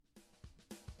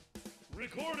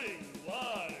Recording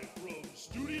live from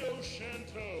Studio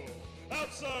Chanteau,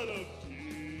 outside of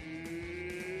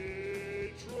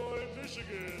Detroit,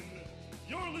 Michigan.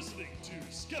 You're listening to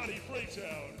Scotty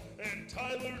Freytown and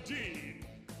Tyler Dean,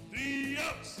 the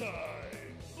Outside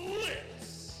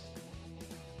Blitz.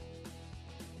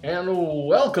 And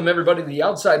welcome everybody to the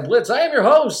Outside Blitz. I am your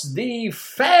host, the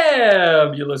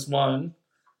fabulous one,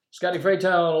 Scotty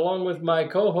Freytown, along with my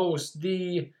co-host,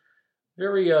 the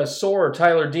very sore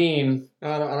Tyler Dean.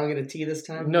 I don't get a T this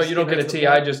time? No, you don't get a T.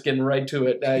 I just getting right to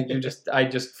it. I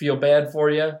just feel bad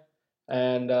for you,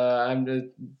 and I'm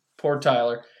the poor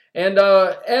Tyler. And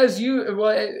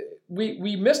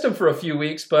we missed him for a few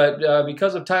weeks, but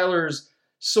because of Tyler's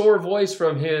sore voice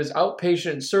from his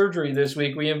outpatient surgery this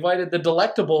week, we invited the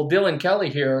delectable Dylan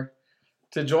Kelly here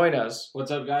to join us.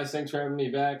 What's up, guys? Thanks for having me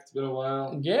back. It's been a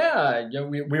while. Yeah,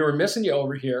 we were missing you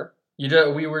over here.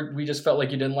 We just felt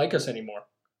like you didn't like us anymore.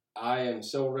 I am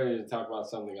so ready to talk about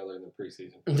something other than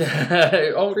preseason.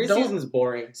 Preseason's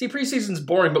boring. See, preseason's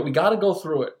boring, but we got to go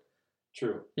through it.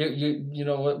 True. You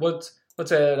know what's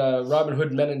that Robin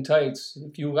Hood Men in Tights?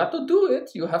 If you got to do it,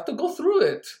 you have to go through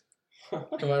it.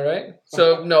 Am I right?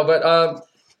 So no, but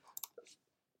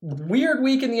weird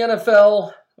week in the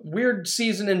NFL. Weird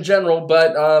season in general,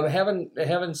 but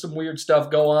having some weird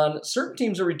stuff go on. Certain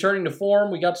teams are returning to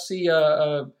form. We got to see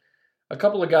a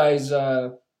couple of guys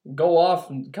go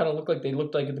off and kind of looked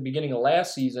like at the beginning of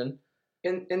last season.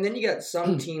 And then you got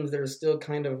some teams that are still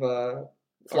kind of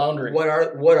floundering. What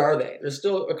are they? There's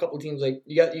still a couple of teams like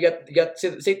you got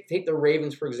say take the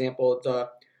Ravens for example. It's,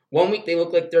 1 week they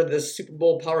look like they're the Super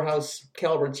Bowl powerhouse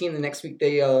caliber team. The next week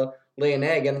they lay an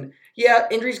egg. And yeah,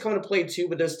 injuries come into play too.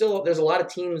 But there's a lot of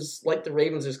teams like the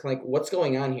Ravens. Just kind of like, what's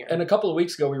going on here? And a couple of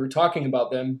weeks ago we were talking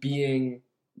about them being,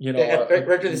 right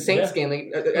after the Saints game.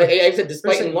 Like, I said,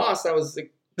 despite being lost, I was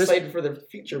excited for the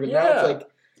future. But now it's like,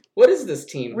 what is this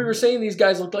team? We were saying these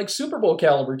guys look like Super Bowl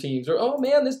caliber teams. Or, oh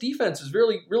man, this defense is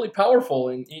really, really powerful.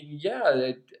 And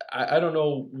yeah, I don't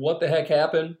know what the heck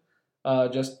happened.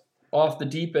 Just off the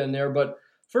deep end there. But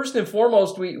first and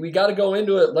foremost, we got to go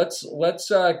into it.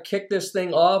 Let's kick this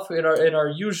thing off in our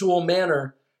usual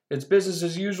manner. It's business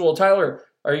as usual. Tyler,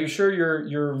 are you sure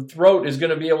your throat is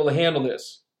going to be able to handle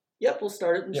this? Yep, we'll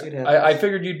start it and see what happens. I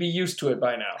figured you'd be used to it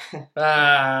by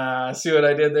now. See what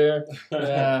I did there?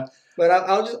 Yeah. But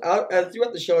I'll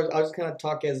throughout the show, I'll just kind of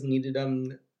talk as needed.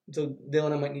 So Dylan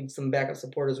and I might need some backup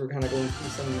support as we're kind of going through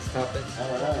some of these topics.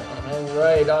 All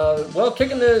right.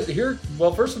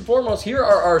 First and foremost, here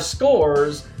are our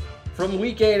scores from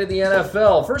Week 8 of the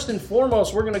NFL. First and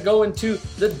foremost, we're going to go into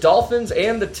the Dolphins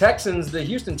and the Texans. The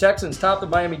Houston Texans topped the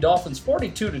Miami Dolphins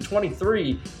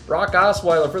 42-23. Brock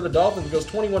Osweiler for the Dolphins goes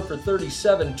 21 for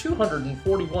 37,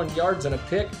 241 yards and a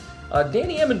pick.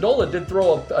 Danny Amendola did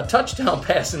throw a touchdown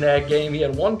pass in that game. He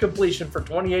had one completion for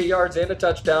 28 yards and a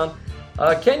touchdown.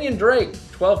 Kenyon Drake,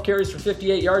 12 carries for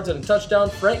 58 yards and a touchdown.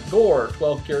 Frank Gore,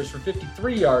 12 carries for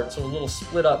 53 yards, so a little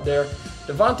split up there.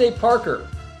 Devontae Parker,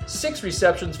 6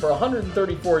 receptions for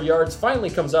 134 yards, finally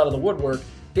comes out of the woodwork.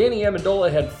 Danny Amendola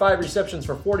had 5 receptions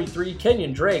for 43.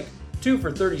 Kenyon Drake, 2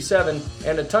 for 37,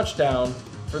 and a touchdown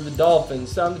for the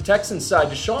Dolphins. On the Texans side,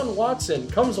 Deshaun Watson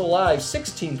comes alive,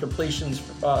 16 completions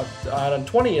on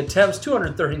 20 attempts,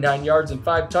 239 yards, and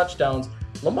 5 touchdowns.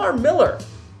 Lamar Miller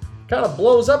kind of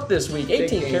blows up this week.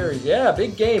 18 carries. Yeah,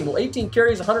 big game. 18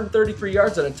 carries, 133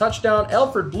 yards, and a touchdown.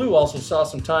 Alfred Blue also saw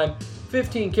some time.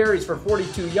 15 carries for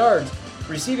 42 yards.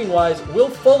 Receiving-wise, Will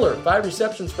Fuller, 5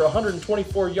 receptions for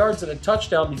 124 yards and a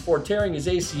touchdown before tearing his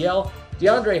ACL.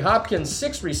 DeAndre Hopkins,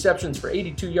 6 receptions for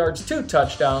 82 yards, 2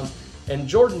 touchdowns. And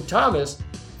Jordan Thomas,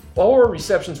 4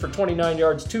 receptions for 29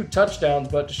 yards, 2 touchdowns.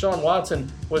 But Deshaun Watson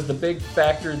was the big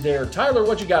factor there. Tyler,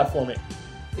 what you got for me?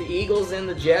 The Eagles and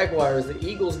the Jaguars. The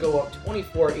Eagles go up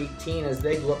 24-18 as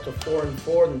they go up to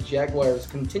 4-4, and the Jaguars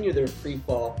continue their free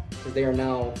fall as they are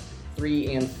now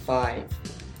 3-5.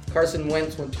 Carson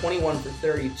Wentz went 21 for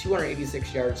 30,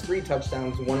 286 yards, 3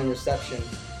 touchdowns, 1 interception.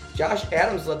 Josh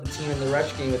Adams led the team in the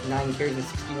rush game with 9 carries and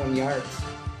 61 yards.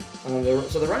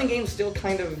 So the running game is still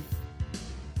kind of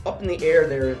up in the air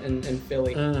there in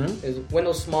Philly. Mm-hmm. As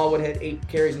Wendell Smallwood had 8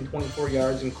 carries and 24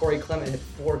 yards, and Corey Clement had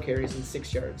 4 carries and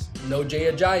 6 yards. No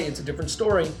Jay Ajayi, it's a different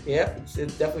story. Yeah, it's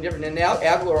definitely different. And now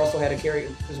Aguilar also had a carry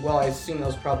as well. I assume that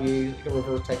was probably a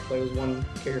reverse type play. It was 1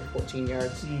 carry for 14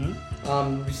 yards.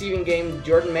 Mm-hmm. Receiving game,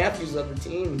 Jordan Matthews led the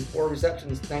team, 4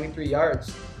 receptions, 93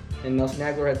 yards. And Nelson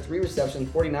Aguilar had 3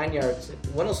 receptions, 49 yards.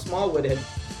 Wendell Smallwood had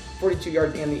 42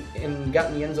 yards and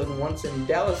got in the end zone once. And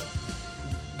Dallas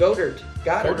Goddard.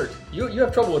 You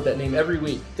have trouble with that name every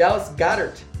week. Dallas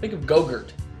Goddard. Think of Gogurt.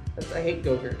 I hate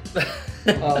Go-Gurt.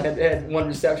 Had 1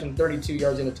 reception, 32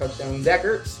 yards and a touchdown. Zach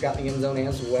Ertz got in the end zone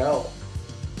as well.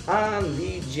 On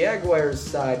the Jaguars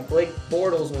side, Blake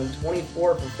Bortles went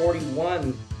 24 for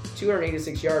 41,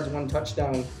 286 yards, 1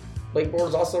 touchdown. Blake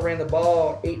Bortles also ran the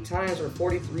ball 8 times for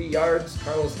 43 yards.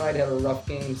 Carlos Hyde had a rough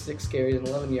game, 6 carries and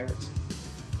 11 yards.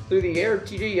 Through the air,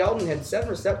 T.J. Yeldon had 7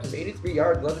 receptions, 83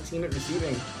 yards, led the team at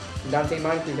receiving. And Dante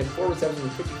Moncrief had 4 receptions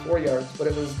and 54 yards, but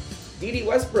it was D.D.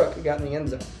 Westbrook who got in the end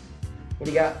zone. What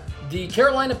do you got? The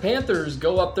Carolina Panthers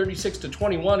go up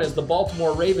 36-21 as the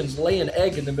Baltimore Ravens lay an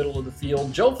egg in the middle of the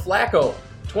field. Joe Flacco,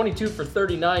 22 for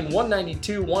 39,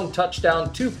 192, 1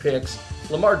 touchdown, 2 picks.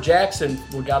 Lamar Jackson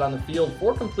got on the field,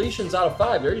 4 completions out of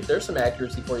 5. There's some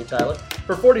accuracy for you, Tyler.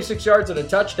 For 46 yards and a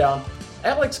touchdown.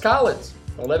 Alex Collins,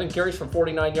 11 carries for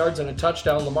 49 yards and a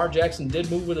touchdown. Lamar Jackson did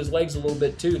move with his legs a little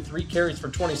bit too. 3 carries for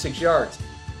 26 yards.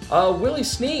 Willie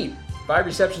Snead, 5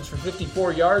 receptions for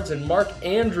 54 yards, and Mark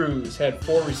Andrews had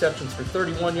 4 receptions for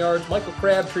 31 yards. Michael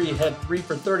Crabtree had 3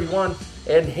 for 31,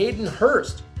 and Hayden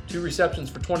Hurst, 2 receptions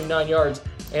for 29 yards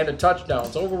and a touchdown.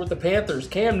 It's over with the Panthers.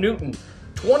 Cam Newton,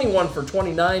 21 for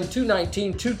 29,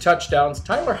 219, 2 touchdowns.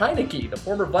 Tyler Heineke, the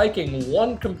former Viking,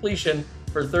 1 completion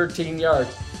for 13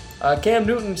 yards. Cam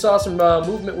Newton saw some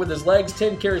movement with his legs,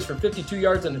 10 carries for 52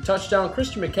 yards and a touchdown.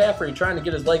 Christian McCaffrey trying to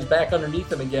get his legs back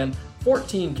underneath him again,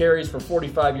 14 carries for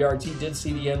 45 yards. He did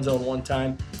see the end zone 1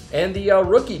 time. And the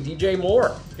rookie, DJ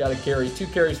Moore, got a carry, 2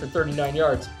 carries for 39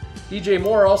 yards. DJ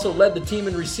Moore also led the team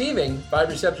in receiving, 5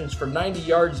 receptions for 90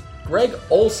 yards. Greg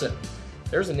Olsen,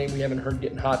 there's a name we haven't heard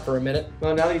getting hot for a minute.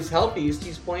 Well, now that he's healthy,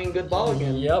 he's playing good ball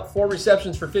again. Yep, 4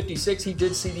 receptions for 56. He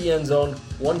did see the end zone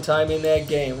 1 time in that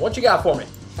game. What you got for me?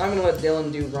 I'm going to let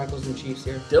Dylan do Broncos and Chiefs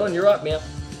here. Dylan, you're up, man.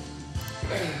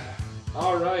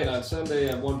 All right, on Sunday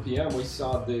at 1 p.m., we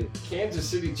saw the Kansas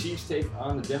City Chiefs take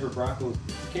on the Denver Broncos.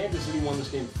 Kansas City won this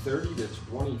game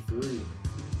 30-23.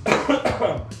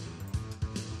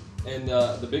 And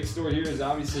the big story here is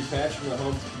obviously Patrick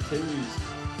Mahomes continues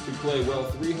to play well.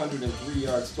 303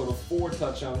 yards, total 4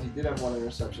 touchdowns. He did have 1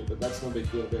 interception, but that's no big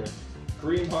deal there.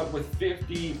 Kareem Hunt with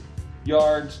 50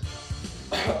 yards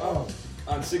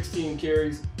on 16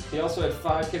 carries. He also had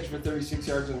 5 catches for 36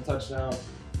 yards and a touchdown.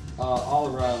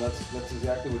 All around, that's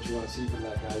exactly what you want to see from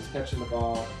that guy. He's catching the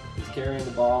ball, he's carrying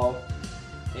the ball,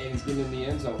 and he's getting in the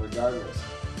end zone regardless.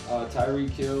 Tyreek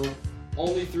Hill,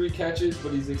 only 3 catches,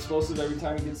 but he's explosive every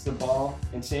time he gets the ball.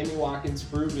 And Sammy Watkins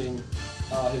proving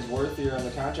his worth here on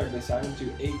the contract they signed him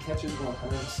to. 8 catches for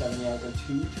 107 yards and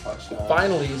 2 touchdowns.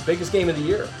 Finally, his biggest game of the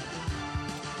year.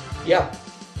 Yeah.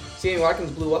 Sammy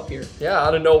Watkins blew up here. Yeah,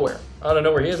 out of nowhere.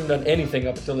 He hasn't done anything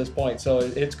up until this point, so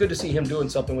it's good to see him doing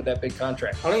something with that big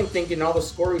contract. I don't even think in all the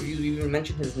score reviews we even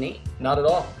mentioned his name. Not at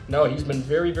all. No, he's been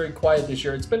very, very quiet this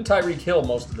year. It's been Tyreek Hill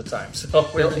most of the time. So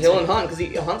Hill and Hunt,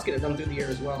 because Hunt's getting it done through the year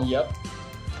as well. Yep.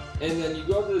 And then you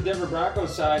go to the Denver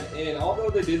Broncos side, and although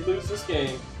they did lose this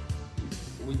game,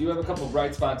 we do have a couple of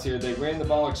bright spots here. They ran the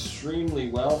ball extremely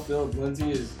well. Philip Lindsay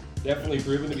has definitely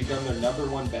proven to become their number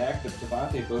 1 back. But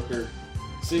Devontae Booker,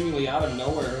 seemingly out of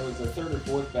nowhere, who was their 3rd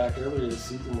or 4th back earlier this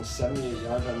season, was 78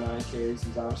 yards on 9 carries.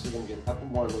 He's obviously going to get a couple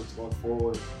more looks going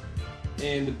forward.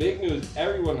 And the big news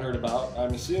everyone heard about,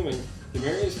 I'm assuming,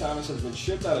 Demaryius Thomas has been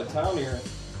shipped out of town here.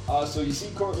 So you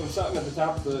see Cortland Sutton at the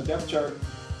top of the depth chart,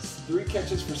 3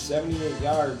 catches for 78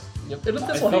 yards. Yep.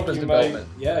 This will help his development.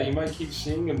 You might keep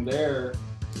seeing him there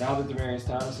now that Demaryius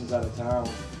Thomas is out of town.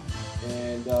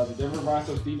 And the Denver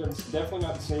Broncos defense is definitely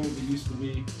not the same as it used to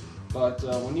be. But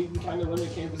when you can kind of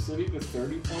limit Kansas City to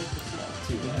 30 points, it's not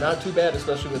too bad. Not too bad,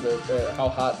 especially with how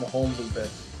hot Mahomes has been.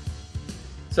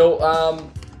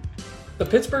 So the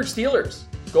Pittsburgh Steelers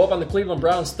go up on the Cleveland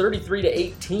Browns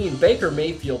 33-18. Baker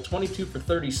Mayfield, 22 for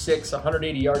 36,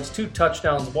 180 yards, 2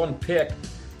 touchdowns, 1 pick.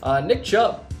 Nick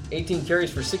Chubb, 18 carries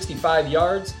for 65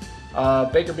 yards.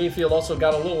 Baker Mayfield also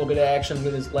got a little bit of action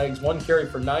with his legs, 1 carry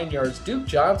for 9 yards. Duke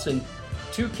Johnson,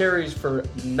 2 carries for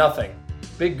nothing.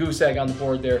 Big goose egg on the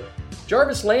board there.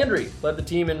 Jarvis Landry led the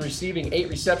team in receiving, 8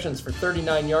 receptions for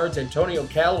 39 yards. Antonio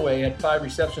Callaway had 5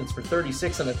 receptions for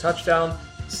 36 and a touchdown.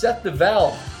 Seth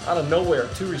DeVal, out of nowhere,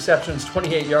 2 receptions,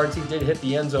 28 yards. He did hit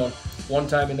the end zone 1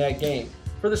 time in that game.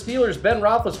 For the Steelers, Ben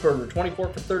Roethlisberger, 24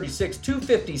 for 36,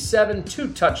 257,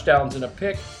 2 touchdowns and a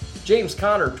pick. James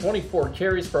Conner, 24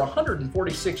 carries for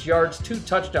 146 yards, 2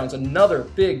 touchdowns. Another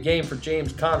big game for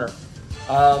James Conner.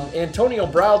 Antonio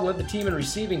Brown led the team in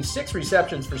receiving, 6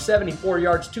 receptions for 74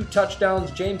 yards, 2 touchdowns.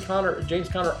 James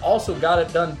Conner also got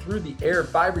it done through the air,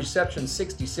 5 receptions,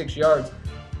 66 yards.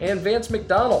 And Vance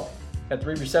McDonald had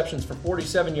 3 receptions for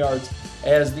 47 yards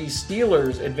as the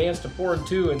Steelers advanced to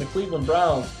 4-2 and the Cleveland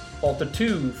Browns fall to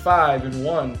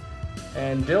 2-5-1.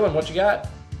 And Dylan, what you got?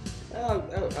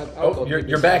 I'll go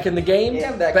You're back in the game?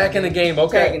 Yeah, I'm back. Back in the game.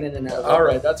 Okay. Tagging in and out. All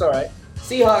right, that's all right.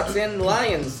 Seahawks and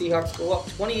Lions. Seahawks go up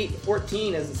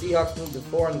 28-14 as the Seahawks move to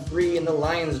 4-3, and the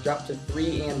Lions drop to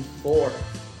 3-4.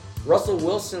 Russell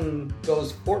Wilson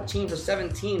goes 14 for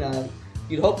 17.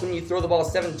 You'd hope when you throw the ball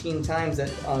 17 times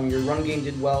that your run game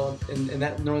did well, and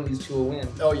that normally leads to a win.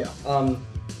 Oh, yeah.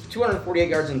 248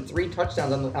 yards and 3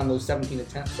 touchdowns on those 17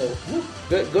 attempts. So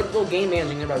good little game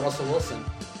managing there by Russell Wilson.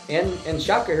 And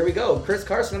shocker, here we go. Chris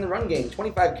Carson in the run game,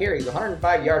 25 carries,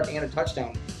 105 yards, and a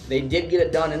touchdown. They did get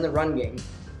it done in the run game.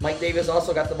 Mike Davis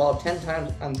also got the ball 10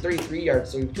 times on 33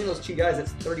 yards. So between those two guys,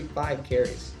 that's 35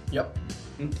 carries. Yep.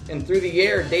 And through the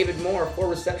air, David Moore, 4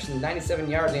 receptions, 97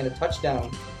 yards, and a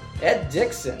touchdown. Ed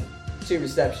Dixon, 2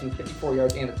 receptions, 54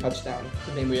 yards, and a touchdown.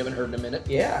 A name we haven't heard in a minute.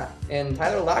 Yeah. And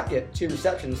Tyler Lockett, 2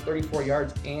 receptions, 34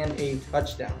 yards, and a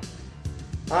touchdown.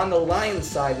 On the Lions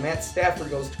side, Matt Stafford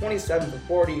goes 27 for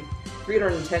 40,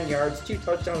 310 yards, 2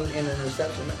 touchdowns, and an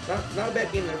interception. Not a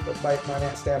bad game there by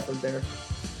Matt Stafford there.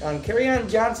 Kerryon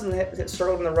Johnson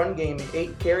struggled in the run game,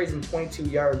 8 carries and 22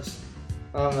 yards.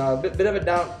 Bit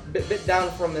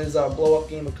down from his blow-up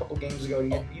game a couple games ago.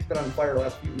 He's been on fire the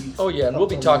last few weeks. Oh, yeah, and we'll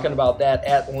be talking about that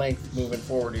at length moving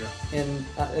forward here. In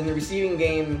the receiving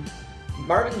game,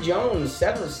 Marvin Jones,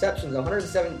 7 receptions,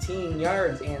 117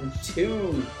 yards, and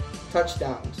 2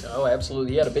 touchdowns. Oh,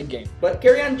 absolutely. He had a big game. But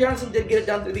Kerryon Johnson did get it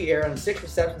done through the air on 6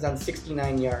 receptions on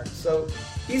 69 yards. So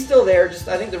he's still there.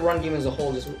 I think the run game as a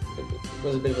whole just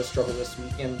was a bit of a struggle this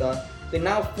week. And the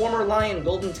now former Lion,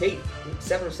 Golden Tate,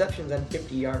 7 receptions and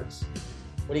 50 yards.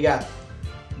 What do you got?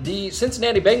 The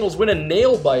Cincinnati Bengals win a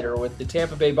nail-biter with the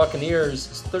Tampa Bay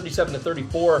Buccaneers,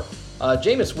 37-34.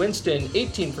 Jameis Winston,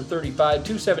 18 for 35,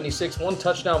 276, 1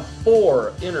 touchdown,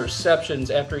 4 interceptions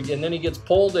and then he gets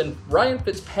pulled, and Ryan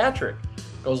Fitzpatrick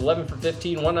goes 11 for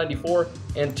 15, 194,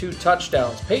 and 2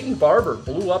 touchdowns. Peyton Barber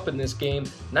blew up in this game,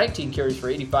 19 carries for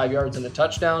 85 yards and a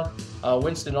touchdown.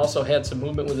 Winston also had some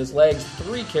movement with his legs,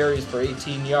 3 carries for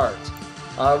 18 yards.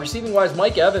 Receiving-wise,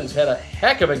 Mike Evans had a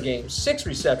heck of a game, 6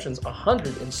 receptions,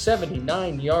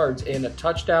 179 yards, and a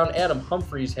touchdown. Adam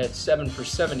Humphries had 7 for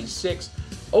 76.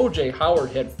 O.J.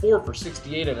 Howard had 4 for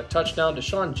 68 and a touchdown.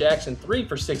 Deshaun Jackson, 3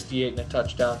 for 68 and a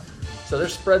touchdown. So they're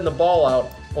spreading the ball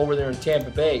out over there in Tampa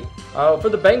Bay. For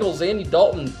the Bengals, Andy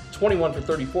Dalton, 21 for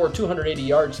 34, 280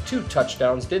 yards, 2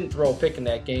 touchdowns. Didn't throw a pick in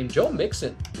that game. Joe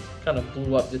Mixon kind of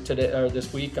blew up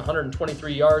this week,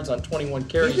 123 yards on 21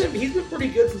 carries. He's been pretty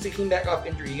good since he came back off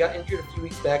injury. He got injured a few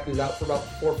weeks back. He was out for about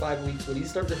 4 or 5 weeks, but he's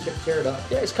starting to tear it up.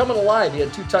 Yeah, he's coming alive. He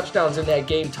had 2 touchdowns in that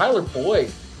game. Tyler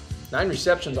Boyd, 9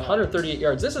 receptions, 138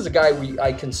 yards. This is a guy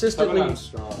I consistently,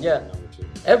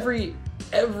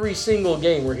 every single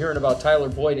game we're hearing about Tyler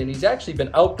Boyd, and he's actually been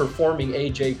outperforming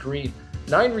A.J. Green.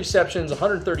 9 receptions,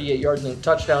 138 yards and a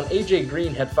touchdown. A.J.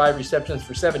 Green had 5 receptions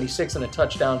for 76 and a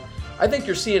touchdown. I think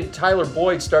you're seeing Tyler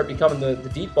Boyd start becoming the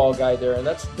deep ball guy there, and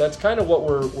that's kind of what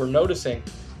we're noticing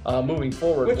moving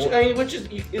forward. Which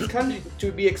is kind of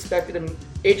to be expected. And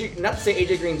not to say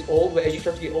A.J. Green's old, but as you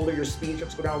start to get older, your speed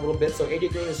starts to go down a little bit. So A.J.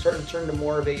 Green is starting to turn to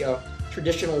more of a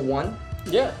traditional 1.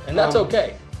 Yeah, and that's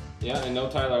okay. Yeah, and no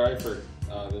Tyler Eifert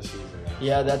this season.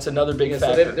 Yeah, that's another big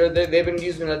factor. So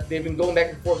they've been going back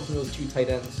and forth between those 2 tight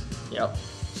ends. Yep.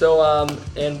 So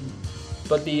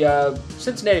but the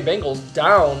Cincinnati Bengals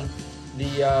down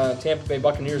the Tampa Bay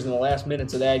Buccaneers in the last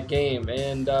minutes of that game.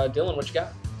 And Dylan, what you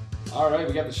got? All right,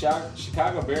 we got the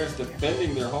Chicago Bears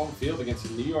defending their home field against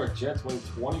the New York Jets, winning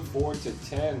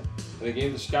 24-10. In the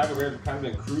game, the Chicago Bears have kind of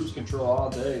been cruise control all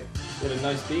day. They had a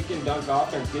nice dink and dunk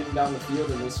offense getting down the field,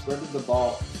 and they spreaded the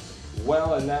ball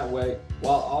well in that way,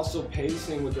 while also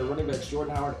pacing with their running back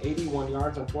Jordan Howard, 81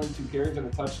 yards on 22 carries and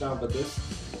a touchdown. But this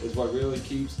is what really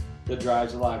keeps the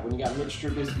drives alive. When you got Mitch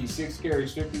Trubisky, 6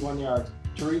 carries, 51 yards.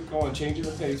 Tariq Cohen changing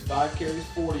the pace, 5 carries,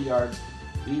 40 yards.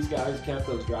 These guys kept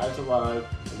those drives alive,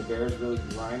 and the Bears really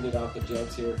grinded out the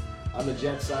Jets here. On the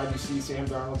Jets side, you see Sam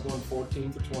Darnold's going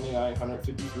 14 for 29,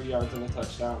 153 yards and a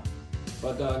touchdown.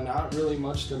 But not really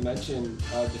much to mention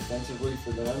defensively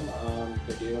for them.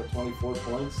 They gave up 24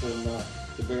 points, and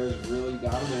the Bears really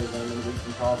dominated them, and we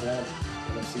can call them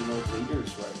NFC North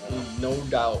leaders right now.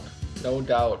 No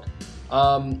doubt.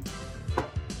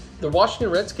 The Washington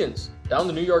Redskins down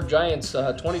the New York Giants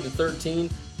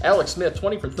 20-13. Alex Smith,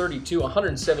 20 for 32,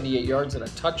 178 yards and a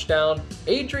touchdown.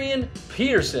 Adrian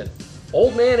Peterson,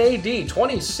 old man AD,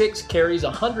 26 carries,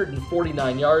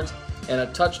 149 yards and a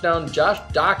touchdown. Josh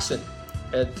Doxson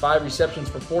had 5 receptions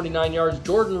for 49 yards.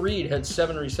 Jordan Reed had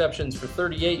 7 receptions for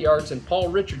 38 yards, and Paul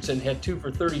Richardson had 2 for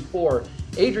 34.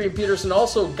 Adrian Peterson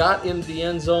also got into the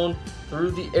end zone through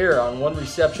the air on 1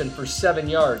 reception for 7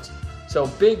 yards. So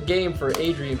big game for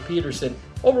Adrian Peterson.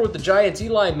 Over with the Giants,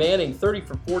 Eli Manning, 30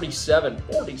 for 47.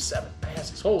 47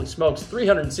 passes. Holy smokes.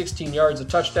 316 yards, a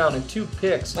touchdown, and 2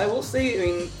 picks. I will say, I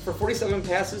mean, for 47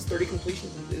 passes, 30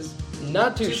 completions is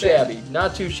not too shabby. bad.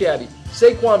 Not too shabby.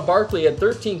 Saquon Barkley had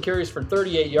 13 carries for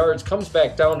 38 yards, comes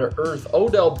back down to earth.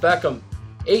 Odell Beckham,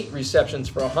 8 receptions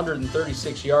for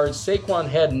 136 yards. Saquon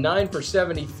had 9 for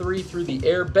 73 through the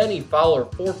air. Benny Fowler,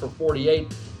 4 for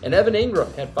 48. And Evan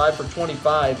Ingram had 5 for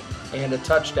 25 and a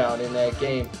touchdown in that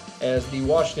game as the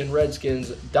Washington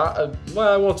Redskins, I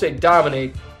won't say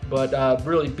dominate, but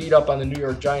really beat up on the New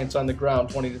York Giants on the ground,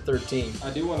 20-13.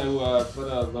 I do want to put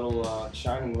a little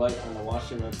shining light on the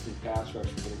Washington Redskins pass rush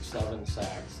for getting 7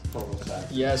 sacks, total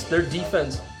sacks. Yes, their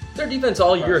defense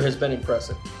all year has been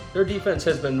impressive. Their defense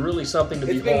has been really something to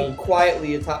It's behold. been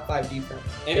quietly a top 5 defense.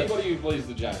 Anybody who plays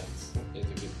the Giants is a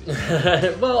good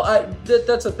team. Well,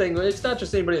 that's the thing. It's not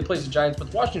just anybody that plays the Giants, but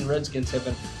the Washington Redskins have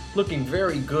been looking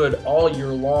very good all year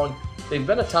long. They've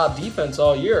been a top defense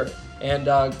all year, and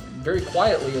very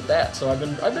quietly at that. So I've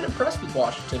been impressed with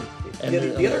Washington. And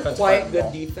The other quiet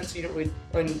good defense, you don't really,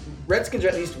 I mean, Redskins are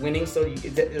at least winning, so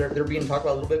they're being talked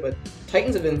about a little bit. But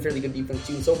Titans have been fairly good defense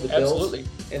too, and so have the Bills. Absolutely.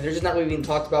 And they're just not really being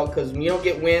talked about because when you don't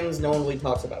get wins, no one really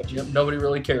talks about you. Yep, nobody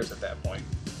really cares at that point.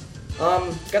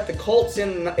 Got the Colts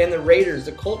and the Raiders.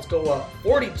 The Colts go up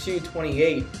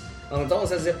 42-28. It's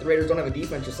almost as if the Raiders don't have a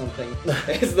defense or something.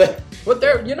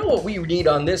 But you know what we need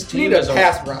on this team need a is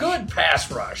pass rush. good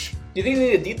pass rush. Do you think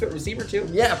they need a deep receiver too?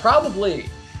 Yeah, probably.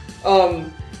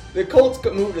 The Colts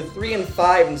could move to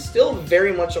 3-5 and still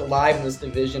very much alive in this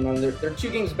division. They're 2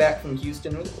 games back from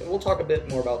Houston. We'll talk a bit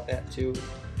more about that too.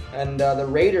 And the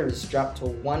Raiders dropped to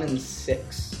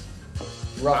 1-6.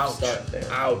 Rough start there.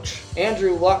 Ouch.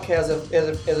 Andrew Luck has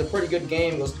a pretty good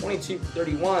game. Goes 22 for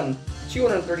 31,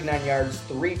 239 yards,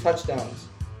 3 touchdowns.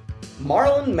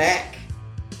 Marlon Mack,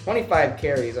 25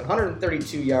 carries,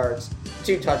 132 yards,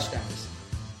 2 touchdowns.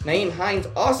 Naeem Hines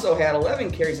also had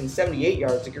 11 carries and 78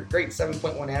 yards, a great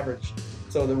 7.1 average.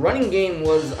 So the running game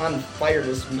was on fire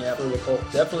this week for the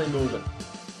Colts. Definitely moving.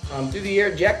 Through the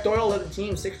air, Jack Doyle led the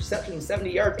team, 6 receptions,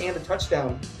 70 yards, and a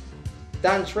touchdown.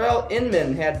 Dontrell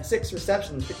Inman had 6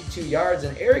 receptions, 52 yards,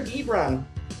 and Eric Ebron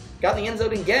got in the end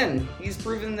zone again. He's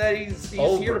proven that he's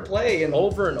here to play. And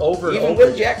over and over even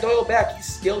with Jack Doyle back, he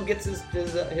still gets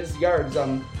his yards.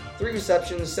 3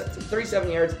 receptions,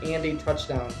 37 yards, and a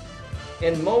touchdown.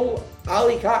 And Mo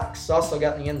Ali Cox also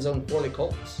got in the end zone for the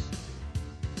Colts.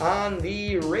 On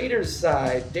the Raiders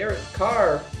side, Derek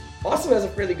Carr also has a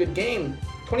fairly good game.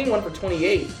 21 for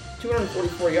 28,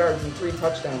 244 yards, and 3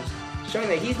 touchdowns. Showing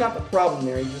that he's not the problem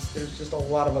there. There's just a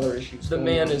lot of other issues. The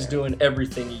man is doing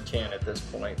everything he can at this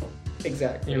point.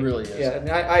 Exactly. He really is. Yeah, and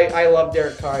I love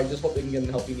Derek Carr. I just hope they can get him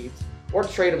the help he needs. Or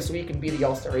trade him so he can be the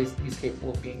all-star he's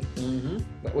capable of being.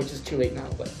 Mm-hmm. Which is too late now,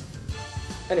 but...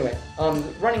 Anyway,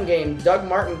 running game. Doug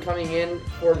Martin coming in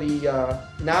for the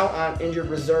now on injured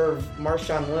reserve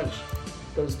Marshawn Lynch.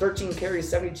 Goes 13 carries,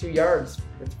 72 yards.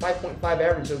 It's 5.5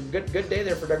 average, so good day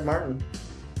there for Doug Martin.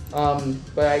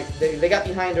 But they got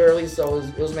behind early, so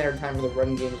it was a matter of time for the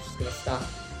running game was just going to stop.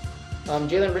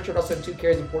 Jalen Richard also had 2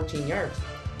 carries and 14 yards.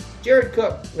 Jared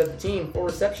Cook led the team, 4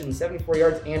 receptions, 74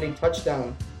 yards, and a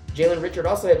touchdown. Jalen Richard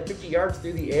also had 50 yards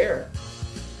through the air.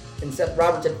 And Seth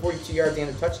Roberts had 42 yards and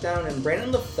a touchdown. And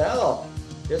Brandon LaFell,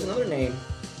 there's another name.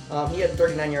 He had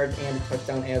 39 yards and a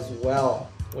touchdown as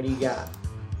well. What do you got?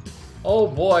 Oh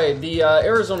boy, the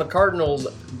Arizona Cardinals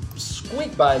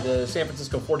squeaked by the San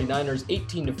Francisco 49ers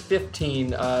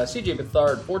 18-15. CJ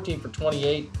Beathard, 14 for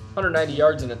 28, 190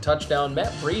 yards and a touchdown.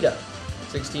 Matt Breida,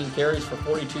 16 carries for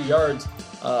 42 yards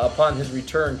upon his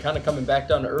return, kind of coming back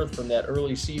down to earth from that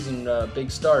early season big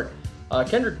start.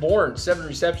 Kendrick Bourne, 7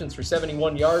 receptions for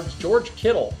 71 yards. George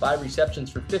Kittle, 5 receptions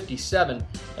for 57.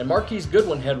 And Marquise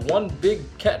Goodwin had 1 big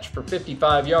catch for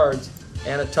 55 yards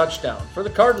and a touchdown. For the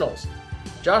Cardinals,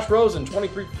 Josh Rosen,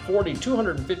 23 for 40,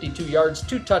 252 yards,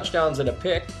 2 touchdowns and a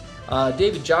pick.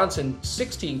 David Johnson,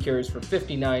 16 carries for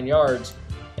 59 yards.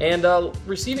 And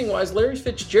receiving-wise, Larry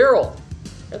Fitzgerald.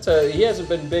 He hasn't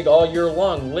been big all year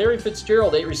long. Larry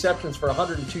Fitzgerald, 8 receptions for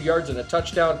 102 yards and a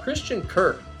touchdown. Christian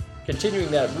Kirk, continuing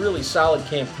that really solid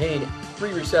campaign,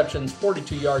 3 receptions,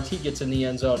 42 yards. He gets in the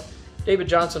end zone. David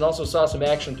Johnson also saw some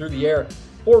action through the air,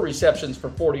 4 receptions for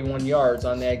 41 yards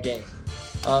on that game.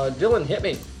 Dylan, hit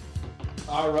me.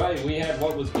 All right, we had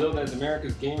what was billed as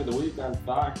America's Game of the Week on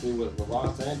Fox. It was the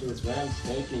Los Angeles Rams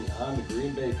taking on the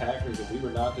Green Bay Packers, and we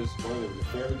were not disappointed. It was a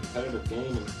fairly competitive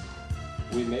game, and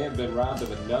we may have been robbed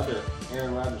of another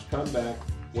Aaron Rodgers comeback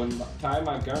when Ty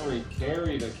Montgomery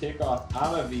carried a kickoff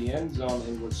out of the end zone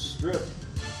and was stripped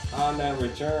on that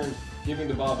return, giving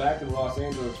the ball back to the Los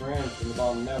Angeles Rams, and the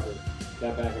ball never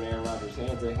that back in Aaron Rodgers'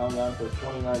 hands. They hung on for a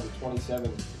 29-27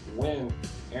 win.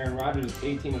 Aaron Rodgers,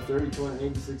 18 of 30,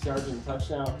 286 yards and a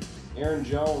touchdown. Aaron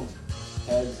Jones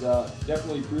has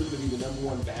definitely proved to be the number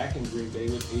one back in Green Bay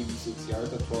with 86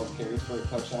 yards and 12 carries for a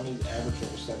touchdown. He's averaging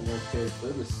over 7 yards carries for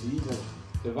the season.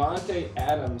 Devontae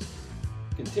Adams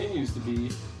continues to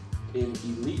be an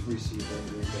elite receiver in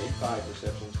Green Bay, 5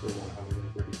 receptions for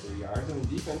 133 yards, and the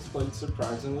defense played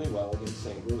surprisingly well against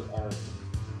St. Louis or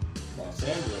Los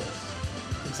Angeles.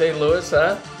 St. Louis,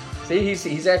 huh? See,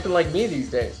 he's acting like me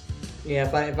these days. Yeah,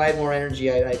 if I had more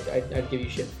energy, I'd give you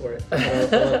shit for it. I'll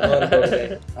let it go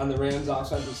today. On the Rams'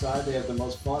 offensive side, they have the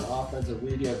most fun offensive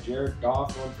lead. You have Jared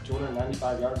Goff going for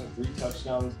 295 yards and 3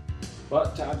 touchdowns.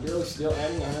 But Todd Gurley still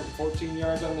adding 114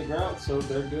 yards on the ground, so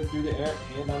they're good through the air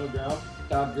and on the ground.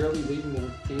 Todd Gurley leading the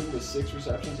team with 6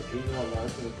 receptions, 81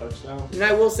 yards and a touchdown. And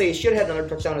I will say he should have had another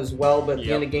touchdown as well, but at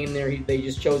the end of the game there, they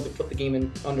just chose to put the game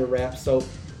in under wraps. So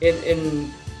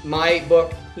in my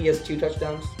book, he has 2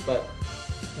 touchdowns, but...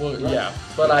 Well, yeah,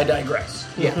 but I digress.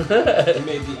 Yeah. He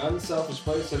made the unselfish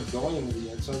play instead of going into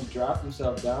the end zone. He dropped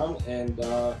himself down and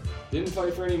didn't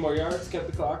fight for any more yards,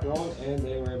 kept the clock rolling, and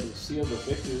they were able to seal the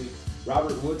victory.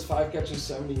 Robert Woods, 5 catches,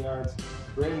 70 yards.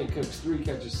 Brandon Cooks, 3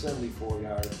 catches, 74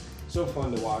 yards. So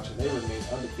fun to watch, and they remain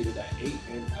undefeated at 8-0.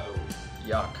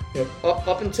 Yuck. Yep.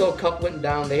 Up until Cup went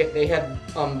down, they had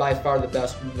by far the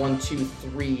best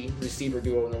 1-2-3 receiver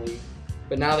duo in the league.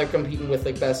 But now they're competing with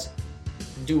the best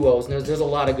duos, and there's a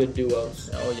lot of good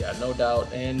duos. Oh yeah, no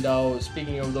doubt. And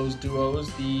speaking of those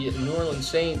duos, the New Orleans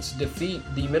Saints defeat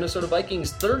the Minnesota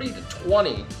Vikings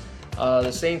 30-20.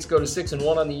 The Saints go to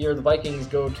 6-1 on the year. The Vikings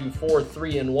go to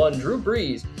 4-3-1. Drew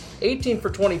Brees, 18 for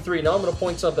 23. Now I'm going to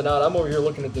point something out. I'm over here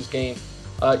looking at this game.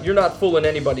 You're not fooling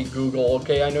anybody, Google,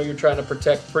 okay? I know you're trying to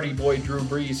protect pretty boy Drew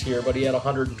Brees here, but he had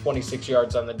 126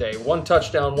 yards on the day. 1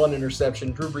 touchdown, 1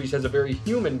 interception. Drew Brees has a very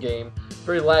human game,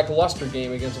 very lackluster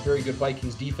game against a very good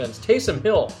Vikings defense. Taysom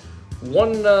Hill,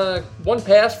 one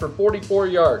pass for 44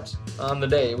 yards on the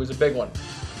day. It was a big one.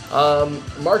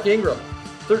 Mark Ingram,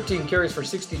 13 carries for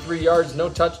 63 yards, no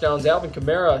touchdowns. Alvin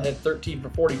Kamara had 13 for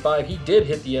 45. He did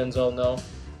hit the end zone, though.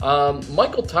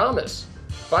 Michael Thomas,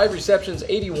 5 receptions,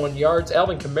 81 yards.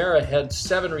 Alvin Kamara had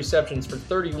 7 receptions for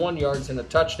 31 yards and a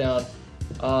touchdown.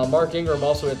 Mark Ingram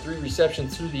also had 3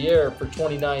 receptions through the air for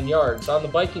 29 yards. On the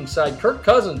Vikings side, Kirk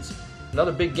Cousins,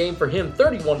 another big game for him,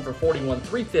 31 for 41,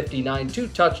 359, 2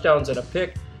 touchdowns and a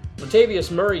pick.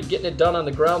 Latavius Murray getting it done on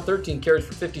the ground, 13 carries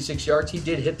for 56 yards. He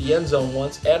did hit the end zone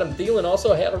once. Adam Thielen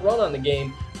also had a run on the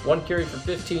game, 1 carry for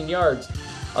 15 yards.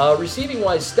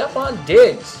 Receiving-wise, Stephon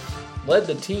Diggs led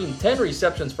the team, 10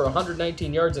 receptions for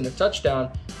 119 yards and a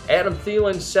touchdown. Adam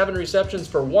Thielen, 7 receptions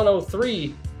for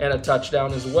 103 and a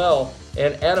touchdown as well.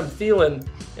 And Adam Thielen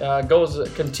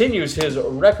continues his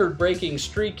record-breaking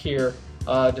streak here,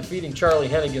 defeating Charlie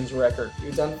Hennigan's record. He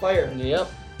was on fire.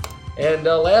 Yep. And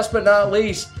last but not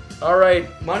least, all right.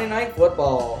 Monday Night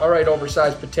Football. All right,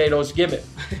 oversized potatoes, give it.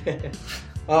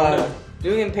 New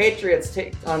England Patriots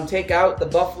take out the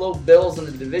Buffalo Bills in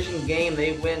the division game.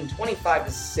 They win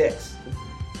 25-6.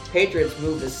 Patriots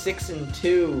move to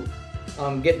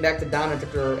 6-2, getting back to dominant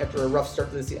after a rough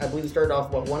start to the season. I believe they started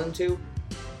off 1-2.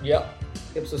 Yep.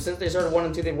 So since they started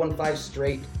 1-2, they've won 5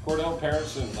 straight. Cordell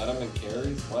Patterson led them in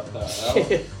carries. What the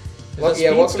hell?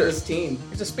 Welcome to this team.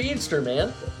 He's a speedster,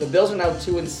 man. The Bills are now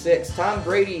 2-6. Tom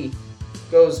Brady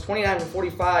goes 29 for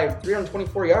 45,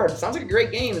 324 yards. Sounds like a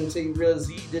great game until you realize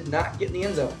he did not get in the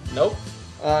end zone. Nope.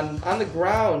 On the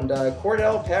ground,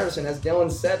 Cordell Patterson, as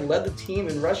Dylan said, led the team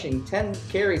in rushing, 10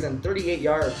 carries and 38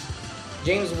 yards.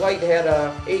 James White had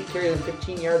 8 carries and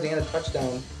 15 yards and a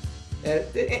touchdown. And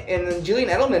then Julian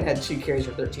Edelman had 2 carries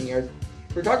for 13 yards.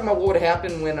 We're talking about what would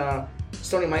happen when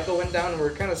Stoney Michael went down, and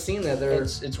we're kind of seeing that there.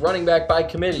 It's running back by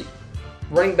committee.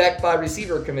 Running back by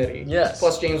receiver committee. Yes.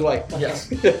 Plus James White. Yes.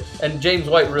 And James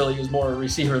White really is more a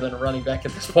receiver than a running back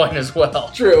at this point as well.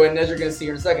 True, and as you're going to see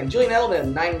here in a second, Julian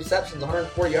Edelman, 9 receptions,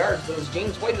 104 yards, but it was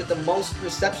James White with the most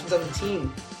receptions on the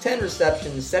team, 10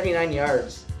 receptions, 79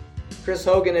 yards. Chris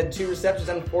Hogan had 2 receptions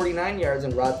on 49 yards,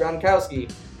 and Rob Gronkowski,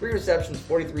 3 receptions,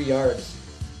 43 yards.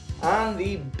 On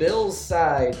the Bills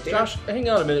side, Josh, hang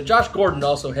on a minute. Josh Gordon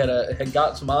also had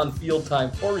got some on-field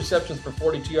time, 4 receptions for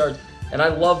 42 yards, and I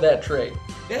love that trade.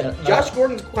 Yeah, Josh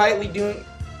Gordon's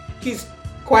he's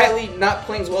quietly not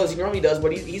playing as well as he normally does,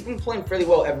 but he's been playing fairly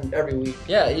well every week.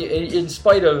 Yeah, in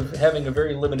spite of having a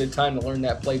very limited time to learn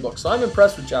that playbook. So I'm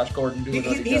impressed with Josh Gordon doing what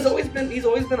he he's does. He's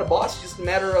always been a boss. It's just a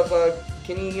matter of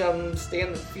can he stay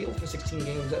on the field for 16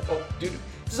 games? Dude,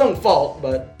 it's his own fault,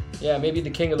 but yeah, maybe the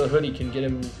king of the hoodie can get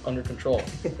him under control.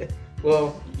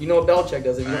 Well, you know what Belichick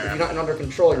does. If you're not under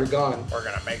control, you're gone. We're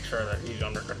going to make sure that he's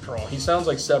under control. He sounds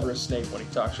like Severus Snape when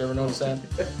he talks. You ever notice that?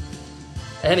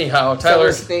 Anyhow,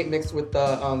 Tyler. Severus Snape mixed with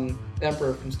the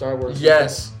Emperor from Star Wars.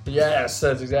 Yes,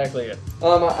 that's exactly it.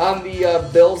 On the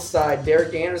Bills side,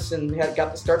 Derek Anderson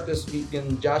got the start this week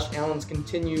in Josh Allen's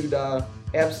continued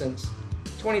absence.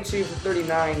 22 for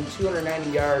 39, 290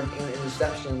 yards and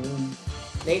interception. And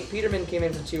Nate Peterman came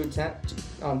in for 2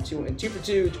 for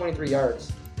 2, 23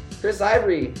 yards. Chris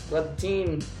Ivory led the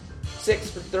team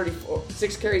 6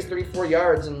 carries, 34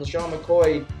 yards, and LaShawn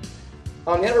McCoy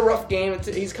he had a rough game.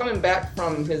 He's coming back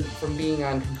from being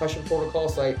on concussion protocol,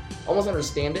 so I almost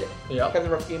understand it. Yeah. Having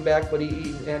a rough game back, but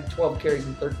he had 12 carries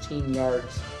and 13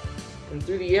 yards. And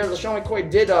through the air, LaShawn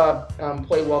McCoy did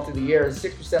play well through the air.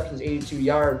 6 receptions, 82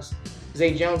 yards.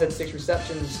 Zay Jones had 6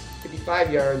 receptions,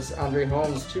 55 yards. Andre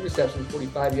Holmes, 2 receptions,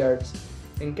 45 yards.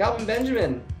 And Calvin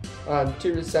Benjamin,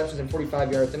 2 receptions and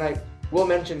 45 yards. And I will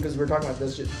mention, because we're talking about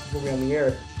this just before we're on the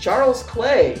air, Charles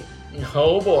Clay.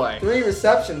 Oh, boy. 3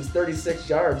 receptions, 36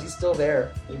 yards. He's still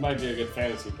there. He might be a good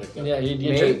fantasy pick. Yeah, he'd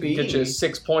get you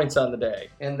 6 points on the day.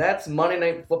 And that's Monday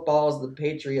Night Football as the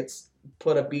Patriots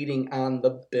put a beating on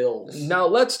the Bills. Now,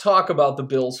 let's talk about the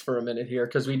Bills for a minute here,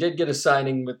 because we did get a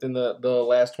signing within the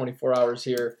last 24 hours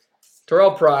here.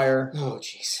 Terrell Pryor. Oh,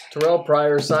 jeez. Terrell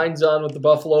Pryor signs on with the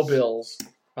Buffalo Bills.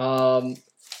 How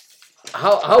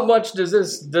much does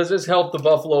this help the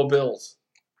Buffalo Bills?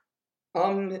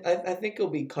 I think he'll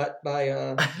be cut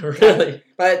by Really?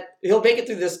 But he'll make it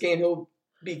through this game. He'll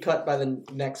be cut by the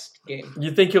next game.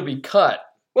 You think he'll be cut?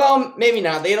 Well, maybe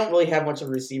not. They don't really have much of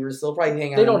receivers, so they'll probably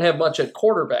hang on. They don't have much at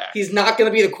quarterback. He's not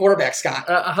going to be the quarterback, Scott.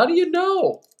 How do you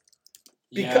know?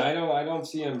 Yeah, I don't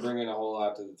see him bringing a whole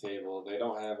lot to the table. They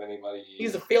don't have anybody.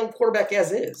 He's a failed quarterback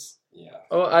as is. Yeah.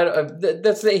 Oh,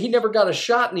 he never got a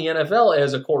shot in the NFL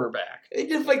as a quarterback. He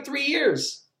did for like 3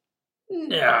 years.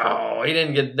 No, he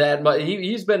didn't get that much.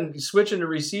 He's been switching to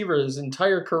receiver his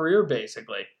entire career,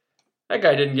 basically. That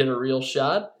guy didn't get a real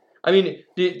shot. I mean,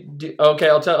 okay,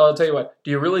 I'll tell you what.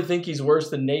 Do you really think he's worse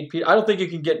than Nate Peterman? I don't think he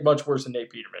can get much worse than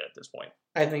Nate Peterman at this point.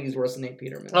 I think he's worse than Nate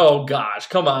Peterman. Oh, gosh,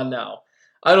 come on now.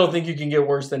 I don't think you can get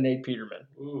worse than Nate Peterman.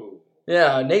 Ooh.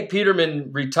 Yeah, Nate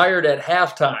Peterman retired at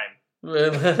halftime.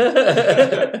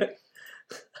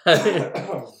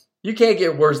 You can't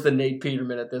get worse than Nate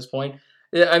Peterman at this point.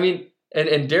 Yeah, I mean,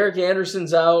 and Derek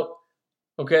Anderson's out.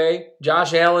 Okay,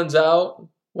 Josh Allen's out.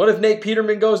 What if Nate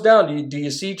Peterman goes down? Do you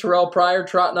see Terrell Pryor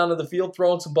trotting onto the field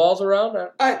throwing some balls around?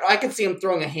 I could see him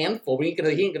throwing a handful, but he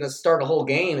ain't gonna start a whole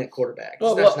game at quarterback.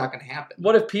 Well, that's not gonna happen.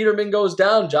 What if Peterman goes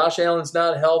down? Josh Allen's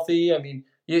not healthy. I mean,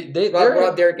 what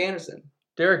about Derek Anderson?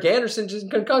 Derek Anderson's in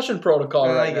concussion protocol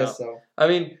right now. I guess so. I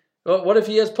mean, what if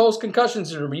he has post-concussion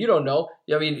syndrome? You don't know.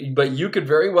 I mean, but you could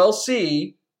very well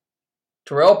see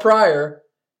Terrell Pryor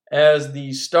as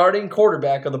the starting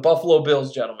quarterback of the Buffalo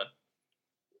Bills, gentlemen.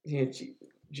 Yeah,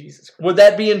 Jesus Christ. Would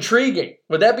that be intriguing?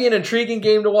 Would that be an intriguing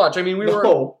game to watch? I mean, we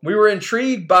were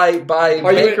intrigued by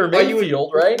Baker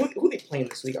Mayfield, right? Who are they playing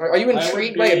this week? Are you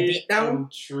intrigued by a beatdown?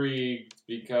 Intrigued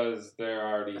because they're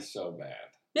already so bad.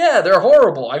 Yeah, they're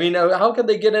horrible. I mean, how could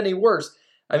they get any worse?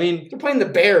 I mean, they're playing the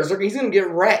Bears. He's going to get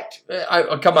wrecked.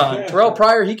 Come on. Terrell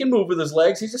Pryor, he can move with his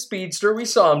legs. He's a speedster. We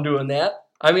saw him doing that.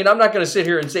 I mean, I'm not going to sit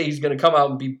here and say he's going to come out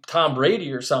and be Tom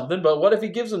Brady or something, but what if he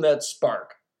gives him that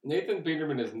spark? Nathan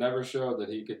Peterman has never showed that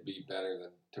he could be better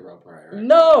than Terrell Pryor. Right?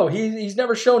 No, he's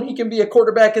never shown he can be a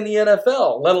quarterback in the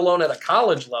NFL, let alone at a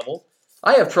college level.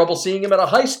 I have trouble seeing him at a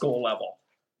high school level.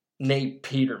 Nate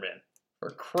Peterman,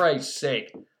 for Christ's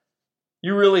sake.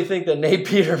 You really think that Nate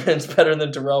Peterman's better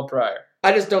than Terrell Pryor?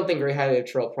 I just don't think very highly of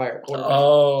Terrell Pryor.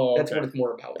 Oh, okay. That's what it's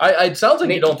more about. It sounds like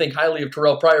you don't think highly of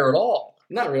Terrell Pryor at all.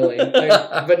 Not really.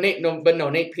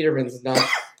 Nate Peterman's not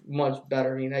much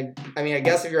better. I mean, I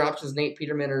guess if your option is Nate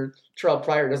Peterman or Terrell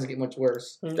Pryor, it doesn't get much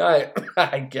worse.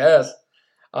 I guess.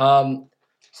 So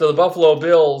the Buffalo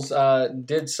Bills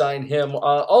did sign him.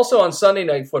 Also on Sunday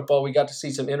Night Football, we got to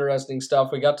see some interesting stuff.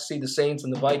 We got to see the Saints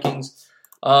and the Vikings.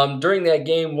 During that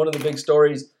game, one of the big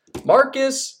stories,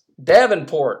 Marcus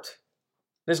Davenport.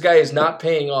 This guy is not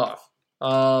paying off.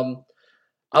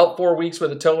 Out 4 weeks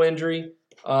with a toe injury.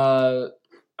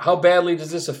 How badly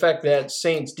does this affect that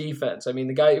Saints defense? I mean,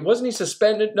 the guy, wasn't he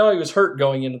suspended? No, he was hurt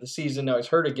going into the season. Now he's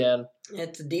hurt again.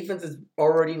 The defense is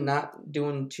already not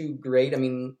doing too great. I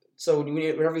mean, so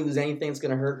whenever you lose anything, it's going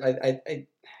to hurt.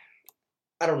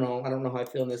 I don't know. I don't know how I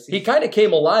feel in this season. He kind of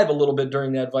came alive a little bit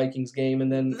during that Vikings game,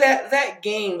 and then that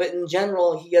game. But in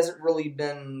general, he hasn't really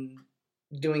been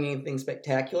doing anything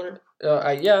spectacular.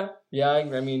 Yeah.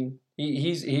 I mean,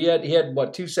 He had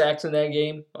what, 2 sacks in that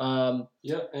game.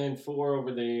 Yep, and 4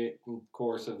 over the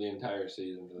course of the entire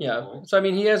season. Yeah, so I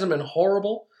mean he hasn't been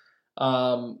horrible,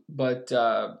 but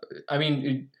I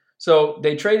mean, so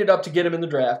they traded up to get him in the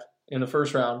draft in the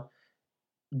first round.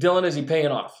 Dylan, is he paying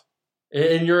off?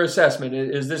 In your assessment,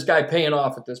 is this guy paying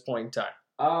off at this point in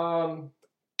time?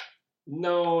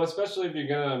 No, especially if you're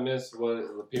gonna miss what it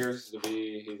appears to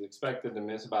be. He's expected to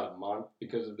miss about a month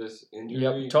because of this injury.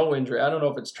 Yep, toe injury. I don't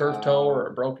know if it's turf toe or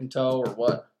a broken toe or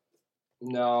what.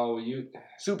 No,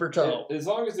 super toe. As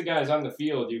long as the guy's on the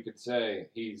field, you could say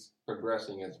he's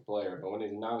progressing as a player. But when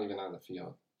he's not even on the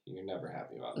field, you're never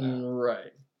happy about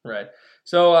that. Right.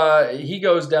 So he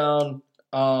goes down.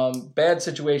 Bad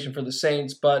situation for the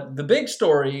Saints. But the big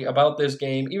story about this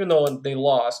game, even though they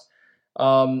lost,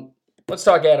 let's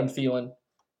talk Adam Thielen.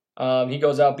 He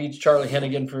goes out, beats Charlie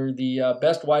Hennigan for the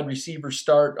best wide receiver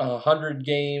start, 100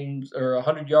 games or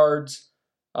 100 yards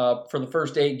for the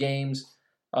first 8 games.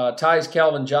 Ties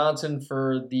Calvin Johnson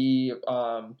for the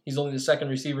he's only the second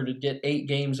receiver to get 8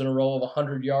 games in a row of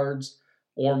 100 yards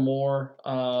or more.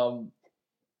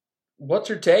 What's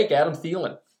your take, Adam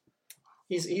Thielen?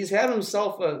 He's had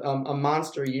himself a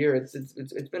monster year.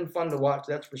 It's been fun to watch,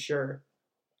 that's for sure.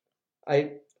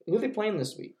 Who are they playing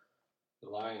this week? The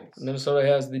Lions. Minnesota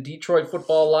has the Detroit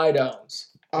Football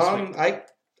Lie-Downs. I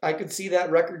could see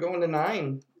that record going to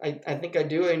 9. I think I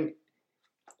do, and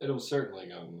it'll certainly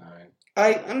go to 9.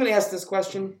 I'm going to ask this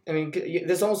question. I mean,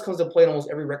 this almost comes to play in almost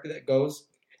every record that goes.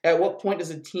 At what point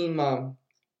does a team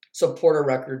support a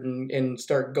record and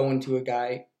start going to a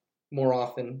guy more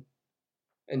often,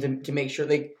 and to make sure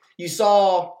you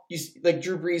saw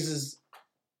Drew Brees'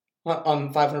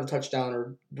 500 touchdown,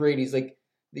 or Brady's, the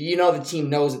team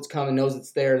knows it's coming, knows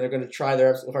it's there. They're going to try their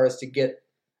absolute hardest to get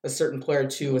a certain player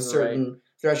to a certain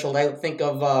threshold. I think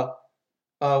of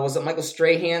was it Michael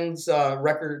Strahan's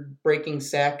record-breaking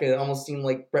sack? It almost seemed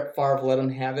like Brett Favre let him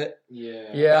have it.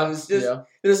 Yeah.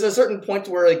 There's a certain point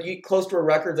where you get close to a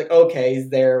record, it's like, okay, he's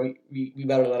there. We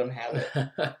better let him have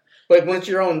it. But when it's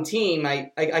your own team,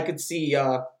 I could see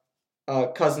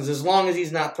Cousins, as long as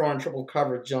he's not throwing triple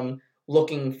coverage,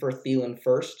 looking for Thielen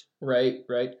first. Right.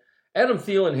 Adam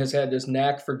Thielen has had this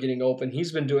knack for getting open.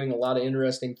 He's been doing a lot of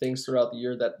interesting things throughout the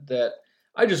year that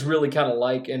I just really kind of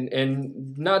like,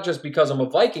 and not just because I'm a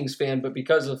Vikings fan, but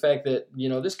because of the fact that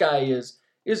this guy is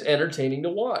entertaining to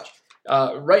watch.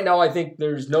 Right now, I think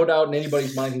there's no doubt in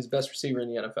anybody's mind he's the best receiver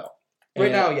in the NFL.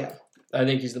 Right now, yeah. I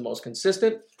think he's the most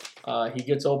consistent. He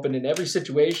gets open in every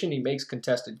situation. He makes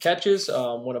contested catches.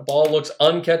 When a ball looks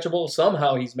uncatchable,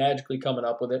 somehow he's magically coming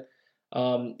up with it.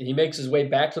 He makes his way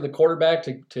back to the quarterback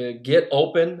to get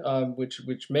open,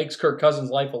 which makes Kirk Cousins'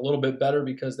 life a little bit better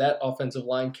because that offensive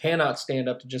line cannot stand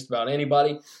up to just about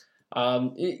anybody.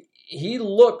 He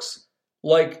looks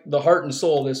like the heart and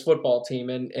soul of this football team,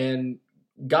 and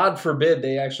God forbid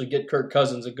they actually get Kirk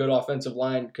Cousins a good offensive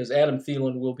line, because Adam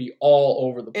Thielen will be all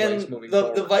over the place moving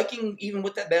forward. The Viking, even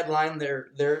with that bad line,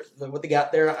 what they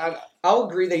got there, I'll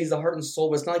agree that he's the heart and soul,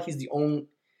 but it's not like he's the only.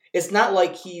 It's not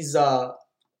like he's the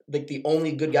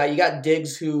only good guy. You got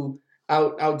Diggs, who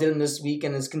outdid him this week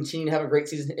and has continued to have a great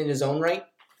season in his own right.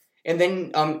 And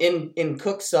then in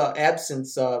Cook's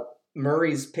absence,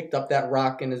 Murray's picked up that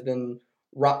rock and has been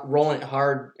rolling it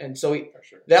hard. And so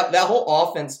that whole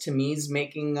offense, to me, is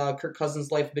making Kirk Cousins'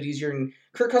 life a bit easier. And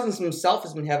Kirk Cousins himself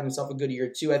has been having himself a good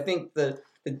year, too. I think the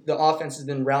offense has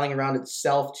been rallying around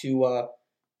itself to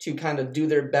kind of do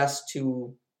their best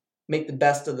to make the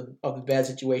best of the bad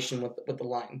situation with the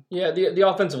line. Yeah, the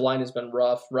offensive line has been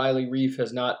rough. Riley Reif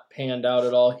has not panned out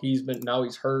at all. He's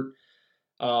hurt.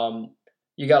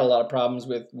 You got a lot of problems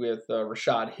with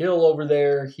Rashad Hill over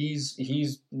there. He's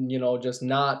just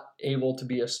not able to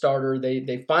be a starter.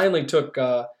 They finally took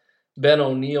Ben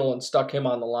O'Neill and stuck him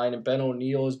on the line, and Ben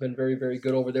O'Neill has been very, very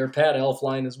good over there. Pat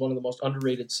Elflein is one of the most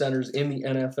underrated centers in the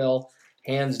NFL,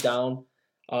 hands down.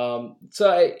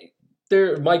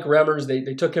 Mike Remmers,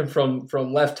 they took him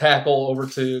from left tackle over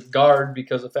to guard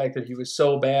because of the fact that he was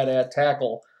so bad at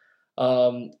tackle.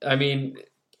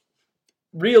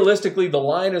 Realistically, the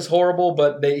line is horrible,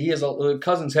 but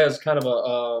Cousins has kind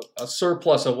of a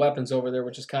surplus of weapons over there,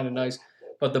 which is kind of nice.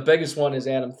 But the biggest one is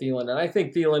Adam Thielen, and I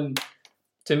think Thielen,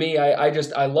 to me,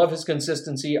 I love his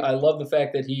consistency. I love the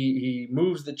fact that he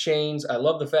moves the chains. I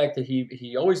love the fact that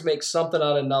he always makes something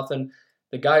out of nothing.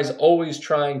 The guy's always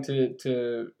trying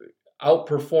to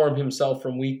outperform himself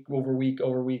from week over week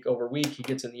over week over week. He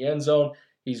gets in the end zone.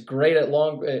 He's great at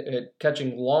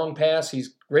catching long pass.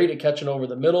 He's great at catching over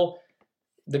the middle.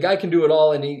 The guy can do it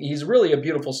all, and he's really a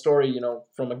beautiful story,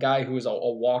 from a guy who is a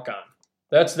walk-on.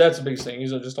 That's the biggest thing.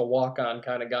 He's just a walk-on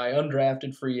kind of guy,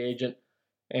 undrafted free agent,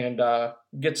 and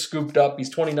gets scooped up. He's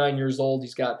 29 years old.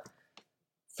 He's got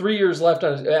 3 years left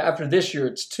on his, after this year.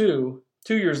 It's 2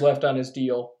 years left on his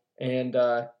deal, and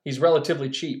he's relatively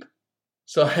cheap.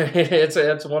 So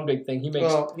it's one big thing.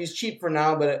 He's cheap for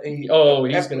now, but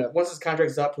once his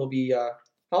contract's up, he'll be how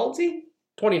old is he?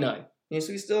 29. Yeah,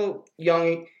 so he's still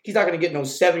young. He's not going to get no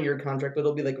 7-year contract, but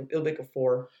it'll be like a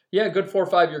 4. Yeah, a good 4 or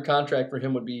 5 year contract for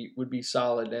him would be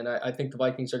solid, and I think the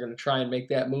Vikings are going to try and make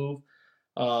that move,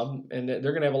 and they're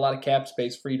going to have a lot of cap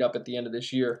space freed up at the end of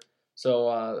this year.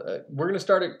 So we're going to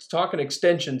start talking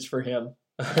extensions for him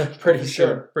pretty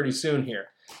soon here.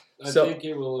 I think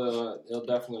he'll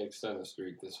definitely extend the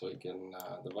streak this week, and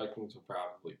the Vikings will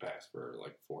probably pass for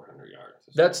like 400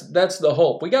 yards. That's the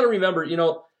hope. We got to remember,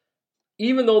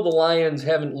 even though the Lions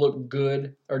haven't looked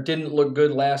good or didn't look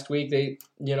good last week,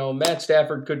 Matt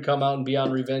Stafford could come out and be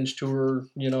on revenge tour,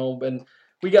 and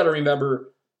we got to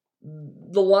remember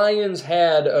the Lions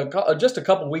had just a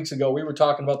couple weeks ago, we were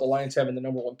talking about the Lions having the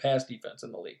number 1 pass defense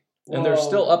in the league, and they're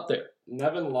still up there.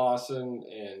 Nevin Lawson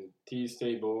and Teez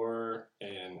Tabor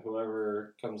and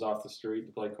whoever comes off the street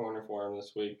to play corner for him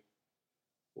this week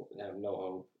have no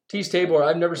hope. Teez Tabor,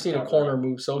 I've never seen a corner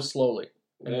move so slowly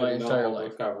in my entire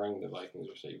life. Covering the Vikings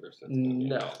receivers.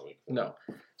 No.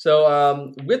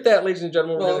 So with that, ladies and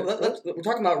gentlemen, we're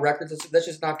talking about records. Let's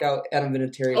just knock out Adam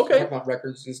Vinatieri. Okay. We're talking about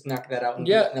records. Just knock that out and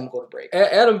then we'll go to break.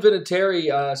 Adam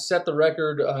Vinatieri set the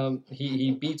record.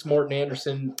 He beats Morton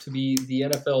Anderson to be the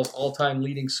NFL's all-time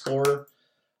leading scorer.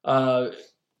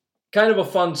 Kind of a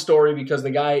fun story because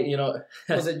the guy,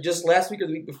 was it just last week or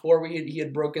the week before he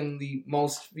had broken the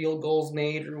most field goals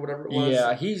made or whatever it was?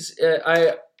 Yeah, he's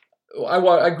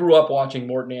I grew up watching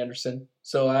Morton Anderson,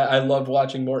 so I loved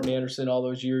watching Morton Anderson all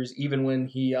those years, even when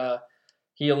he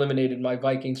eliminated my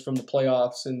Vikings from the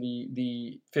playoffs in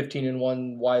the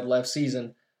 15-1 wide left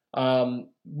season.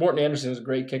 Morton Anderson was a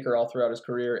great kicker all throughout his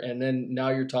career, and then now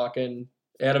you're talking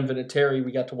Adam Vinatieri.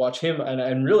 We got to watch him,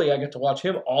 and really I got to watch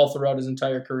him all throughout his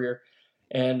entire career,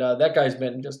 and that guy's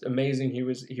been just amazing. He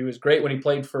was great when he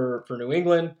played for New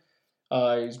England.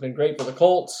 He's been great for the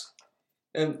Colts,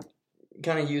 and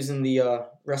kind of using the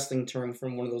wrestling term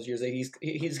from one of those years.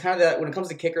 He's kind of that when it comes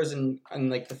to kickers and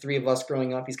like the three of us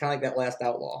growing up. He's kind of like that last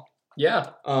outlaw. Yeah.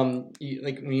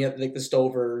 Like when you have like the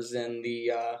Stovers and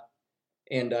the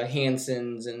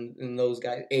Hansons and those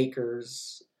guys,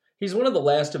 Akers. He's one of the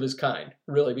last of his kind,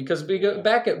 really, because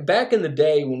back in the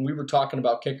day when we were talking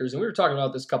about kickers, and we were talking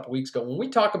about this a couple weeks ago, when we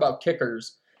talk about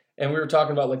kickers, and we were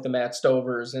talking about like the Matt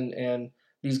Stovers and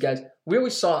these guys, we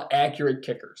always saw accurate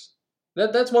kickers.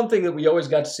 That's one thing that we always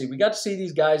got to see. We got to see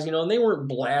these guys, and they weren't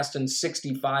blasting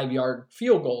 65-yard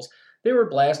field goals. They were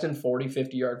blasting 40,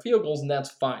 50-yard field goals, and that's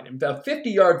fine. And a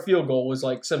 50-yard field goal was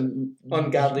like some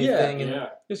ungodly thing. Yeah,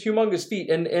 this humongous feat.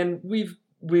 And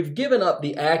we've given up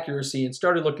the accuracy and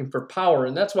started looking for power,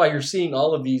 and that's why you're seeing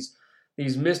all of these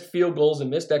missed field goals and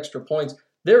missed extra points.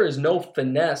 There is no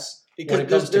finesse when it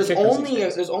comes to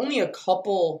kickers. There's only a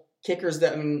couple kickers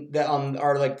that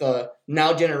are like the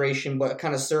now generation, but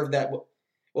kind of serve that.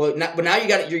 But now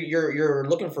you're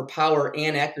looking for power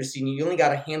and accuracy, and you only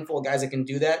got a handful of guys that can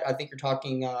do that. I think you're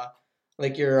talking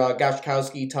like your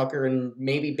Gostkowski, Tucker, and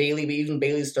maybe Bailey, but even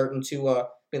Bailey's starting to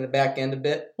in the back end a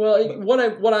bit. Well,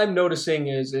 what I'm noticing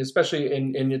is, especially,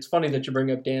 and it's funny that you bring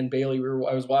up Dan Bailey.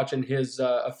 I was watching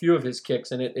a few of his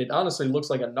kicks, and it honestly looks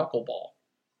like a knuckleball.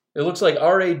 It looks like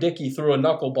R.A. Dickey threw a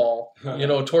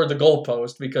knuckleball, toward the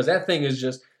goalpost, because that thing is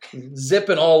just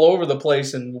zipping all over the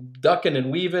place and ducking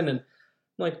and weaving. And I'm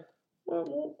like,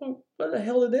 well, where the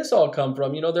hell did this all come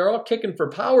from? They're all kicking for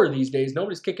power these days.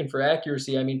 Nobody's kicking for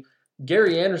accuracy. I mean,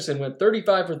 Gary Anderson went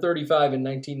 35 for 35 in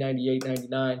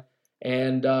 1998-99.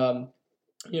 And, I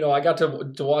got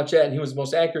to watch that, and he was the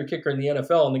most accurate kicker in the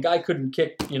NFL. And the guy couldn't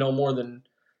kick, more than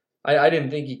I didn't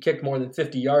think he kicked more than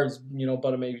 50 yards,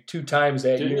 but maybe 2 times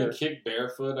that year. Didn't he kick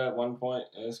barefoot at one point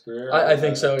in his career? I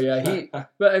think so, yeah.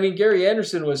 But I mean, Gary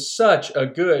Anderson was such a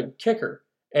good kicker,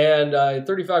 and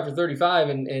 35 for 35,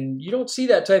 and you don't see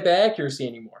that type of accuracy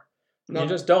anymore. No. You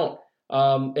just don't.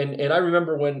 And I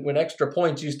remember when extra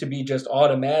points used to be just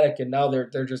automatic, and now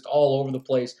they're just all over the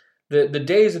place. The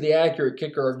days of the accurate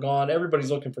kicker are gone. Everybody's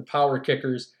looking for power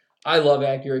kickers. I love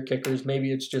accurate kickers.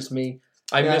 Maybe it's just me.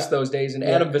 I miss those days. And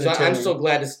Adam Vinatieri. I'm so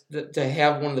glad to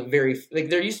have one of the very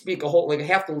there used to be a whole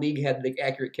half the league had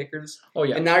accurate kickers. Oh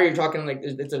yeah. And now you're talking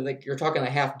you're talking a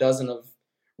half dozen of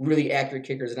really accurate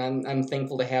kickers, and I'm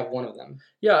thankful to have one of them.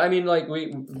 Yeah, I mean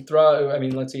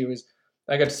let's see,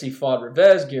 I got to see Fuad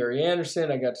Revez, Gary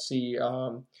Anderson. I got to see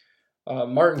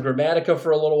Martin Gramatica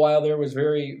for a little while there, was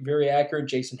very, very accurate.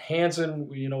 Jason Hansen,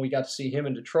 we got to see him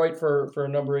in Detroit for a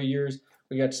number of years.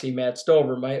 we got to see Matt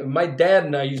Stover. My dad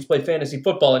and I used to play fantasy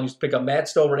football and used to pick up Matt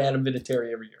Stover and Adam Vinatieri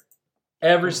every year.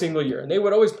 Every single year. And they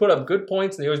would always put up good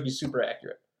points, and they always be super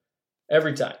accurate.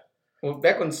 Every time. Well,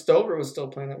 back when Stover was still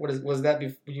playing, was that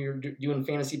before you were doing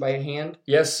fantasy by hand?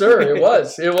 Yes, sir. It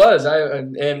was. It was.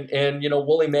 And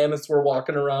woolly mammoths were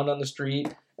walking around on the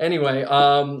street. Anyway,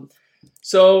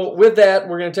 so with that,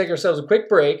 we're going to take ourselves a quick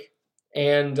break.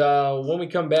 And when we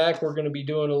come back, we're going to be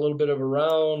doing a little bit of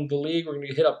around the league. We're going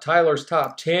to hit up Tyler's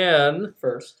top 10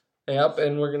 first. Yep,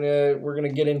 and we're gonna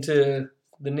get into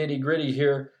the nitty gritty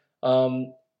here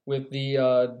with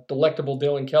the delectable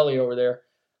Dylan Kelly over there.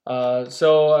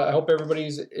 So I hope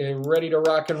everybody's ready to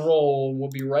rock and roll. We'll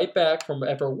be right back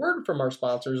after a word from our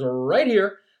sponsors right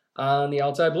here on the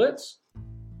Outside Blitz.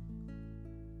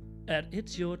 At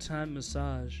It's Your Time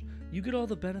Massage, you get all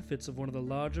the benefits of one of the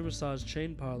larger massage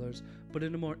chain parlors, but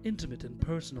in a more intimate and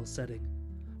personal setting.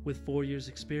 With 4 years'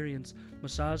 experience,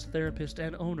 massage therapist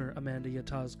and owner Amanda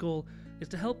Yata's goal is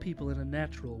to help people in a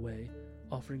natural way,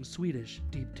 offering Swedish,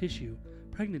 deep tissue,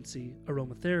 pregnancy,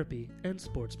 aromatherapy, and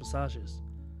sports massages.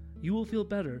 You will feel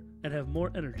better and have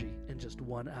more energy in just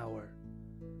 1 hour.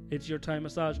 It's Your Time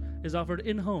Massage is offered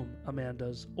in-home,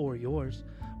 Amanda's or yours,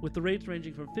 with the rates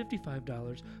ranging from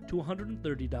 $55 to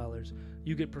 $130.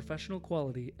 You get professional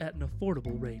quality at an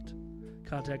affordable rate.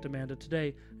 Contact Amanda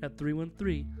today at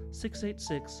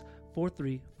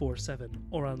 313-686-4347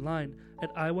 or online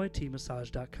at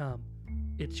iytmassage.com.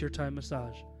 It's Your Time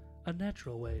Massage, a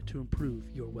natural way to improve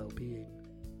your well-being.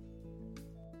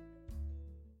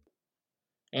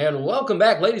 And welcome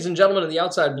back, ladies and gentlemen, to the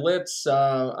Outside Blitz.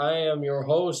 I am your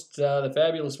host, the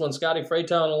fabulous one, Scotty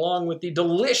Freytown, along with the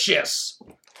delicious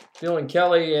Dylan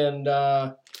Kelly and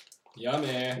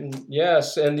yummy.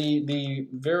 Yes, and the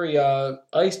very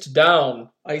iced down.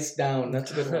 Iced down,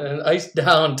 that's a good one. Iced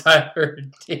down Tyler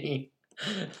Dean.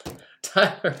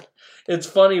 Tyler, it's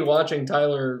funny watching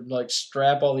Tyler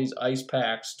strap all these ice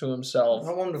packs to himself. I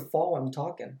don't want him to fall when I'm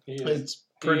talking. It's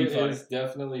pretty funny. He is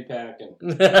definitely packing.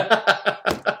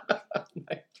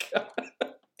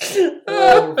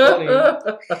 Oh, funny.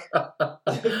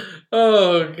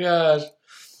 Oh gosh.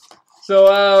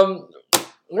 So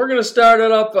we're gonna start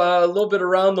it up a little bit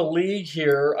around the league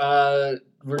here.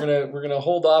 We're gonna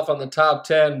hold off on the top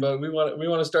 10, but we want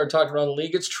to start talking around the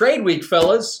league. It's trade week,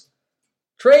 fellas.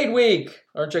 Trade week.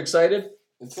 Aren't you excited?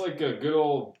 It's like a good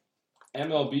old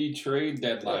MLB trade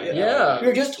deadline. Yeah. We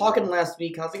were just talking last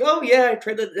week. I was like, oh yeah,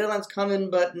 trade deadline's coming,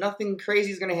 but nothing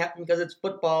crazy is going to happen because it's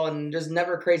football and there's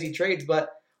never crazy trades. But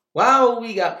wow,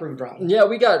 we got proved wrong. Yeah,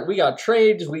 we got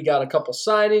trades, we got a couple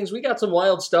signings, we got some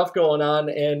wild stuff going on,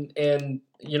 and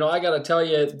I got to tell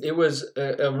you, it was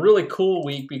a really cool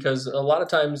week because a lot of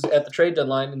times at the trade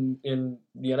deadline in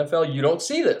the NFL, you don't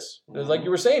see this. It's like you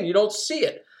were saying, you don't see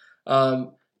it.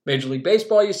 Major League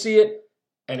Baseball, you see it.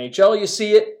 NHL, you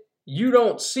see it. You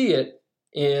don't see it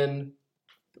in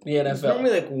the NFL. There's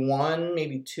normally like one,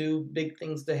 maybe two big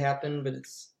things to happen, but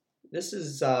this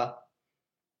has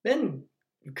been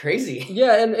crazy.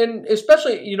 Yeah, and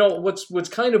especially, what's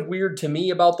kind of weird to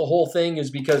me about the whole thing is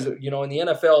because, in the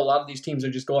NFL, a lot of these teams are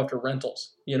just go after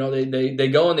rentals. They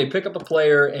go and they pick up a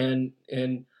player and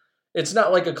it's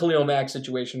not like a Khalil Mack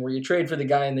situation where you trade for the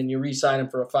guy and then you re-sign him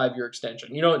for a 5-year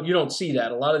extension. You don't see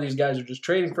that. A lot of these guys are just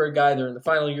trading for a guy. They're in the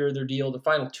final year of their deal, the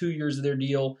final 2 years of their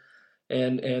deal,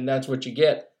 and that's what you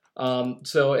get.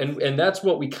 So that's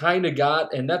what we kind of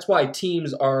got, and that's why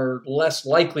teams are less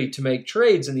likely to make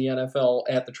trades in the NFL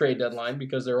at the trade deadline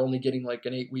because they're only getting like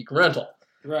an 8-week rental.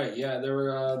 Right, yeah,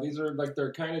 these are like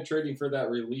they're kind of trading for that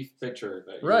relief pitcher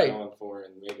that you're going for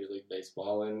in Major League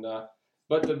Baseball, and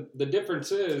but the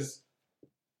difference is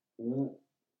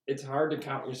it's hard to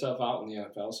count yourself out in the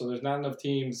NFL. So there's not enough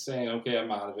teams saying, "Okay, I'm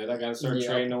out of it. I got to start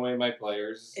trading away my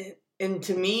players." And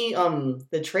to me,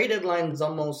 the trade deadline is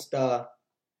almost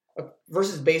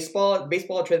versus baseball.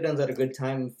 Baseball trade deadline's at a good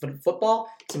time. Football,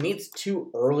 to me, it's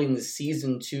too early in the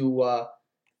season to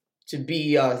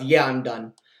be I'm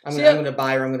done. I'm going to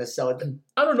buy or I'm going to sell it.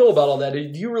 I don't know about all that. Do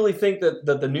you really think that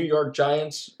the New York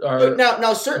Giants are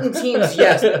now certain teams?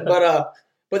 Yes,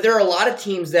 but there are a lot of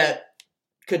teams that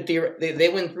could they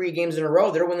win 3 games in a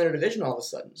row. They're winning their division all of a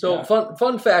sudden. So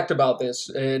fun fact about this,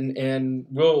 and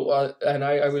we'll and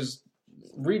I was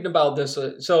reading about this.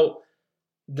 So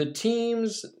the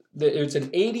teams, it's an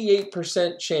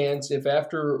 88% chance if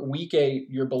after week 8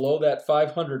 you're below that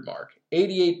 500 mark.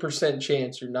 88%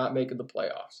 chance you're not making the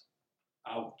playoffs.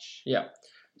 Ouch. Yeah.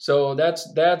 So that's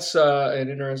an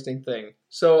interesting thing.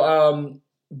 So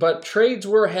but trades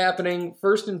were happening.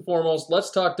 First and foremost,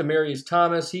 let's talk to Demaryius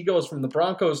Thomas. He goes from the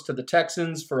Broncos to the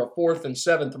Texans for a 4th and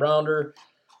 7th rounder.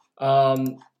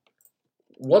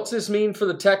 what's this mean for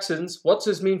the Texans? What's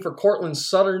this mean for Cortland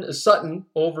Sutton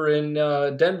over in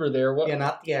Denver there? Yeah,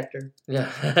 not the actor.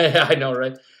 Yeah, I know,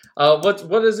 right? What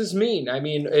does this mean? I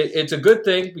mean, it's a good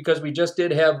thing because we just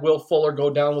did have Will Fuller go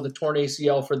down with a torn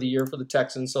ACL for the year for the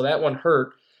Texans, so that one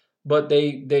hurt. But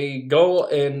they go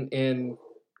and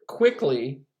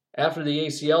quickly, after the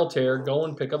ACL tear, go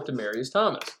and pick up Demaryius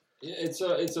Thomas. It's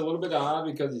a little bit odd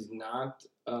because he's not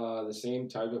the same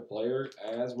type of player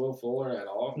as Will Fuller at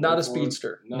all. Not a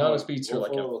speedster. Not a speedster Will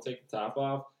like Fuller him. will take the top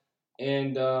off.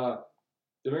 And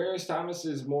Demaryius Thomas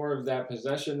is more of that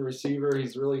possession receiver.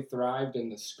 He's really thrived in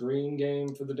the screen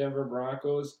game for the Denver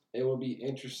Broncos. It will be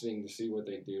interesting to see what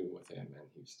they do with him in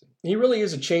Houston. He really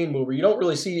is a chain mover. You don't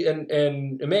really see,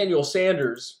 and Emmanuel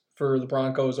Sanders for the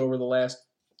Broncos over the last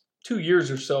 2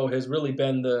 years or so has really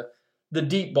been the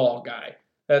deep ball guy.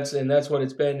 That's what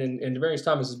it's been. And Demaryius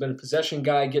Thomas has been a possession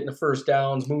guy, getting the first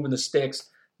downs, moving the sticks.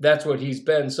 That's what he's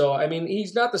been. So, I mean,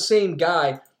 he's not the same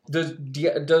guy. Does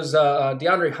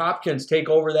DeAndre Hopkins take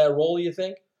over that role, you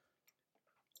think?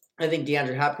 I think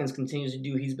DeAndre Hopkins continues to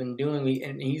do what he's been doing,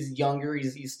 and he's younger.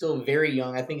 He's still very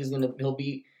young. I think he's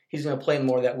gonna play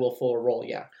more of that Will Fuller role.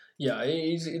 Yeah. Yeah,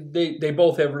 they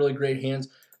both have really great hands.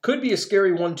 Could be a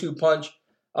scary 1-2 punch.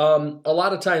 A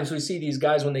lot of times we see these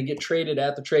guys when they get traded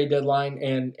at the trade deadline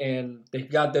and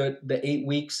they've got the 8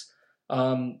 weeks.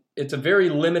 It's a very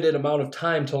limited amount of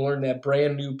time to learn that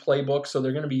brand new playbook, so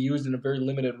they're going to be used in a very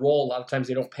limited role. A lot of times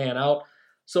they don't pan out.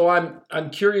 So I'm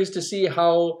curious to see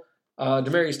how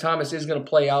Demaryius Thomas is going to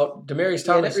play out. Demaryius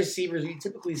Thomas, receivers, you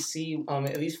typically see,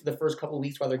 at least for the first couple of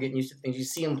weeks while they're getting used to things, you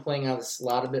see them playing out of the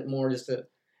slot a bit more, just to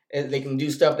they can do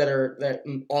stuff that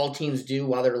all teams do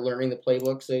while they're learning the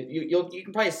playbook. So you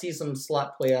can probably see some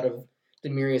slot play out of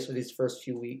Demaryius for these first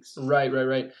few weeks.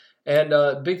 Right.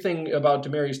 And big thing about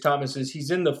Demaryius Thomas is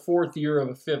he's in the 4th year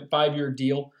of a 5-year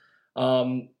deal.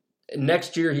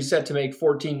 Next year he's set to make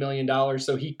 $14 million,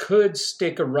 so he could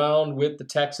stick around with the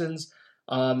Texans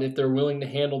if they're willing to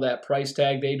handle that price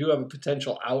tag. They do have a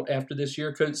potential out after this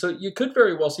year. So you could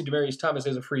very well see Demaryius Thomas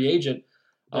as a free agent.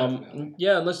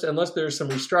 Unless there's some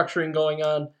restructuring going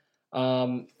on.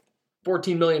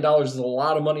 $14 million is a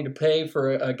lot of money to pay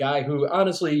for a guy who,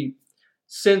 honestly,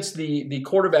 since the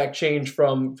quarterback change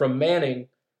from Manning,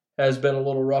 has been a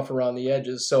little rough around the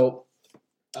edges. So,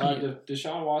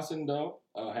 Deshaun Watson, though,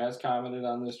 has commented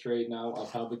on this trade now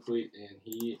publicly, and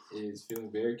he is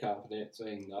feeling very confident,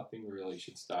 saying nothing really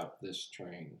should stop this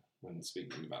train when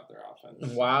speaking about their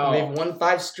offense. Wow. They've won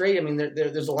 5 straight. I mean,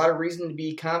 there's a lot of reason to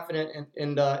be confident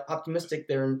and optimistic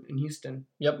there in Houston.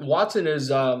 Yep, Watson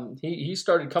is he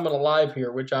started coming alive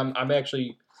here, which I'm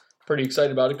actually pretty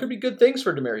excited about. It could be good things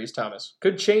for Demaryius Thomas.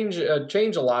 Could change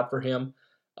a lot for him.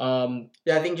 I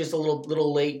think just a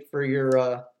little late for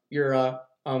your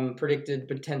predicted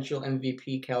potential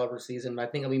MVP caliber season. I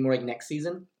think it'll be more like next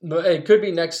season. But it could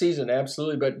be next season,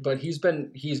 absolutely. But he's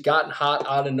gotten hot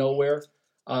out of nowhere.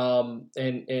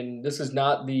 And this is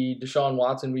not the Deshaun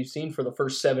Watson we've seen for the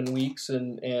first 7 weeks,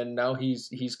 and now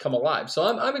he's come alive. So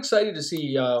I'm excited to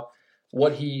see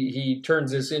what he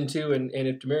turns this into, and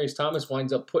if Demaryius Thomas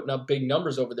winds up putting up big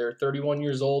numbers over there. 31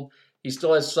 years old, he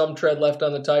still has some tread left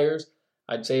on the tires.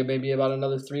 I'd say maybe about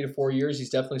another 3 to 4 years. He's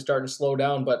definitely starting to slow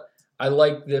down, but I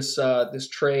like this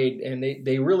trade, and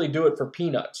they really do it for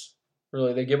peanuts.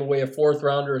 Really, they give away a 4th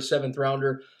rounder, a 7th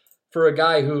rounder for a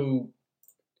guy who.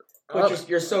 But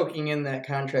you're soaking in that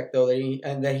contract, though,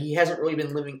 that he hasn't really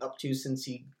been living up to since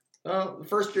the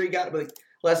first year he got, but the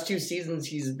last 2 seasons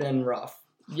he's been rough.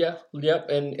 Yeah, yep,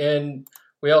 and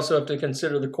we also have to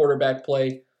consider the quarterback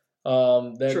play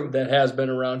that has been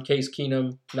around. Case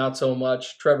Keenum, not so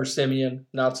much. Trevor Siemian,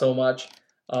 not so much.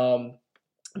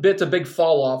 It's a big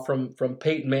fall off from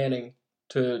Peyton Manning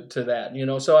to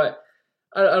that, So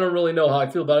I don't really know how I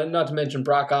feel about it. Not to mention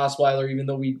Brock Osweiler, even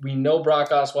though we know Brock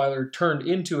Osweiler turned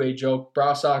into a joke.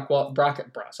 Brock Osweiler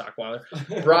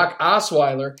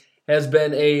has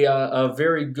been a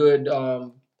very good.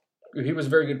 He was a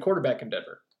very good quarterback in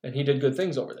Denver, and he did good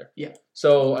things over there. Yeah.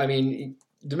 So I mean,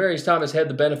 Demaryius Thomas had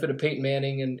the benefit of Peyton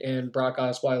Manning and Brock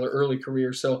Osweiler early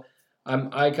career. So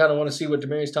I kind of want to see what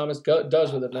Demaryius Thomas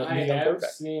does with it. I have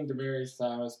seen Demaryius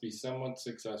Thomas be somewhat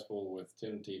successful with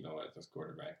Tim Tebow as his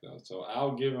quarterback, though. So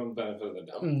I'll give him benefit of the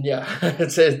doubt. Yeah,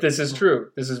 this is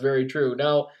true. This is very true.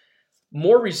 Now,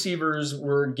 more receivers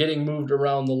were getting moved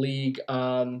around the league.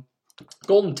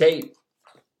 Golden Tate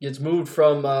gets moved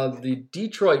from the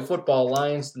Detroit Football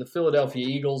Lions to the Philadelphia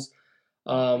Eagles.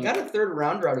 Got a 3rd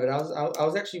rounder out of it. I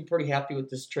was actually pretty happy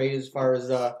with this trade as far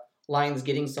as Lions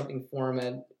getting something for him.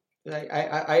 And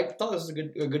I thought this was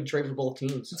a good trade for both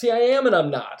teams. See, I am and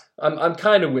I'm not. I'm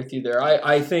kind of with you there.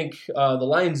 I think the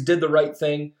Lions did the right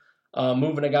thing.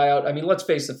 moving a guy out. I mean, let's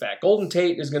face the fact. Golden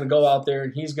Tate is going to go out there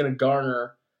and he's going to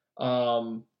garner, a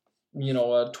 $12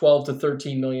 to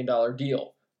 $13 million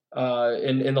deal.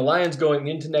 And the Lions going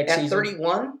into next season. At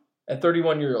 31? At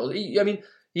 31 years old.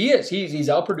 He is. He's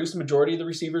outproduced the majority of the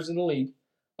receivers in the league.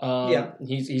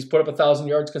 He's put up 1,000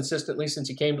 yards consistently since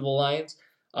he came to the Lions.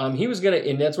 He was going to,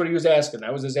 and that's what he was asking.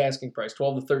 That was his asking price,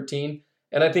 12 to 13.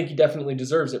 And I think he definitely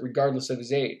deserves it regardless of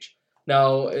his age.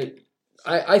 Now,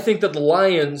 I think that the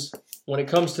Lions, when it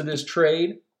comes to this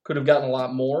trade, could have gotten a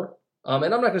lot more. And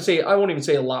I'm not going to say, I won't even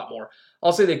say a lot more.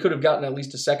 I'll say they could have gotten at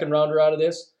least a second rounder out of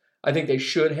this. I think they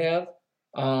should have.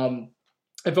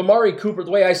 If Amari Cooper,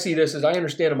 the way I see this is I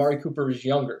understand Amari Cooper is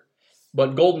younger,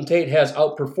 but Golden Tate has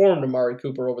outperformed Amari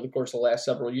Cooper over the course of the last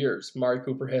several years. Amari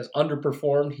Cooper has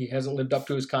underperformed. He hasn't lived up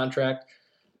to his contract.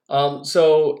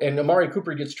 And Amari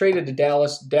Cooper gets traded to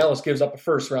Dallas. Dallas gives up a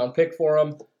first-round pick for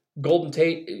him. Golden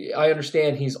Tate, I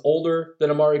understand he's older than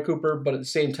Amari Cooper, but at the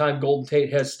same time, Golden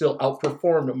Tate has still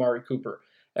outperformed Amari Cooper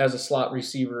as a slot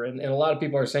receiver. And a lot of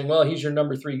people are saying, well, he's your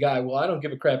number 3 guy. Well, I don't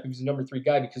give a crap if he's a number 3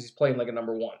 guy because he's playing like a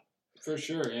number 1. For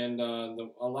sure. And a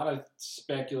lot of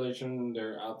speculation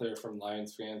out there from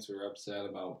Lions fans who are upset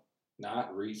about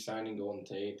not re-signing Golden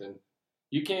Tate. And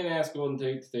you can't ask Golden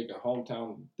Tate to take a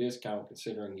hometown discount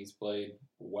considering he's played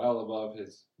well above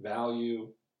his value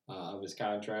of his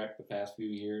contract the past few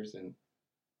years. And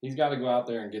he's got to go out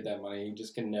there and get that money. He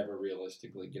just can never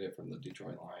realistically get it from the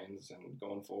Detroit Lions and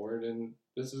going forward. And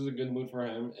this is a good move for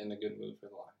him and a good move for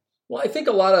the Lions. Well, I think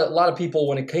a lot of people,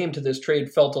 when it came to this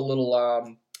trade, felt a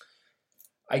little,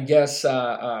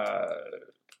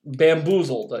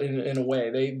 bamboozled in a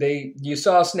way. You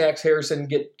saw Snacks Harrison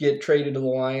get traded to the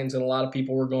Lions, and a lot of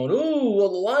people were going, "Ooh, well,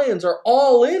 the Lions are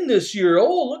all in this year.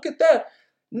 Oh, look at that."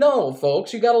 No,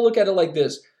 folks, you got to look at it like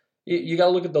this. You got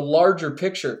to look at the larger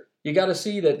picture. You got to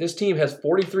see that this team has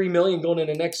 $43 million going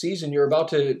into next season. You're about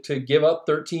to give up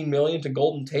 $13 million to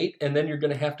Golden Tate, and then you're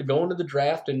going to have to go into the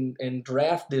draft and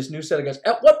draft this new set of guys.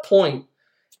 At what point?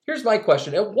 Here's my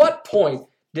question: at what point?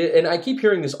 And I keep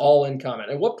hearing this all-in comment.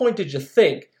 At what point did you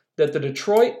think that the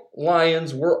Detroit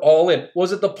Lions were all in?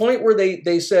 Was it the point where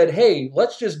they said, hey,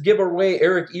 let's just give away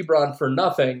Eric Ebron for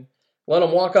nothing, let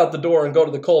him walk out the door and go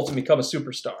to the Colts and become a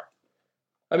superstar?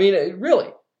 I mean, really.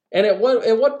 And at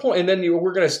what point, and then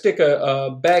we're going to stick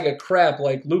a bag of crap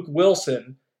like Luke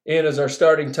Wilson in as our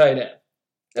starting tight end.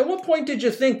 At what point did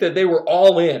you think that they were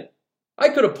all in? I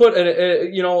could have put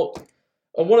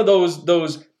one of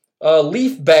those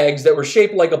leaf bags that were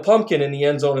shaped like a pumpkin in the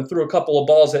end zone and threw a couple of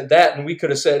balls at that, and we could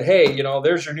have said, hey,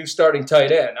 there's your new starting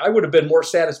tight end. I would have been more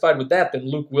satisfied with that than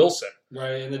Luke Wilson.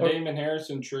 Right, and the Damon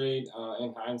Harrison trade,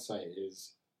 in hindsight,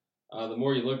 is the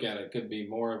more you look at it, could be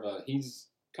more of he's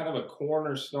kind of a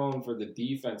cornerstone for the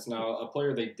defense now, a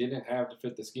player they didn't have to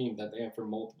fit the scheme that they have for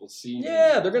multiple seasons.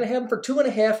 Yeah, they're going to have him for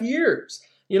 2.5 years.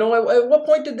 At what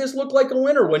point did this look like a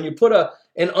winner when you put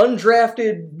an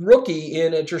undrafted rookie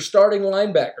in at your starting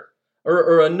linebacker?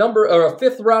 Or a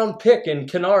fifth-round pick in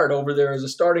Kennard over there as a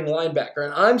starting linebacker.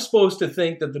 And I'm supposed to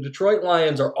think that the Detroit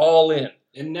Lions are all in.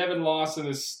 And Nevin Lawson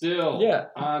is still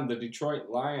on the Detroit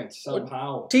Lions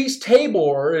somehow. Tease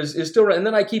Tabor is still, and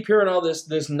then I keep hearing all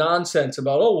this nonsense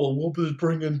about, we'll just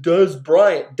bring in Dez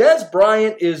Bryant. Dez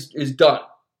Bryant is done.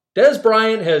 Dez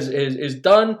Bryant is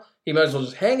done. He might as well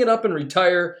just hang it up and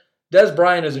retire. Dez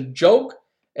Bryant is a joke,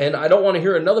 and I don't want to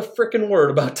hear another freaking word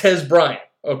about Dez Bryant,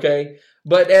 okay?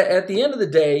 But at the end of the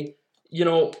day,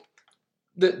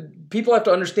 the people have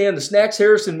to understand the Snacks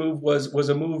Harrison move was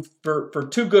a move for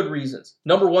 2 good reasons.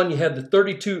 Number one, you had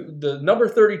the number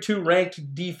 32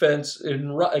 ranked defense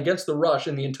against the rush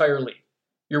in the entire league.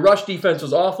 Your rush defense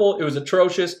was awful. It was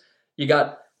atrocious. You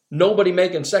got nobody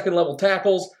making second-level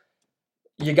tackles.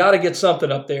 You got to get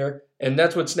something up there, and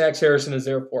that's what Snacks Harrison is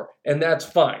there for, and that's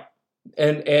fine.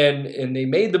 And they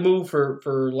made the move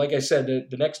for like I said,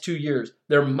 the next 2 years.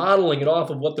 They're modeling it off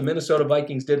of what the Minnesota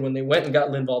Vikings did when they went and got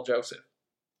Linval Joseph.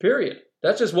 Period.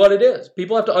 That's just what it is.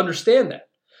 People have to understand that.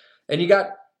 And you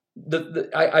got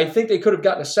I think they could have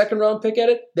gotten a second-round pick at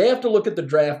it. They have to look at the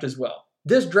draft as well.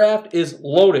 This draft is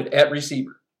loaded at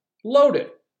receiver.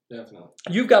 Loaded. Definitely.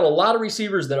 You've got a lot of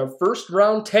receivers that are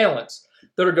first-round talents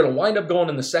that are going to wind up going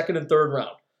in the second and third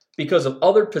round because of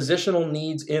other positional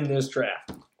needs in this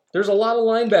draft. There's a lot of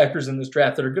linebackers in this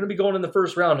draft that are going to be going in the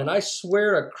first round, and I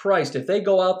swear to Christ, if they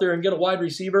go out there and get a wide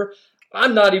receiver,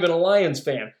 I'm not even a Lions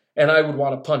fan, and I would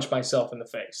want to punch myself in the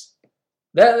face.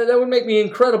 That would make me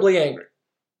incredibly angry.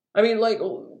 I mean,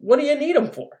 what do you need them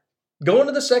for? Go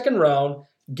into the second round,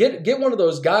 get one of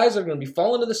those guys that are going to be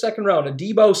falling to the second round, a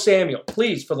Deebo Samuel,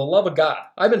 please, for the love of God.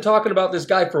 I've been talking about this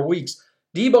guy for weeks.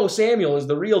 Deebo Samuel is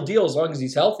the real deal as long as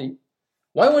he's healthy.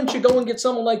 Why wouldn't you go and get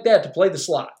someone like that to play the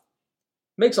slot?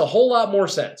 Makes a whole lot more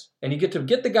sense. And you get to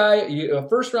get the guy, a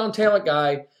first-round talent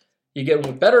guy, you get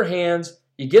him with better hands,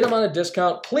 you get him on a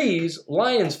discount. Please,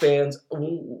 Lions fans,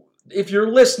 if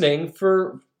you're listening,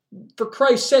 for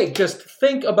Christ's sake, just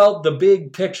think about the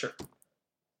big picture.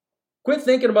 Quit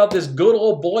thinking about this good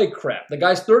old boy crap. The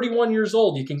guy's 31 years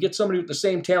old. You can get somebody with the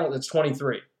same talent that's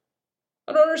 23.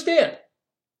 I don't understand.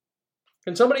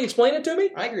 Can somebody explain it to me?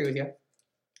 I agree with you.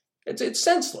 It's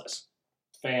senseless.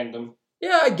 Fandom.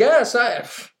 Yeah, I guess.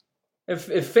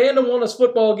 If fandom won us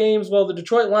football games, well, the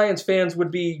Detroit Lions fans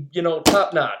would be,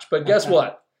 top notch. But guess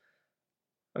what?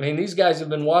 I mean, these guys have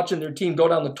been watching their team go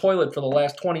down the toilet for the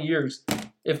last 20 years,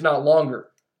 if not longer.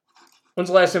 When's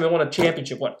the last time they won a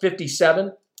championship?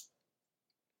 57?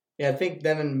 Yeah, I think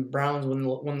them and Browns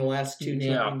won the last two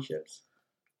championships.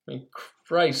 I mean,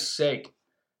 Christ's sake.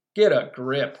 Get a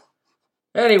grip.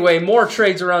 Anyway, more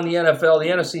trades around the NFL. The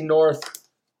NFC North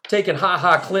taking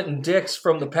Clinton Dix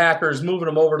from the Packers, moving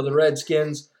him over to the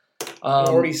Redskins.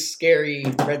 Already scary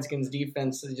Redskins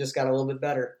defense has just got a little bit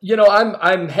better.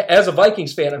 I'm as a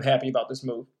Vikings fan, I'm happy about this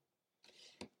move.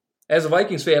 As a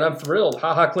Vikings fan, I'm thrilled.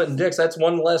 Clinton Dix. That's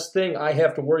one less thing I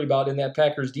have to worry about in that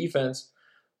Packers defense.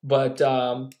 But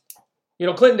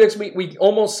Clinton Dix, we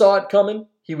almost saw it coming.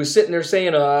 He was sitting there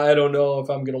saying, I don't know if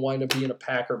I'm going to wind up being a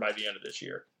Packer by the end of this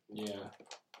year. Yeah.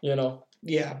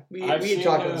 Yeah. I've seen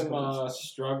him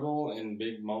struggle in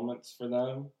big moments for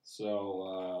them.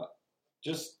 So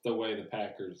just the way the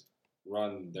Packers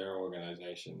run their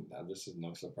organization, this is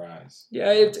no surprise.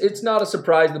 Yeah, it's not a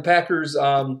surprise. The Packers,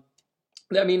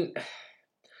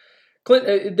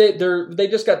 Clint, they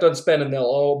just got done spending a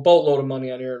boatload of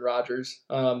money on Aaron Rodgers.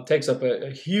 Takes up a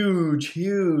huge,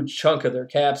 huge chunk of their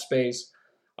cap space.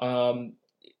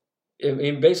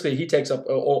 Basically, he takes up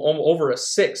over a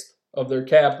sixth of their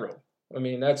cap room. I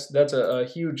mean, that's a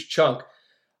huge chunk.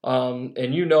 And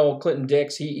Clinton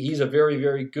Dix, he's a very,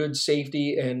 very good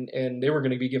safety, and they were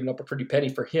going to be giving up a pretty penny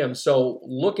for him. So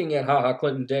looking at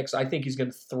Clinton Dix, I think he's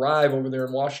going to thrive over there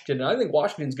in Washington, and I think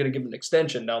Washington's going to give him an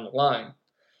extension down the line.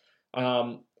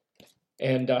 I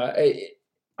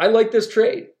like this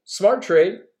trade. Smart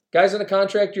trade. Guys in a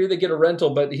contract year, they get a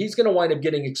rental, but he's going to wind up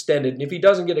getting extended. And if he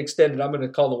doesn't get extended, I'm going to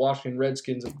call the Washington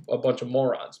Redskins a bunch of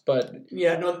morons. But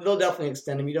yeah, no, they'll definitely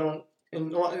extend him. You don't.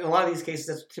 In a lot of these cases,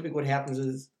 that's typically what happens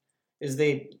is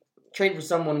they trade for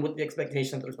someone with the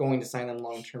expectation that they're going to sign them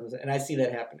long term, and I see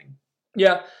that happening.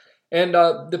 Yeah, and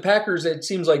the Packers, it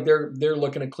seems like they're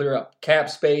looking to clear up cap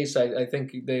space. I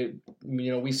think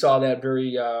we saw that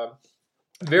very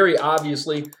very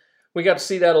obviously. We got to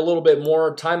see that a little bit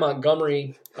more. Ty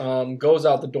Montgomery goes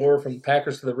out the door from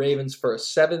Packers to the Ravens for a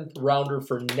 7th rounder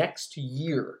for next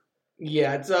year.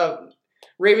 Yeah, it's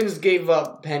Ravens gave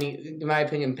up in my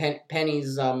opinion,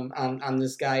 pennies on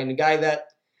this guy, and a guy that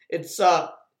it's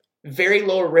very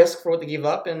low risk for what they gave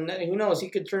up, and who knows, he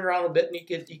could turn around a bit and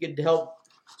he could help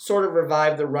sort of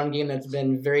revive the run game that's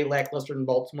been very lackluster in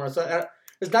Baltimore. So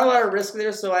there's not a lot of risk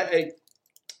there. So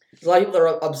there's a lot of people that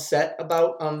are upset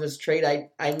about this trade.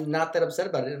 I'm not that upset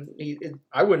about it.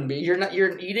 I wouldn't be. You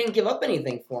didn't give up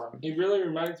anything for him. He really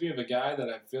reminds me of a guy that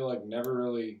I feel like never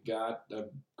really got a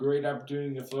great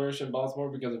opportunity to flourish in Baltimore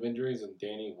because of injuries, and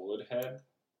Danny Woodhead.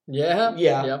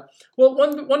 Yeah. Well,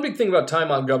 one big thing about Ty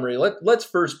Montgomery. Let's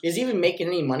first. Is he even making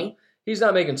any money? He's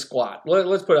not making squat.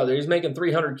 Let's put it out there. He's making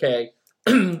 $300K.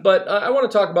 But I want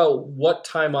to talk about what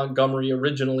Ty Montgomery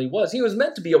originally was. He was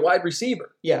meant to be a wide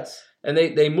receiver. Yes. And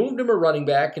they moved him a running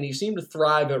back, and he seemed to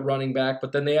thrive at running back,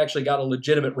 but then they actually got a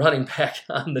legitimate running back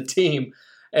on the team,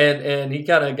 and he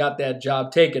kind of got that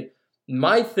job taken.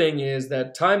 My thing is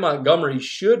that Ty Montgomery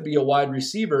should be a wide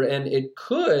receiver, and it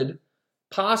could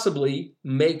possibly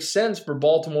make sense for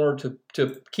Baltimore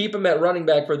to keep him at running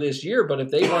back for this year, but if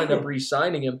they wind up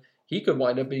re-signing him, he could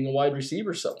wind up being a wide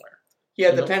receiver somewhere. Yeah,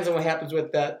 it depends on what happens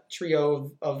with that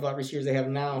trio of receivers they have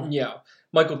now. Yeah.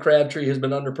 Michael Crabtree has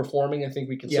been underperforming. I think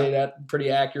we can say that pretty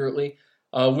accurately.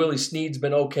 Willie Snead's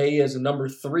been okay as a number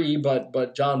 3,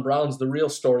 but John Brown's the real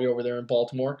story over there in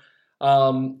Baltimore.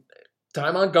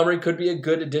 Ty Montgomery could be a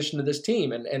good addition to this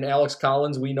team, and Alex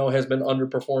Collins, we know, has been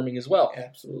underperforming as well.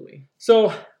 Absolutely.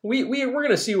 So we're going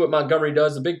to see what Montgomery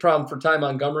does. The big problem for Ty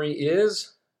Montgomery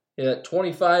is that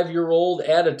 25-year-old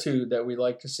attitude that we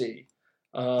like to see.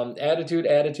 Attitude.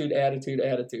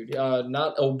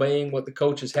 Not obeying what the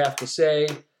coaches have to say.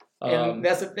 And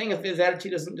that's the thing. If his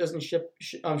attitude doesn't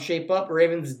shape up,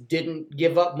 Ravens didn't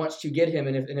give up much to get him,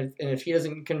 and if he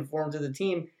doesn't conform to the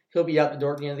team, he'll be out the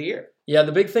door at the end of the year. Yeah,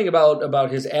 the big thing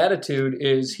about his attitude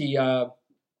is he, and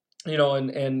he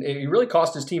really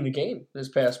cost his team the game this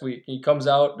past week. He comes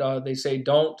out. They say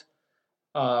don't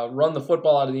run the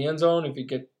football out of the end zone. If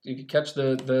you catch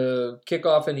the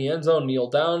kickoff in the end zone, kneel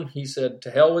down. He said,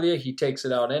 to hell with you. He takes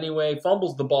it out anyway,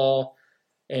 fumbles the ball,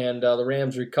 and the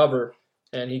Rams recover.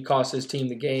 And he cost his team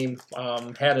the game,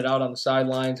 had it out on the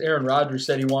sidelines. Aaron Rodgers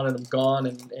said he wanted him gone,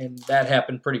 and that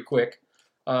happened pretty quick.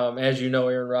 As you know,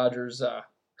 Aaron Rodgers,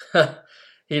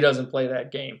 he doesn't play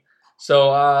that game.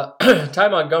 So Ty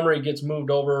Montgomery gets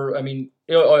moved over. I mean,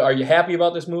 are you happy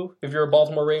about this move if you're a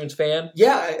Baltimore Ravens fan?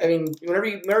 Yeah, I mean, whenever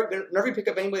you pick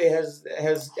up anybody that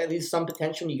has at least some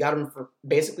potential, you got him for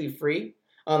basically free.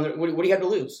 What do you have to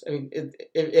lose? I mean,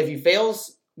 if he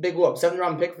fails, big whoop.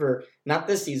 7th-round pick for not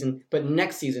this season, but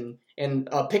next season, and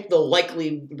pick they'll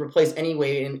likely replace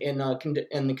anyway in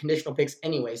the conditional picks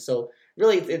anyway. So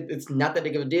really, it's not that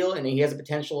big of a deal, and he has the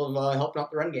potential of helping out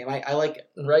the run game. I like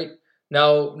it. Right.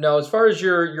 Now, as far as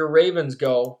your Ravens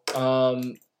go,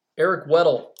 Eric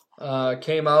Weddle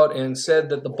came out and said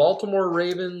that the Baltimore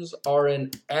Ravens are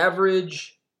an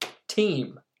average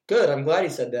team. Good. I'm glad he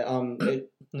said that.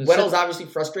 Weddle's obviously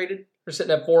frustrated. They're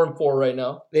sitting at 4-4 right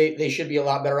now. They should be a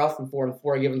lot better off than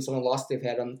 4-4, given some of the losses they've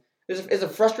had. It's a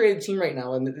frustrated team right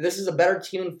now, and this is a better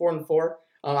team than 4-4.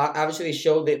 Obviously, they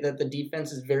showed that the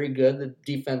defense is very good. The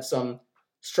defense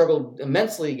struggled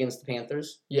immensely against the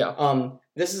Panthers. Yeah.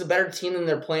 This is a better team than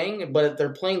they're playing, but they're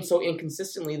playing so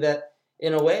inconsistently that,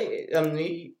 in a way,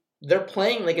 they're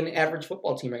playing like an average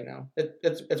football team right now.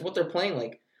 That's what they're playing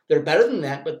like. They're better than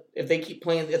that, but if they keep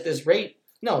playing at this rate,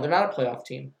 no, they're not a playoff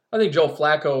team. I think Joe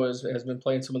Flacco has been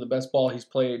playing some of the best ball he's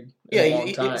played in a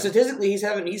long time. Statistically,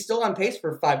 he's still on pace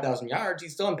for 5,000 yards.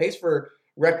 He's still on pace for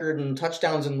record and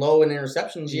touchdowns and low and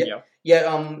interceptions. Yet,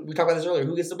 we talked about this earlier.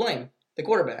 Who gets the blame? The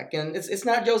quarterback, and it's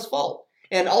not Joe's fault.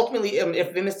 And ultimately,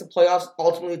 if they miss the playoffs,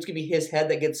 ultimately it's going to be his head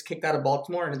that gets kicked out of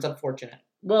Baltimore, and it's unfortunate.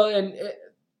 Well, and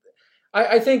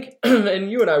I think, and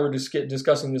you and I were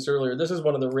discussing this earlier, this is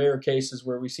one of the rare cases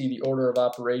where we see the order of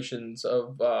operations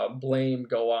of blame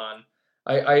go on.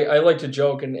 I like to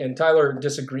joke, and Tyler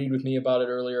disagreed with me about it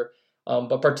earlier,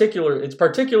 but it's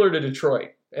particular to Detroit,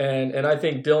 and I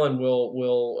think Dylan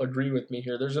will agree with me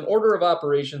here. There's an order of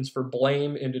operations for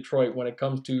blame in Detroit when it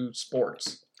comes to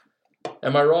sports.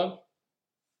 Am I wrong?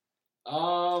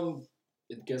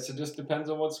 I guess it just depends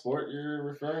on what sport you're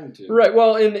referring to. Right.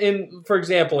 Well, for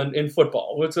example, in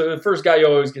football, what's the first guy who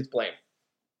always gets blamed?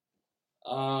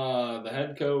 The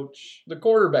head coach. The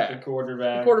quarterback. The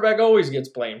quarterback. The quarterback always gets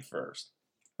blamed first.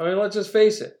 I mean, let's just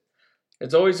face it.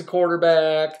 It's always the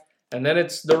quarterback, and then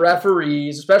it's the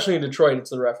referees. Especially in Detroit,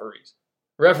 it's the referees.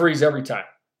 Referees every time.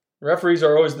 Referees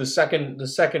are always the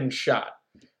second shot.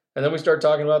 And then we start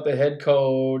talking about the head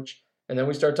coach, and then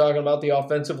we start talking about the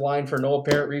offensive line for no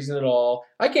apparent reason at all.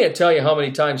 I can't tell you how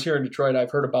many times here in Detroit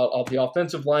I've heard about the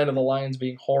offensive line of the Lions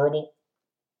being horrible,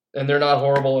 and they're not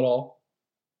horrible at all.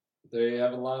 They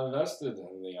have a lot invested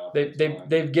in the offensive line.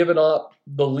 They've given up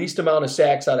the least amount of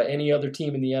sacks out of any other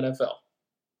team in the NFL.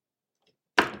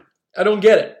 I don't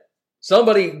get it.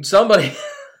 Somebody.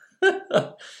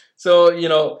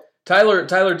 So,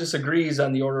 Tyler disagrees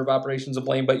on the order of operations of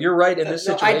blame, but you're right in this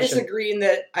situation. I disagree in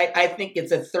that I think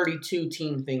it's a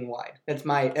 32-team thing wide. That's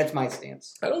my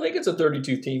stance. I don't think it's a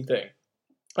 32-team thing.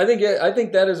 I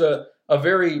think that is a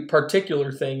very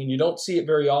particular thing, and you don't see it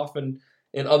very often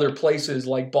in other places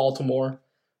like Baltimore.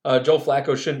 Joe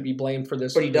Flacco shouldn't be blamed for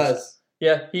this. But he does.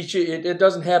 Yeah, he should. It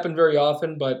doesn't happen very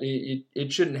often, but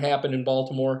it shouldn't happen in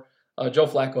Baltimore. Joe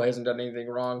Flacco hasn't done anything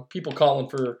wrong. People calling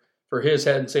for his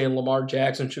head and saying Lamar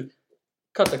Jackson should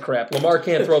cut the crap. Lamar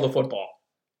can't throw the football.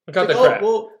 Cut the crap.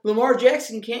 Well, Lamar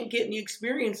Jackson can't get any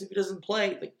experience if he doesn't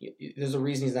play. There's a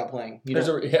reason he's not playing.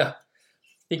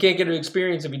 He can't get an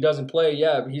experience if he doesn't play.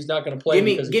 Yeah, he's not going to play.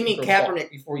 Give me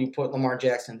Kaepernick before you put Lamar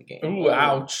Jackson in the game. Ooh,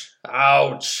 ouch.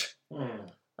 Ouch.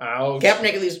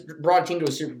 Kaepernick at least brought a team to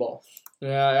a Super Bowl.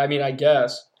 Yeah, I mean, I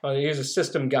guess. He's a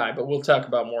system guy, but we'll talk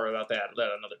about more about that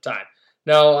another time.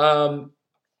 Now,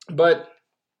 but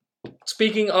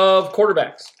speaking of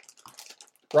quarterbacks,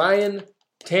 Ryan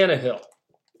Tannehill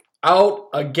out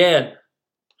again.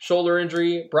 Shoulder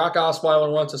injury. Brock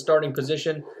Osweiler wants a starting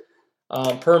position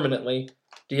permanently.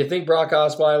 Do you think Brock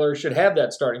Osweiler should have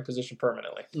that starting position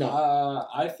permanently? No.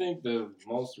 I think the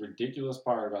most ridiculous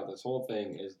part about this whole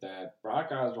thing is that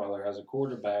Brock Osweiler has a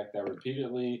quarterback that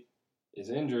repeatedly is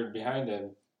injured behind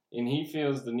him, and he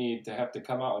feels the need to have to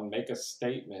come out and make a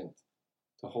statement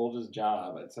to hold his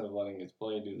job instead of letting his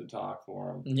play do the talk for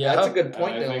him. Yeah, that's a good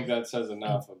point. I think that says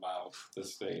enough about the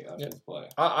state of his play.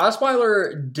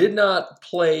 Osweiler did not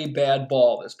play bad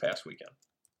ball this past weekend.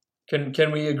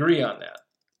 Can we agree on that?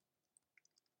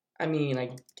 I mean,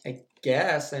 I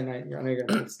guess, and I know you're going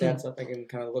to put stats up. I can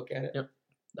kind of look at it. Yep.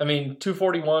 I mean,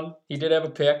 241. He did have a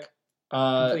pick.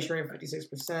 Completion rate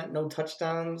 56%, no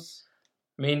touchdowns.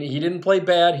 I mean, he didn't play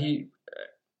bad.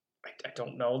 I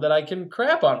don't know that I can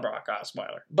crap on Brock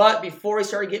Osweiler. But before he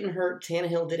started getting hurt,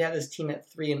 Tannehill did have his team at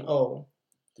 3-0.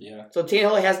 Yeah. So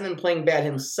Tannehill hasn't been playing bad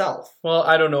himself. Well,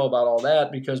 I don't know about all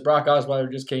that because Brock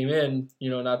Osweiler just came in,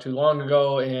 not too long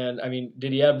ago. And, I mean,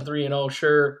 did he have 3-0?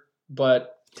 Sure.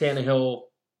 But Tannehill,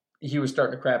 he was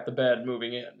starting to crap the bed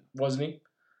moving in, wasn't he?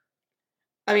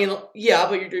 I mean, yeah,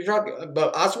 but you're talking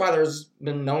about Osweiler's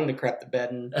been known to crap the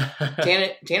bed. And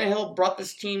Tannehill brought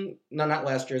this team, no, not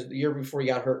last year, the year before he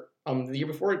got hurt. The year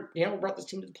before, Tannehill brought this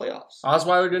team to the playoffs.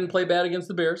 Osweiler didn't play bad against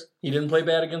the Bears. He didn't play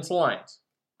bad against the Lions.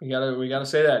 We gotta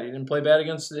say that. He didn't play bad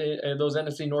against those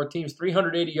NFC North teams.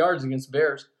 380 yards against the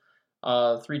Bears.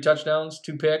 3 touchdowns,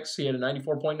 2 picks. He had a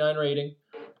 94.9 rating.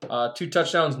 2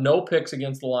 touchdowns, no picks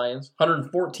against the Lions.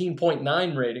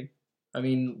 114.9 rating. I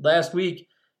mean, last week,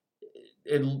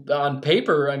 on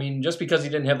paper, I mean, just because he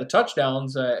didn't have the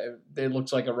touchdowns, it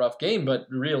looks like a rough game. But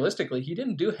realistically, he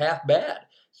didn't do half bad.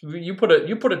 So you put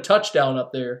a touchdown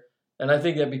up there, and I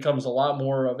think that becomes a lot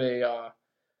more of a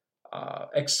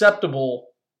acceptable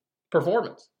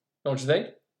performance. Don't you think?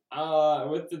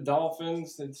 With the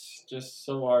Dolphins, it's just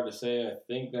so hard to say. I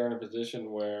think they're in a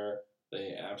position where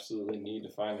they absolutely need to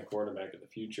find a quarterback of the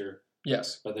future.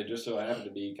 Yes. But they just so happen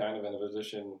to be kind of in a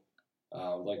position,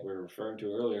 like we were referring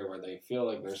to earlier, where they feel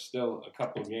like there's still a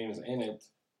couple games in it,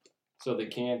 so they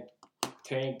can't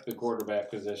tank the quarterback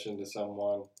position to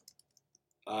someone.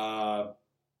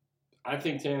 I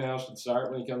think Tannehill should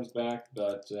start when he comes back,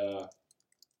 but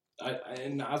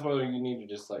and Osweiler, you need to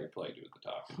just let your play do the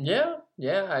talking.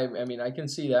 Yeah. I mean, I can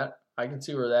see that. I can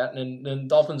see where that. And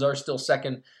Dolphins are still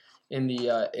second in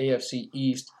the AFC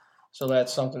East, so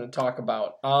that's something to talk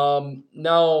about.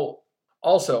 Now,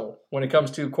 also, when it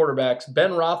comes to quarterbacks,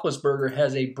 Ben Roethlisberger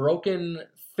has a broken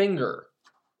finger.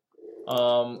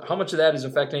 How much of that is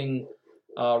affecting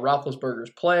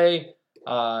Roethlisberger's play?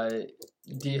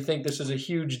 Do you think this is a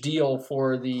huge deal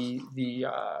for the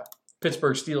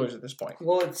Pittsburgh Steelers at this point?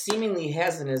 Well, it seemingly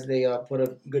hasn't, as they put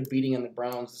a good beating on the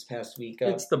Browns this past week.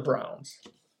 It's the Browns.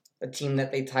 A team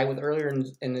that they tied with earlier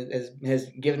and has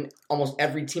given almost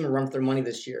every team a run for their money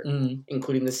this year,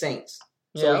 including the Saints.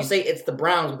 So you say it's the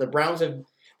Browns, but the Browns have...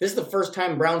 This is the first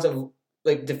time Browns have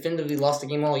definitively lost a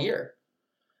game all year.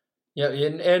 Yeah,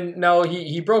 and now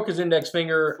he broke his index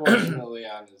finger. Fortunately,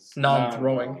 on his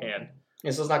non-throwing hand. Yeah,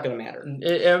 so it's not going to matter.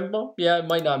 It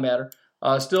might not matter.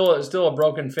 Still a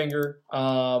broken finger.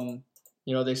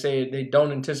 They say they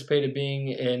don't anticipate it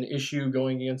being an issue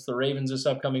going against the Ravens this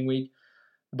upcoming week,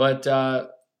 but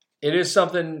it is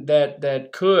something that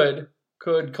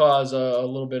could cause a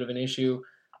little bit of an issue.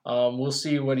 We'll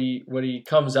see what he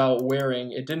comes out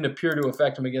wearing. It didn't appear to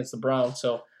affect him against the Browns,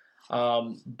 so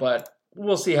but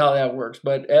we'll see how that works.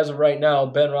 But as of right now,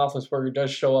 Ben Roethlisberger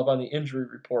does show up on the injury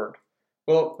report.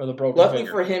 Well, for the broken luckily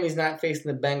finger. for him, he's not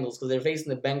facing the Bengals, because they're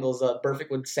facing the Bengals. Burfict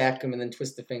would sack him and then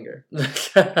twist the finger.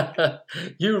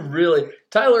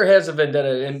 Tyler has a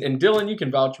vendetta, and Dylan, you can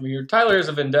vouch for me here. Tyler has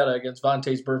a vendetta against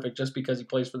Vontaze Burfict just because he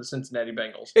plays for the Cincinnati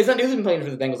Bengals. It's not he's been playing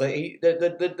for the Bengals.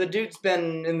 The dude's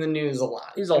been in the news a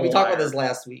lot. He's a liar. We talked about this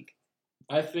last week.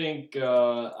 I think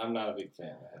I'm not a big fan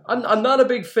of him. I'm not a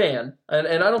big fan, and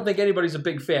I don't think anybody's a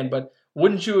big fan, but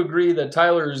wouldn't you agree that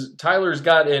Tyler's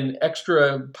got an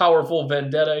extra powerful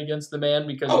vendetta against the man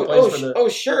because he plays for the... Oh,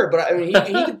 sure, but I mean,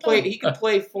 he could play. He could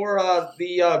play for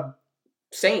the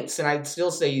Saints, and I'd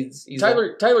still say he's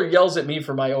Tyler yells at me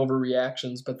for my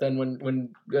overreactions, but then when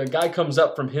a guy comes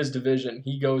up from his division,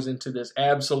 he goes into this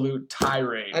absolute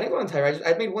tirade. I didn't go on tirade.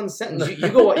 I made one sentence. You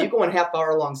go in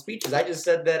half-hour-long speeches. I just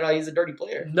said that he's a dirty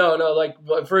player. No. Like,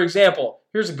 for example,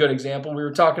 here's a good example. We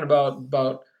were talking about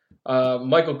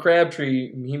Michael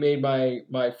Crabtree. He made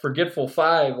my forgetful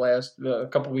 5 last a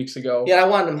couple weeks ago. Yeah, I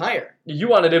wanted him higher. You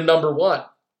wanted him number 1.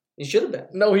 He should have been.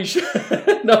 No, he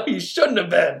shouldn't have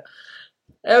been.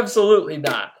 Absolutely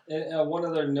not. And one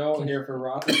other note here for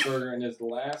Roethlisberger: in his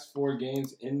last 4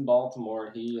 games in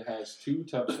Baltimore, he has 2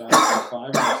 touchdowns, 5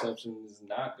 interceptions,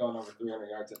 not gone over 300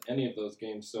 yards in any of those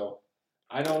games. So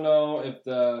I don't know if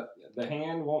the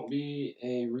hand won't be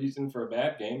a reason for a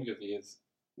bad game, because he is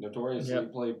notoriously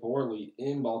played poorly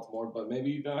in Baltimore, but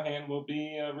maybe the hand will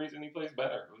be a reason he plays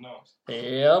better. Who knows?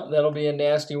 Yep, that'll be a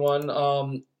nasty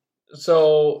one.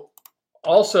 So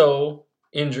also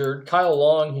injured, Kyle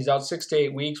Long. He's out 6 to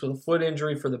 8 weeks with a foot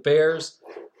injury for the Bears.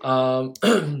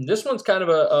 This one's kind of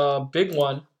a big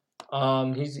one.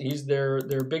 He's their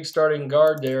big starting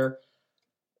guard there.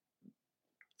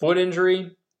 Foot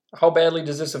injury. How badly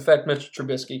does this affect Mitchell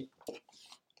Trubisky?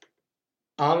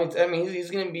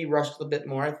 He's going to be rushed a bit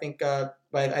more. I think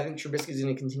Trubisky's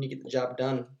going to continue to get the job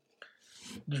done.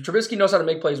 Trubisky knows how to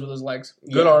make plays with his legs.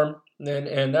 Good arm,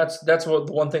 and that's what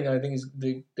the one thing I think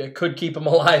that could keep him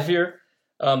alive here.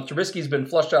 Trubisky's been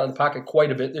flushed out of the pocket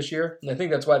quite a bit this year, and I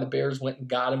think that's why the Bears went and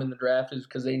got him in the draft, is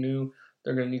because they knew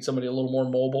they're going to need somebody a little more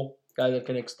mobile, guy that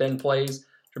can extend plays.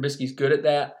 Trubisky's good at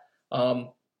that.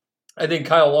 I think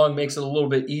Kyle Long makes it a little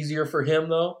bit easier for him,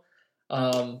 though.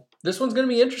 This one's going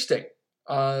to be interesting.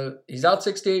 He's out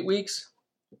 6 to 8 weeks.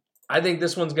 I think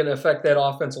this one's going to affect that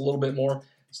offense a little bit more.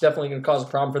 It's definitely going to cause a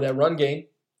problem for that run game.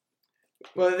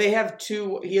 Well, he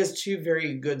has two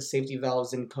very good safety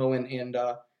valves in Cohen and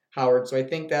Howard, so I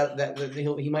think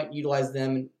that he might utilize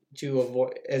them to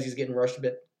avoid as he's getting rushed a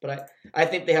bit. But I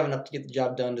think they have enough to get the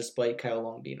job done despite Kyle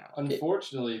Long being out.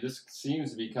 Unfortunately, this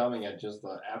seems to be coming at just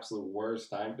the absolute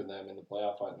worst time for them in the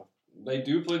playoff fight. They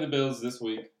do play the Bills this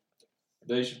week.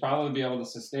 They should probably be able to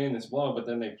sustain this blow, but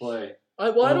then they play. I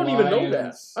don't even know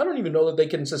that. I don't even know that they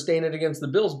can sustain it against the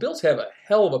Bills. Bills have a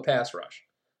hell of a pass rush.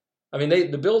 I mean,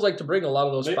 the Bills like to bring a lot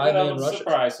of those 5-man rushes.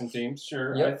 Surprise some teams,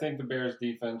 sure. Yep. I think the Bears'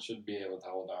 defense should be able to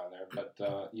hold on there. But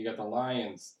you got the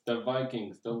Lions, the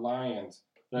Vikings, the Lions,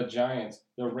 the Giants,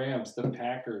 the Rams, the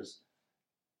Packers.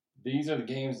 These are the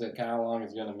games that Kyle Long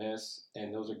is going to miss,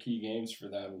 and those are key games for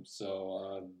them.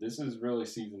 So this is really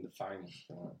season defining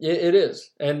for them. It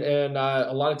is, and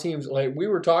a lot of teams, like we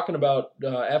were talking about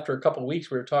after a couple of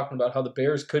weeks, we were talking about how the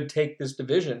Bears could take this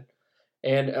division,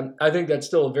 and I think that's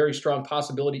still a very strong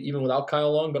possibility even without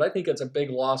Kyle Long. But I think it's a big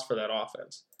loss for that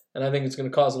offense, and I think it's going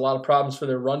to cause a lot of problems for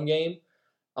their run game.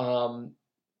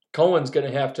 Cohen's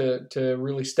going to have to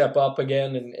really step up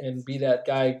again and be that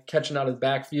guy catching out of the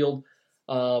backfield.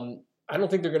 I don't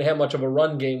think they're going to have much of a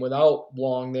run game without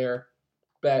Long there,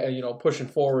 pushing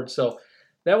forward. So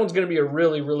that one's going to be a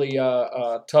really, really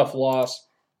tough loss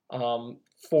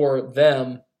for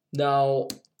them. Now,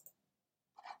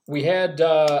 we had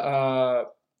a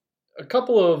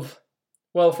couple of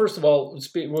 – well, first of all,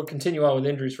 we'll continue on with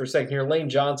injuries for a second here. Lane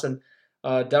Johnson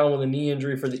down with a knee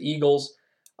injury for the Eagles.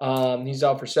 He's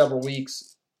out for several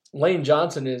weeks. Lane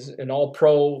Johnson is an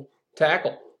all-pro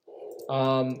tackle.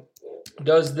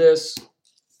 Does this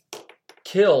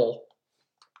kill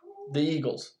the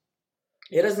Eagles?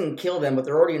 It doesn't kill them, but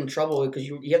they're already in trouble because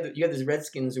you have these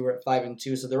Redskins who are at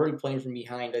 5-2, so they're already playing from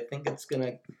behind. I think it's going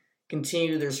to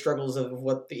continue their struggles of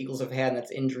what the Eagles have had, and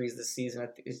that's injuries this season.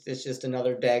 It's just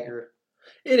another dagger.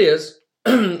 It is.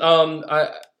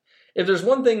 If there's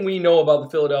one thing we know about the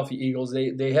Philadelphia Eagles,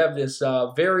 they have this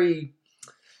very,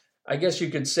 I guess you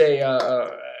could say,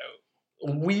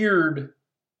 weird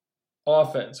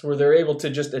offense where they're able to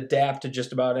just adapt to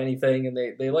just about anything, and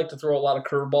they like to throw a lot of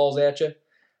curveballs at you.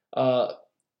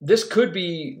 This could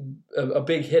be a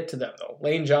big hit to them, though.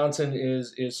 Lane Johnson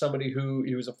is somebody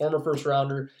he was a former first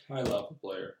rounder. High level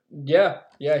player. Yeah,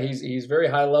 he's very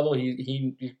high level.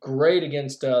 He's great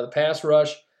against the pass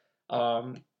rush.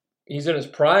 He's in his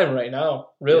prime right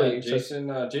now, really.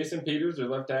 Yeah, Jason Peters, their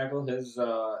left tackle, his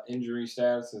injury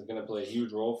status is going to play a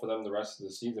huge role for them the rest of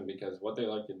the season because what they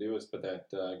like to do is put that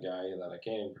guy that I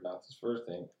can't even pronounce his first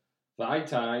name,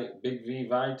 Vaitai, Big V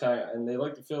Vaitai, and they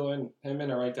like to fill him in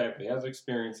at right tackle. He has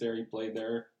experience there. He played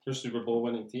there for a Super Bowl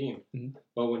winning team. Mm-hmm.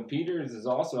 But when Peters is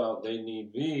also out, they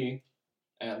need V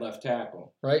at left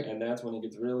tackle. Right. And that's when he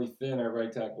gets really thin at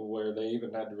right tackle where they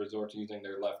even had to resort to using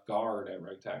their left guard at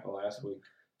right tackle last week.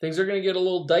 Things are going to get a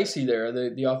little dicey there.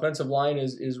 The offensive line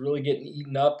is really getting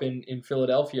eaten up in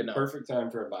Philadelphia now. Perfect time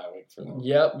for a bye week for them.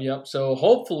 Yep. So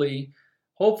hopefully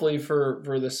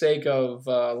for the sake of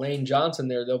Lane Johnson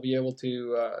there, they'll be able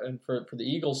to, and for the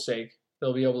Eagles' sake,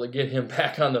 they'll be able to get him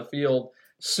back on the field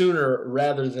sooner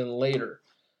rather than later.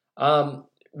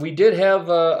 We did have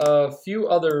a few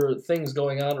other things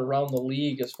going on around the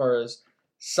league as far as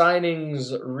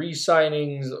signings,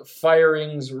 re-signings,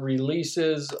 firings,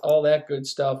 releases, all that good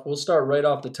stuff. We'll start right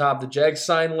off the top. The Jags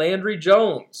signed Landry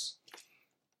Jones.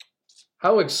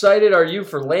 How excited are you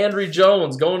for Landry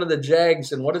Jones going to the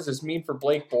Jags, and what does this mean for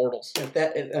Blake Bortles?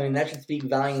 That should speak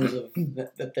volumes of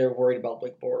that they're worried about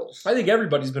Blake Bortles. I think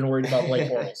everybody's been worried about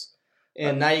Blake Bortles.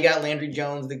 And now you got Landry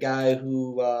Jones, the guy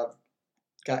who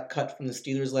got cut from the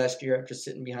Steelers last year after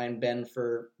sitting behind Ben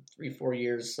for 3-4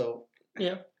 years. So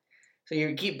yeah. So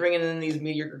you keep bringing in these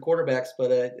mediocre quarterbacks,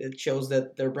 but it shows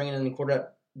that they're bringing in the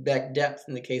quarterback depth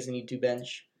in the case they need to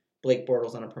bench Blake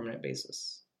Bortles on a permanent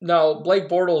basis. Now, Blake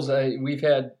Bortles,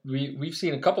 we've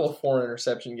seen a couple of 4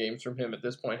 interception games from him at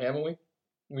this point, haven't we?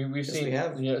 We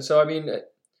have. Yeah. So I mean,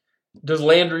 does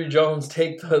Landry Jones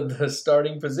take the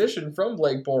starting position from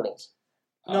Blake Bortles?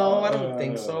 No, I don't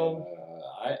think so.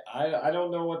 I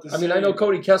don't know what to say. I mean, I know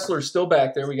Cody Kessler is still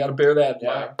back there. We got to bear that in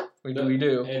mind. We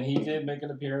do. And he did make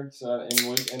an appearance in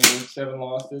week 7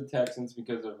 loss to the Texans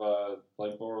because of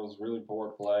Blake Bortles' really poor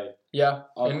play. Yeah,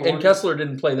 and Kessler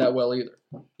didn't play that well either.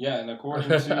 Yeah, and according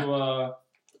to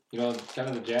kind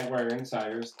of the Jaguar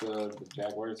insiders, the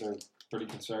Jaguars are pretty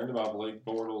concerned about Blake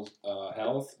Bortles'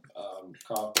 health,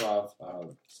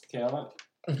 talent.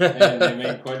 And they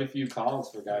made quite a few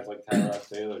calls for guys like Tyrod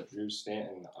Taylor, Drew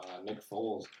Stanton, Nick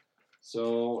Foles.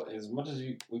 So as much as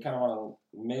we kind of want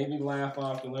to maybe laugh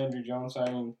off the Landry Jones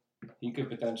signing, he could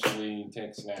potentially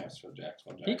take snaps for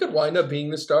Jacksonville. He could wind up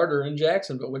being the starter in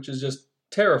Jacksonville, which is just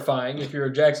terrifying if you're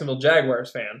a Jacksonville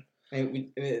Jaguars fan.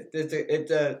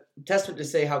 It's a testament to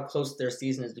say how close their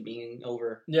season is to being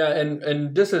over. Yeah,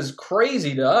 and this is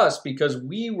crazy to us because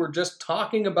we were just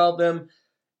talking about them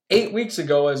 8 weeks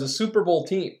ago as a Super Bowl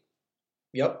team.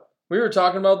 Yep. We were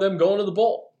talking about them going to the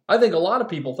bowl. I think a lot of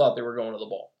people thought they were going to the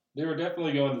bowl. They were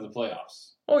definitely going to the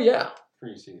playoffs. Oh, yeah.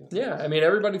 Preseason. Yeah, I mean,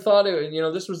 everybody thought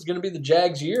this was going to be the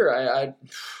Jags' year. I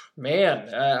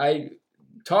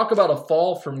talk about a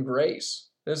fall from grace.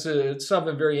 It's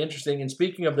something very interesting. And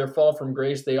speaking of their fall from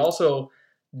grace, they also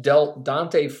dealt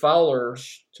Dante Fowler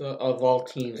of all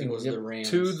teams. It was the Rams.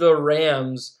 To the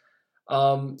Rams.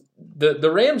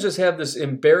 The Rams just have this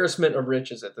embarrassment of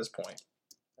riches at this point.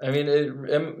 I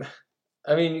mean,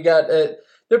 you got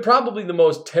they're probably the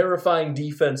most terrifying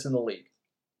defense in the league.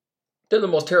 They're the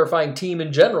most terrifying team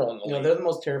in general in the league. No, they're the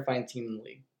most terrifying team in the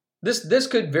league. This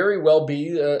could very well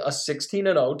be a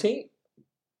 16-0 team.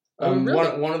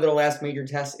 Really. One of their last major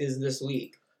tests is this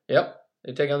week. Yep,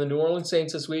 they take on the New Orleans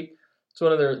Saints this week. It's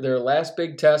one of their last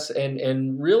big tests,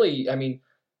 and really, I mean,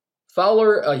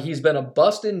 Fowler, he's been a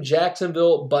bust in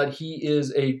Jacksonville, but he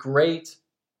is a great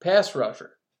pass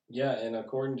rusher. Yeah, and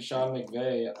according to Sean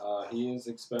McVay, he is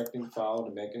expecting Fowler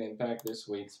to make an impact this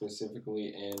week, specifically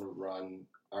in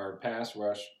pass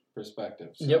rush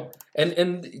perspective. So. Yep,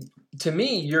 and to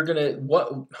me, you're gonna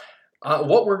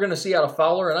what we're gonna see out of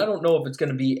Fowler, and I don't know if it's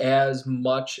gonna be as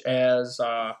much as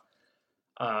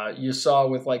you saw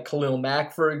with like Khalil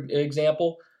Mack, for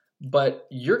example, but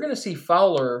you're gonna see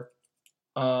Fowler.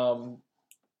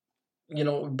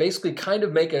 Basically kind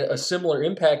of make a similar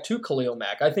impact to Khalil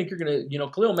Mack. I think you're going to,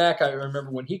 Khalil Mack, I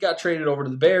remember when he got traded over to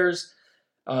the Bears,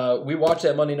 we watched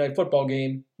that Monday Night Football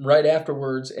game right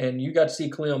afterwards, and you got to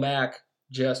see Khalil Mack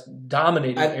just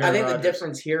dominating Aaron I think Rodgers. the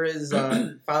difference here is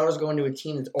Fowler's going to a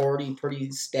team that's already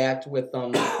pretty stacked with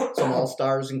some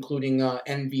all-stars, including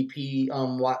MVP,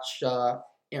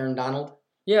 Aaron Donald.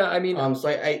 Yeah, I mean...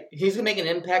 he's going to make an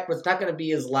impact, but it's not going to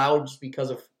be as loud just because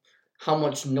of how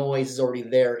much noise is already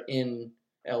there in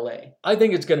L.A. I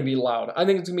think it's going to be loud. I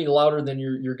think it's going to be louder than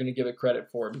you're going to give it credit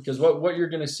for, because what you're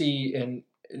going to see, and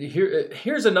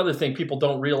here's another thing people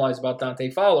don't realize about Dante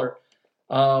Fowler.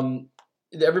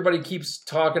 Everybody keeps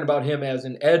talking about him as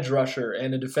an edge rusher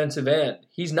and a defensive end.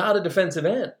 He's not a defensive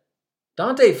end.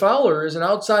 Dante Fowler is an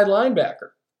outside linebacker.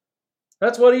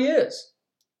 That's what he is.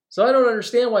 So I don't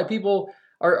understand why people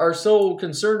are so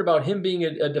concerned about him being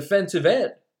a defensive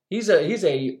end. He's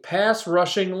a pass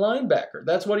rushing linebacker.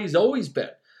 That's what he's always been.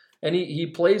 And he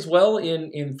plays well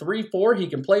in 3-4. He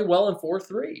can play well in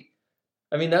 4-3.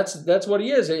 I mean, that's what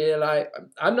he is. And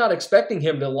I'm not expecting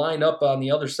him to line up on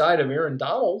the other side of Aaron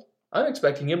Donald. I'm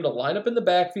expecting him to line up in the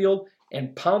backfield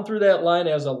and pound through that line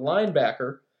as a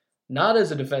linebacker, not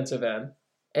as a defensive end,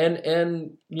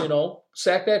 and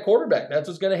sack that quarterback. That's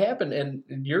what's going to happen. And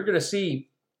you're going to see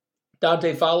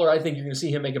Dante Fowler. I think you're going to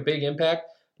see him make a big impact.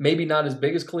 Maybe not as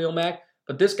big as Khalil Mack,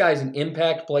 but this guy's an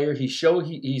impact player. He's shown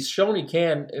he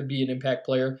can be an impact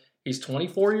player. He's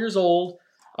 24 years old.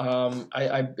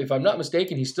 If I'm not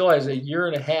mistaken, he still has a year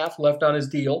and a half left on his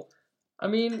deal. I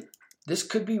mean, this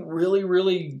could be really,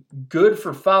 really good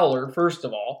for Fowler, first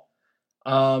of all.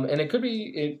 And it could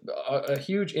be a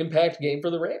huge impact game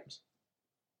for the Rams.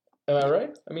 Am I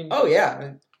right? I mean, oh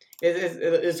yeah,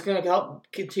 it's going to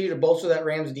help continue to bolster that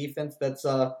Rams defense. That's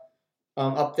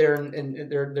up there,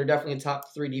 and they're definitely a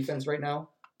top 3 defense right now.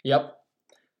 Yep,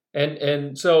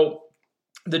 and so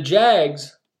the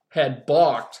Jags had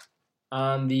balked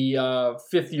on the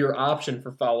 5th-year option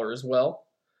for Fowler as well.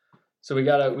 So we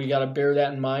gotta bear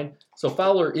that in mind. So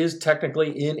Fowler is technically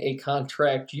in a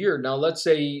contract year. Now let's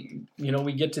say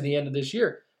we get to the end of this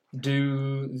year.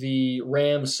 Do the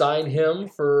Rams sign him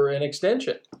for an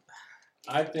extension?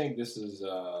 I think this is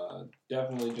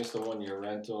definitely just a 1-year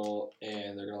rental,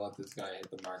 and they're going to let this guy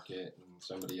hit the market and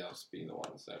somebody else be the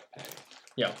ones that pay.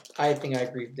 Yeah. I think I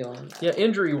agree with Dylan. Yeah,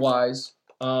 injury-wise,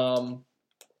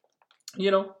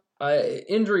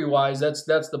 injury-wise, that's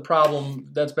the problem.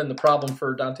 That's been the problem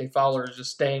for Dante Fowler, is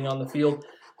just staying on the field.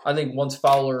 I think once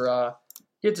Fowler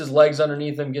gets his legs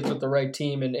underneath him, gets with the right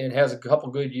team, and has a couple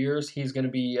good years, he's going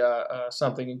to be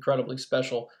something incredibly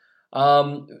special.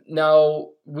 Now,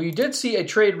 we did see a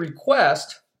trade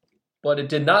request, but it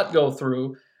did not go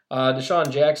through. Deshaun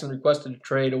Jackson requested a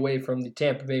trade away from the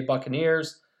Tampa Bay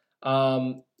Buccaneers.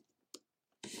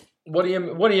 What do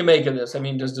you make of this? I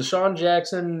mean, does Deshaun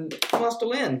Jackson wants to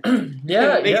win?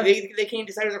 They can't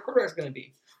decide who their quarterback's going to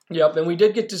be. Yep, and we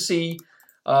did get to see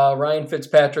Ryan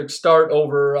Fitzpatrick start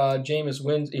over Jameis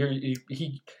Winston.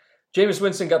 Jameis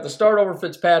Winston got the start over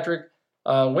Fitzpatrick.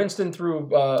 Winston threw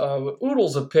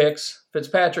oodles of picks.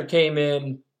 Fitzpatrick came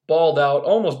in, balled out,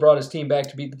 almost brought his team back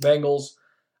to beat the Bengals.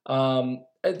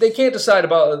 They can't decide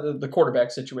about the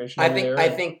quarterback situation. I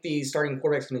think the starting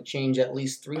quarterback's going to change at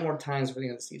least 3 more times for the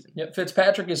end of the season. Yep,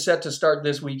 Fitzpatrick is set to start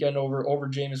this weekend over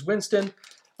Jameis Winston.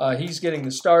 He's getting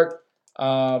the start.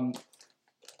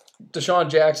 Deshaun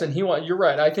Jackson, you're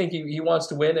right. I think he wants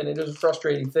to win, and it is a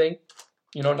frustrating thing,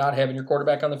 not having your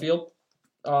quarterback on the field,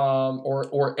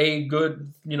 or a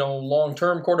good,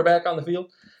 long-term quarterback on the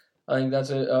field. I think that's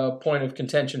a point of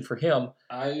contention for him.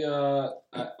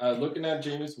 Looking at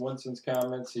Jameis Winston's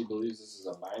comments, he believes this is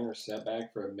a minor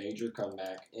setback for a major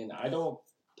comeback, and I don't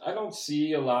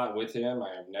see a lot with him.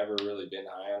 I have never really been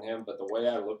high on him, but the way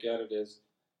I look at it is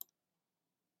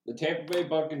the Tampa Bay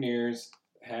Buccaneers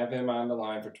have him on the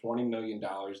line for $20 million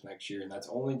next year, and that's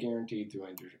only guaranteed through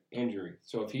injury.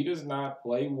 So if he does not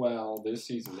play well this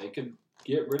season, they could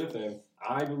get rid of him.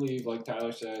 I believe, like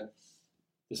Tyler said,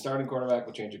 the starting quarterback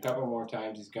will change a couple more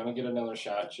times. He's going to get another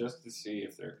shot just to see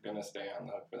if they're going to stay on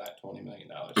the hook for that $20 million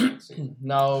next season.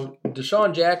 Now,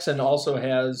 Deshaun Jackson also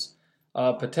has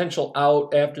potential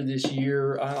out after this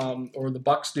year, or the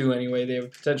Bucs do anyway. They have a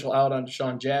potential out on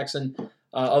Deshaun Jackson.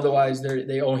 Otherwise,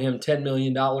 they owe him $10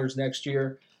 million next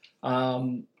year.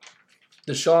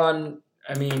 Deshaun,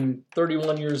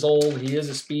 31 years old. He is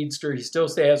a speedster. He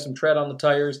still has some tread on the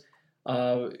tires.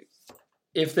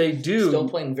 If they do... Still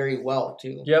playing very well,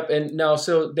 too. Yep, and now,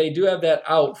 so they do have that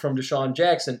out from Deshaun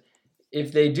Jackson.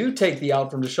 If they do take the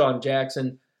out from Deshaun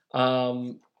Jackson,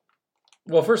 well,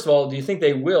 first of all, do you think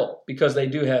they will? Because they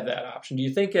do have that option. Do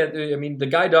you think, the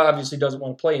guy obviously doesn't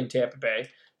want to play in Tampa Bay.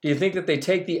 Do you think that they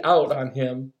take the out on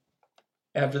him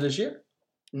after this year?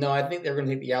 No, I think they're going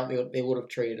to take the out. They would have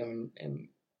traded him and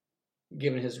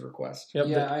given his request. Yep.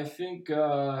 Yeah, I think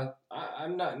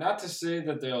I'm not to say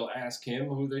that they'll ask him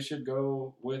who they should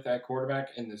go with at quarterback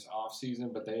in this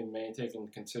offseason, but they may take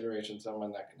into consideration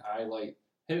someone that can highlight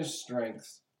his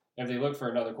strengths if they look for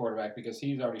another quarterback, because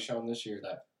he's already shown this year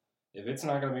that if it's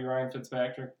not going to be Ryan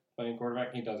Fitzpatrick playing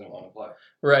quarterback, he doesn't want to play.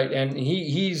 Right, and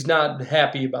he's not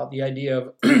happy about the idea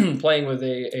of playing with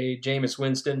a Jameis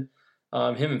Winston.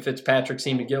 Him and Fitzpatrick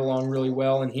seem to get along really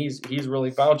well, and he's really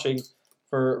vouching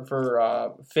for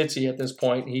Fitzy at this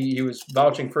point. He was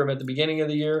vouching for him at the beginning of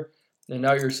the year, and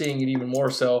now you're seeing it even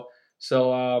more so.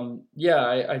 So,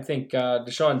 I think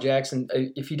Deshaun Jackson,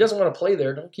 if he doesn't want to play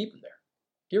there, don't keep him there.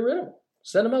 Get rid of him.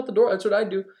 Send him out the door. That's what I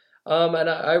do. And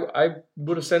I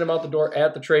would have sent him out the door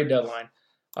at the trade deadline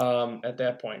at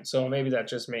that point. So maybe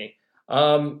that's just me.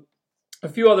 A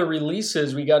few other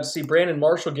releases. We got to see Brandon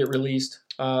Marshall get released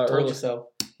early. So.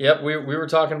 Yep, we were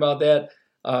talking about that.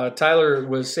 Tyler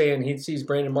was saying he sees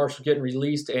Brandon Marshall getting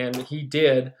released, and he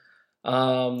did.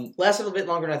 Lasted a bit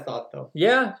longer than I thought, though.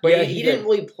 Yeah, but he didn't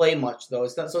really play much, though.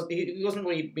 It's not, so he wasn't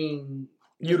really being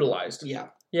utilized. Yeah.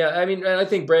 Yeah, I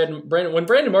think when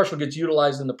Brandon Marshall gets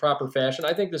utilized in the proper fashion,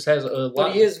 I think this has a lot.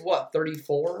 But he is,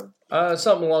 34?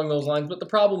 Something along those lines. But the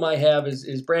problem I have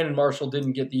is Brandon Marshall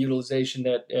didn't get the utilization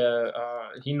that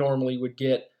he normally would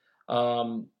get.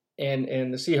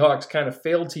 And the Seahawks kind of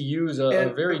failed to use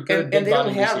a very good big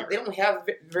body receiver. They don't have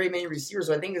very many receivers,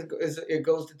 so I think it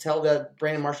goes to tell that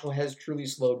Brandon Marshall has truly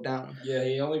slowed down. Yeah,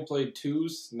 he only played 2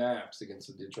 snaps against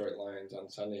the Detroit Lions on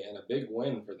Sunday, and a big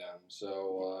win for them.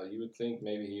 So you would think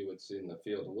maybe he would see in the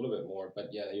field a little bit more, but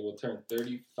yeah, he will turn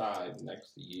 35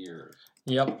 next year.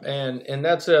 Yep, and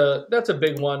that's a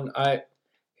big one.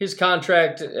 His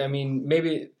contract,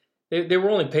 maybe they were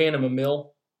only paying him $1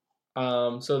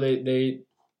 million, so they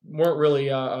weren't really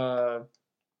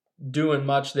doing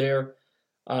much there.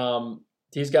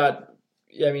 He's got,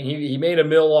 he made $1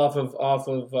 million off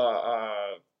of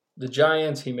the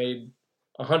Giants. He made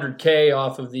 $100K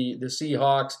off of the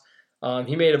Seahawks.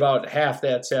 He made about half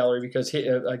that salary because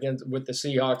again with the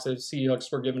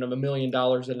Seahawks were giving him $1 million and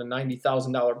a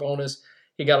 $90,000 bonus.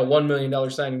 He got a $1 million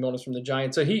signing bonus from the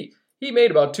Giants. So he made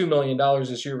about $2 million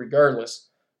this year regardless.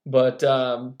 But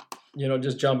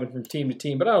just jumping from team to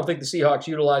team. But I don't think the Seahawks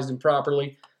utilized him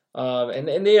properly.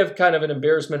 And they have kind of an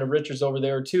embarrassment of riches over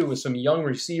there, too, with some young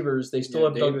receivers. They still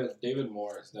have David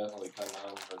Moore has definitely come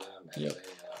on for them as a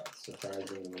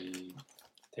surprisingly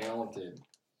talented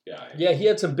guy. Yeah, he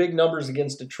had some big numbers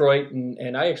against Detroit,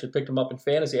 and I actually picked him up in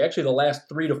fantasy. Actually, the last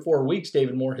 3 to 4 weeks,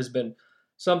 David Moore has been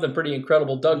something pretty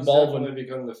incredible. He's Baldwin definitely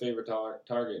become the favorite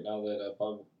target now that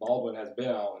Baldwin has been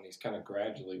out, and he's kind of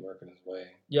gradually working his way.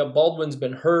 Yeah, Baldwin's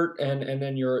been hurt, and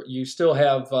then you still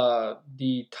have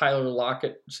the Tyler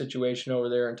Lockett situation over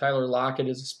there, and Tyler Lockett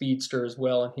is a speedster as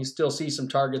well, and he still sees some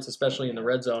targets, especially in the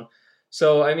red zone.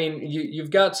 So, I mean, you've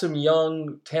got some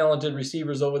young, talented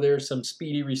receivers over there, some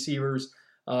speedy receivers.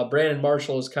 Brandon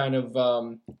Marshall is kind of,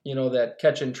 that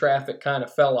catching traffic kind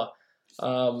of fella.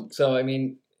 So, I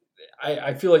mean,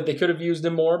 I feel like they could have used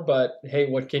him more, but hey,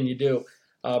 what can you do?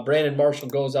 Brandon Marshall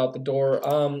goes out the door.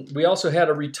 We also had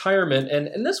a retirement,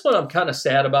 and this one I'm kind of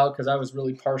sad about because I was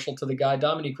really partial to the guy.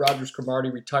 Dominique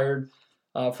Rodgers-Cromartie retired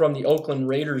from the Oakland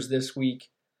Raiders this week.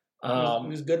 He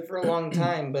was good for a long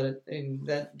time, but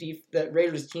that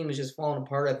Raiders team is just falling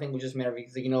apart. I think it was just a matter of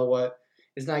you know what?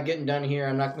 It's not getting done here.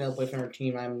 I'm not going to be able to play for our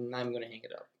team. I'm going to hang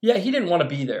it up. Yeah, he didn't want to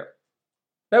be there.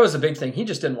 That was the big thing. He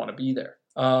just didn't want to be there.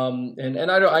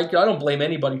 And I don't blame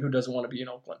anybody who doesn't want to be in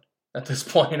Oakland at this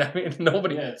point. I mean,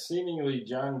 nobody. Yeah, seemingly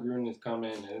John Gruden has come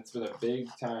in, and it's been a big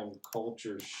time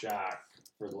culture shock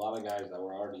for a lot of guys that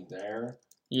were already there.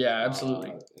 Yeah,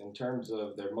 absolutely. In terms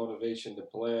of their motivation to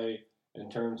play, in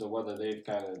terms of whether they've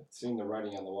kind of seen the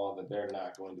writing on the wall that they're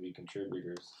not going to be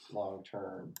contributors long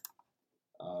term.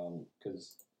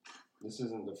 Because this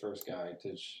isn't the first guy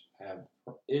to have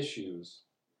issues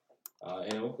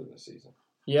in Oakland this season.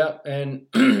 Yeah, and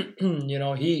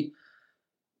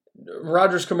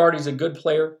Rodgers-Cromartie's a good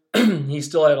player. He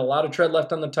still had a lot of tread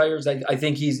left on the tires. I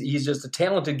think he's just a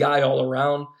talented guy all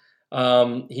around.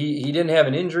 He didn't have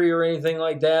an injury or anything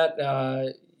like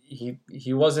that.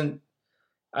 He wasn't.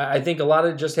 I think a lot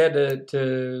of it just had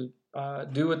to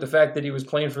do with the fact that he was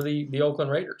playing for the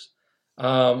Oakland Raiders.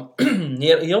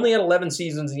 He only had 11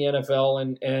 seasons in the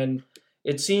NFL, and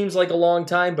it seems like a long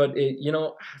time, but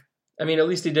at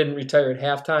least he didn't retire at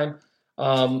halftime.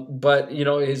 But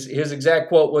his exact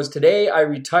quote was, "Today I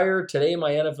retire. Today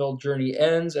my NFL journey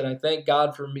ends, and I thank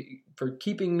God for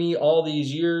keeping me all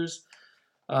these years.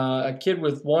 A kid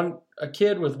with one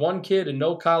kid and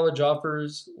no college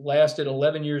offers lasted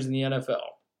 11 years in the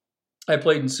NFL. I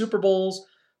played in Super Bowls,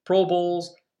 Pro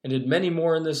Bowls, and did many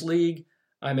more in this league.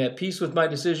 I'm at peace with my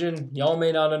decision. Y'all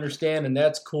may not understand, and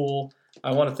that's cool.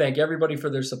 I want to thank everybody for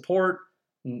their support.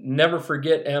 Never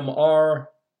forget MR.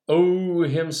 Oh,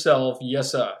 himself.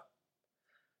 Yes, sir."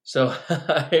 So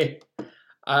I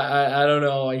don't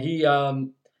know.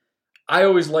 I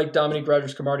always liked Dominique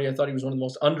Rodgers-Cromartie. I thought he was one of the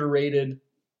most underrated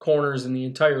corners in the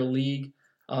entire league.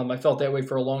 I felt that way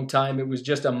for a long time. It was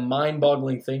just a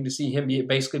mind-boggling thing to see him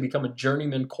basically become a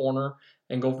journeyman corner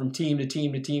and go from team to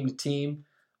team to team to team.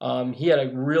 He had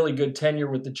a really good tenure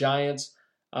with the Giants.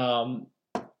 I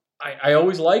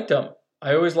always liked him.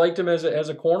 I always liked him as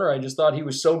a corner. I just thought he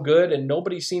was so good, and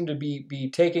nobody seemed to be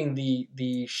taking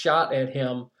the shot at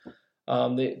him.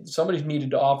 Somebody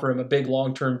needed to offer him a big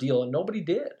long-term deal, and nobody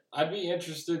did. I'd be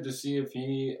interested to see if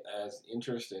he has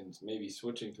interest in maybe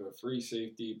switching to a free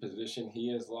safety position.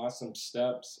 He has lost some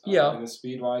steps in his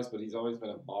speed-wise, but he's always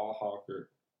been a ball hawker,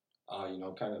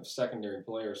 kind of secondary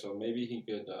player, so maybe he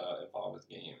could evolve his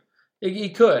game. He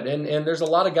could, and there's a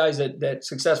lot of guys that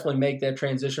successfully make that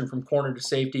transition from corner to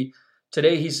safety.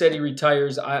 Today he said he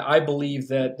retires. I believe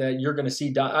that you're going to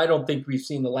see. I don't think we've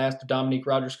seen the last of Dominique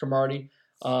Rodgers-Cromartie,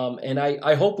 and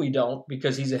I hope we don't,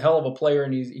 because he's a hell of a player,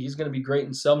 and he's going to be great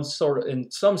in some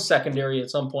secondary at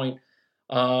some point.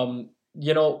 But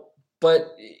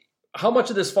how much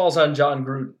of this falls on John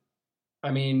Gruden?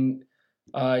 I mean,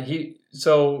 last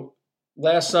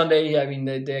Sunday, I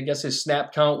guess his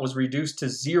snap count was reduced to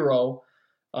 0.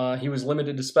 He was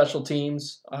limited to special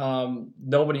teams.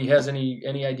 Nobody has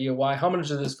any idea why. How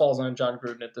much of this falls on John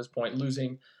Gruden at this point,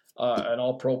 losing an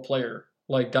all-pro player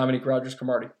like Dominique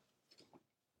Rodgers-Cromartie?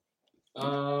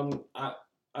 I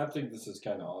think this is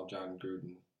kind of all John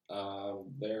Gruden.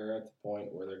 They're at the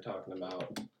point where they're talking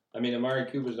about.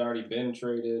 Amari Cooper's already been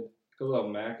traded. Khalil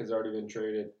Mack has already been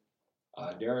traded.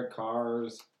 Derek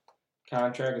Carr's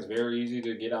contract is very easy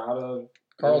to get out of.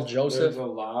 Carl Joseph. There's a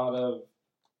lot of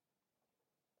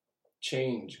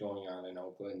change going on in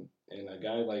Oakland, and a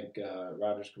guy like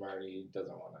Rodgers-Cromartie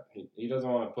doesn't want to. He doesn't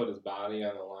want to put his body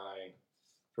on the line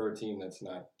for a team that's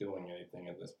not doing anything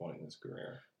at this point in his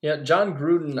career. Yeah, John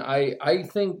Gruden, I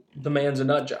think the man's a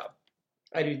nut job.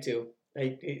 I do too.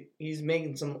 He's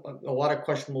making a lot of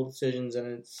questionable decisions,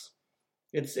 and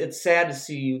it's sad to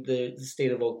see the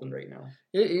state of Oakland right now.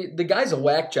 The guy's a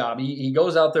whack job. He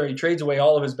goes out there, he trades away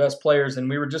all of his best players, and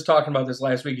we were just talking about this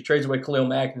last week. He trades away Khalil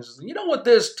Mack and says, "You know what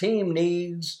this team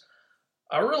needs?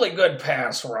 a really good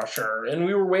pass rusher. And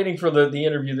we were waiting for the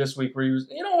interview this week where he was,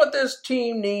 you know what this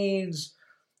team needs?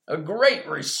 A great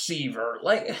receiver.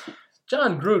 Like,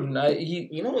 John Gruden,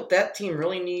 you know what that team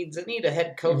really needs? They need a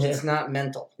head coach that's not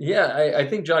mental. Yeah, I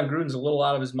think John Gruden's a little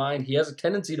out of his mind. He has a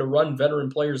tendency to run veteran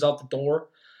players out the door.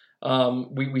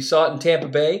 We saw it in Tampa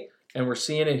Bay, and we're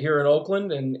seeing it here in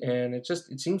Oakland, and it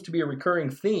seems to be a recurring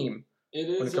theme. It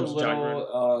is a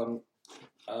little,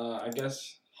 I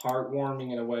guess,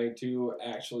 heartwarming in a way to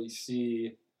actually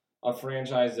see a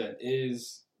franchise that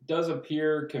does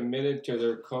appear committed to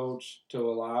their coach, to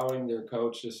allowing their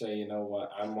coach to say, you know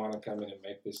what, I want to come in and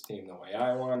make this team the way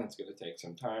I want. It's going to take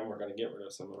some time. We're going to get rid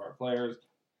of some of our players.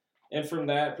 And from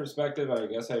that perspective, I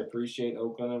guess I appreciate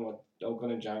Oakland and what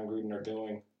Oakland and John Gruden are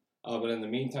doing. But in the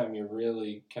meantime, you're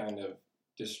really kind of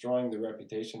destroying the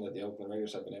reputation that the Oakland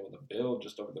Raiders have been able to build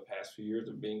just over the past few years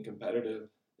of being competitive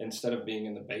instead of being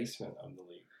in the basement of the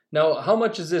league. Now, how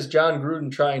much is this John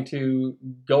Gruden trying to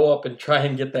go up and try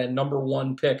and get that number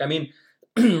one pick? I mean,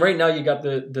 right now you got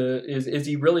is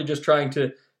he really just trying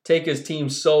to take his team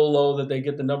so low that they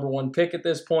get the number one pick at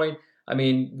this point? I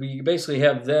mean, we basically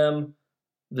have them,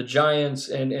 the Giants,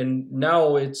 and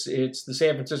now it's the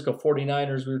San Francisco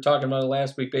 49ers. We were talking about it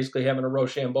last week, basically having a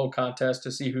Rochambeau contest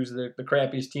to see who's the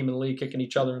crappiest team in the league, kicking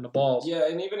each other in the balls. Yeah,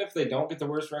 and even if they don't get the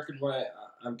worst record, what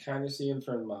I'm kind of seeing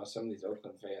from some of these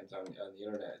Oakland fans on the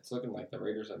internet, it's looking like the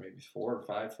Raiders have maybe 4 or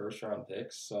 5 first-round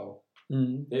picks. So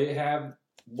they have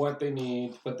what they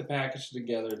need to put the package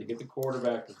together to get the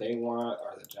quarterback that they want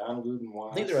or that John Gruden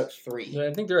wants. I think they're at 3. Yeah,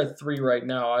 I think they're at 3 right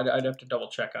now. I'd have to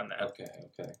double-check on that.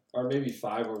 Okay. Or maybe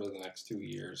 5 over the next 2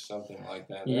 years, something like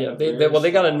that. Yeah, they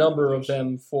got a number of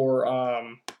them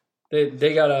for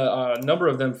they got a number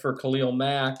of them for Khalil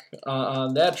Mack.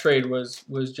 That trade was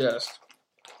just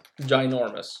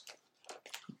ginormous.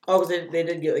 Oh, they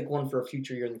did get like one for a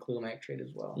future year in the Khalil Mack trade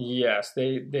as well. Yes,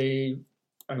 they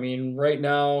I mean, right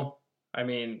now,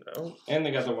 and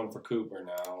they got the one for Cooper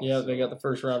now. Yeah, so. They got the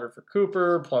first rounder for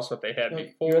Cooper, plus what they had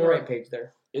before. You're on the right page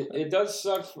there. It does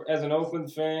suck as an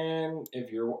Oakland fan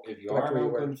if you are an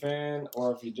Oakland fan,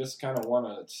 or if you just kind of want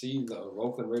to see the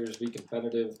Oakland Raiders be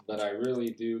competitive. But I really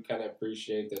do kind of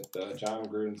appreciate that John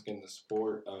Gruden's getting the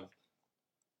support of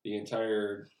the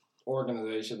entire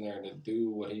organization there to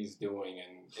do what he's doing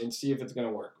and see if it's going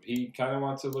to work. He kind of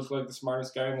wants to look like the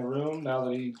smartest guy in the room now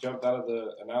that he jumped out of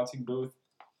the announcing booth.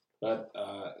 But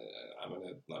I'm going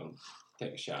to let him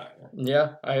take a shot here.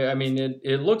 Yeah, I mean,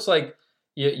 it looks like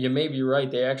you may be right.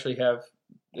 They actually have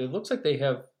 – it looks like they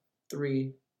have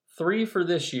three for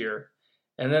this year.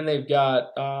 And then they've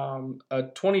got a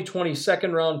 2020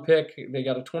 second-round pick. They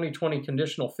got a 2020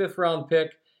 conditional fifth-round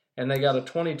pick. And they got a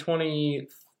 2020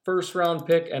 first-round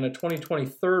pick and a 2020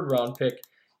 third-round pick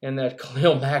in that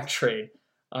Khalil Mack trade.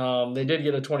 They did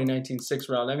get a 2019 sixth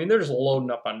round. I mean, they're just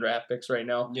loading up on draft picks right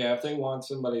now. Yeah, if they want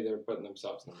somebody, they're putting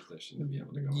themselves in a position to be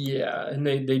able to go. Yeah, and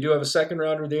they do have a second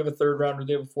rounder. They have a third rounder.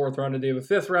 They have a fourth rounder. They have a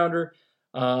fifth rounder.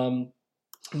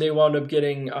 They wound up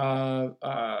getting a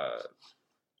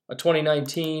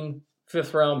 2019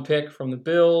 fifth-round pick from the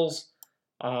Bills.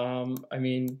 I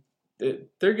mean,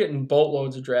 they're getting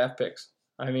boatloads of draft picks.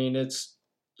 I mean, it's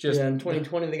just... Yeah, in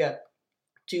 2020, they got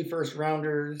 2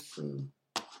 first-rounders and...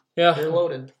 Yeah, they're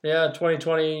loaded. Yeah,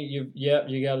 2020. You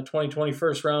got a 2020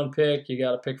 first round pick. You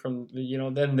got a pick from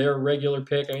then their regular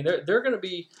pick. I mean, they're going to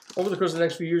be over the course of the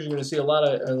next few years. You're going to see a lot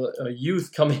of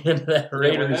youth coming into that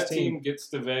Raiders when that team. Team gets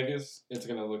to Vegas, it's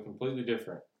going to look completely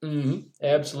different. Mm-hmm.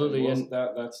 Absolutely, and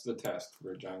that's the test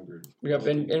for John Gruden. Yep,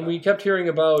 and we kept hearing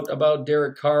about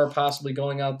Derek Carr possibly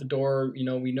going out the door.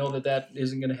 We know that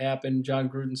isn't going to happen. John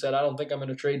Gruden said, "I don't think I'm going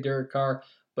to trade Derek Carr."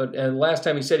 But last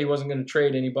time he said he wasn't going to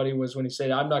trade anybody was when he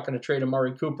said, "I'm not going to trade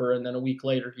Amari Cooper," and then a week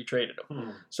later he traded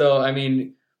him. So, I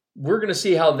mean, we're going to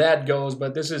see how that goes,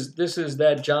 but this is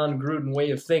that John Gruden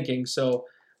way of thinking. So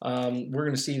we're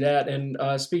going to see that. And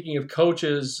speaking of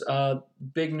coaches,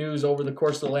 big news over the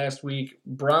course of the last week.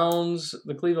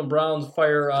 The Cleveland Browns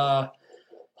fire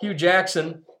Hugh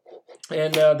Jackson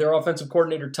and their offensive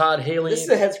coordinator, Todd Haley. This is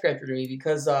a head-scratcher to me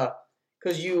because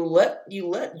you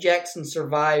let Jackson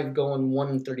survive going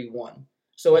 1-31.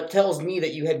 So it tells me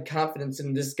that you had confidence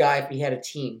in this guy if he had a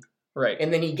team. Right.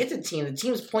 And then he gets a team. The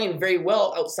team's playing very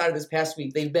well outside of this past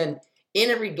week. They've been in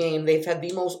every game. They've had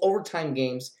the most overtime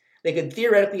games. They could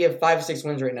theoretically have 5-6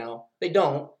 wins right now. They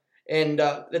don't. And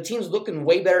the team's looking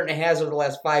way better than it has over the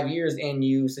last 5 years. And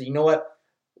you say, you know what?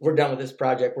 We're done with this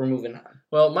project. We're moving on.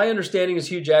 Well, my understanding is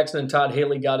Hugh Jackson and Todd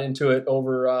Haley got into it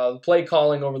over play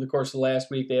calling over the course of the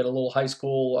last week. They had a little high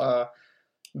school,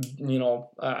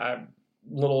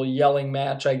 little yelling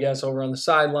match, I guess, over on the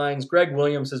sidelines. Greg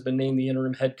Williams has been named the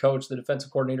interim head coach, the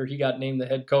defensive coordinator. He got named the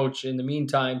head coach in the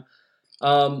meantime.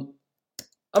 I'm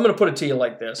going to put it to you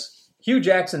like this. Hugh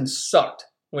Jackson sucked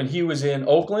when he was in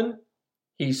Oakland.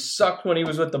 He sucked when he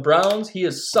was with the Browns. He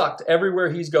has sucked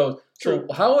everywhere he's goes. So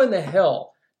how in the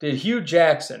hell did Hugh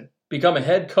Jackson become a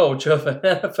head coach of an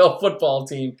NFL football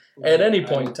team at any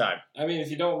point in time? I mean, if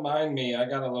you don't mind me, I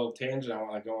got a little tangent I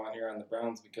want to go on here on the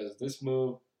Browns because this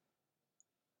move,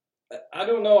 I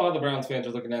don't know how the Browns fans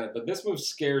are looking at it, but this move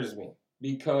scares me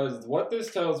because what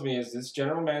this tells me is this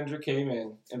general manager came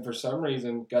in and for some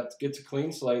reason gets a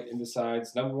clean slate and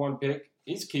decides number one pick,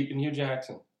 he's keeping Hugh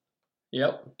Jackson.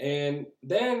 Yep. And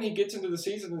then he gets into the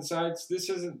season and decides this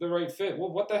isn't the right fit.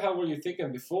 Well, what the hell were you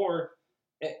thinking before?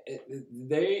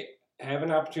 They have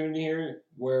an opportunity here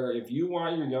where if you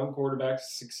want your young quarterback to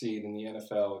succeed in the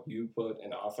NFL, you put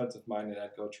an offensive-minded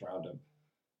head coach around him.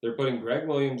 They're putting Greg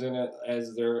Williams in it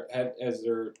as their head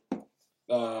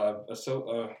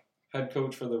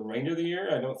coach for the remainder of the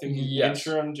year. I don't think he's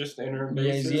interim basis.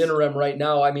 Yeah, he's the interim right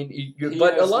now. I mean,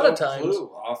 but a lot of times,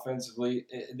 clue offensively,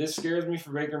 this scares me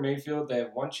for Baker Mayfield. They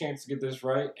have one chance to get this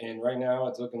right, and right now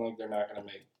it's looking like they're not going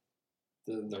to make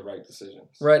the right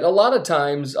decisions. Right. A lot of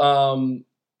times,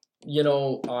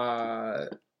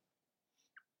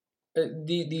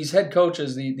 these head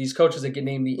coaches, these coaches that get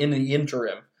named in the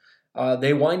interim,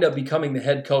 they wind up becoming the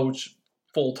head coach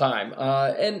full time.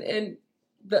 I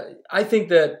think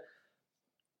that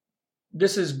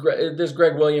this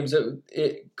Greg Williams.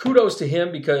 Kudos to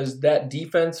him because that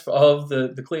defense of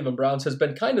the Cleveland Browns has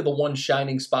been kind of the one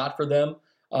shining spot for them.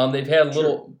 They've had a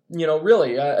little,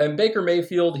 really, and Baker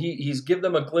Mayfield. He's given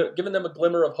them a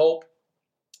glimmer of hope,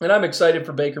 and I'm excited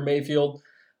for Baker Mayfield.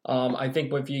 I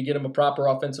think if you get him a proper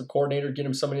offensive coordinator, get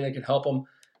him somebody that can help him,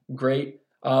 great.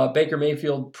 Baker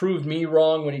Mayfield proved me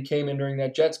wrong when he came in during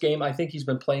that Jets game. I think he's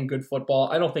been playing good football.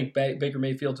 I don't think Baker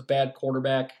Mayfield's a bad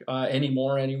quarterback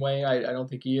anymore anyway. I don't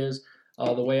think he is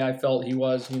the way I felt he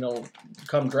was,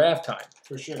 come draft time.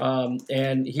 For sure.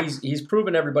 And he's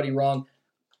proven everybody wrong.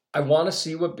 I want to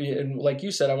see and like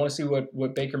you said, I want to see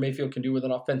what Baker Mayfield can do with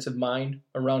an offensive mind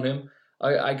around him.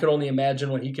 I could only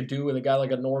imagine what he could do with a guy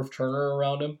like a Norv Turner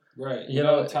around him. Right. You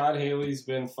know, Todd Haley's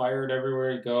been fired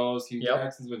everywhere he goes. Hugh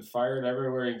Jackson's been fired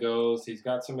everywhere he goes. He's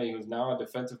got somebody who's now a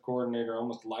defensive coordinator,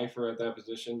 almost lifer at that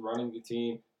position, running the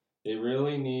team. They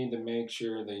really need to make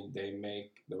sure they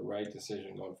make the right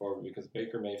decision going forward because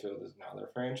Baker Mayfield is now their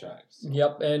franchise. So.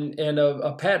 Yep, and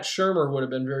a Pat Shurmur would have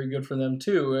been very good for them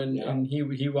too, and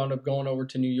he wound up going over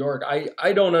to New York.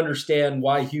 I don't understand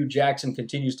why Hugh Jackson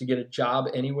continues to get a job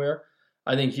anywhere.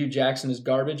 I think Hugh Jackson is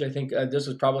garbage. I think this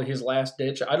is probably his last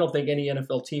ditch. I don't think any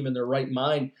NFL team in their right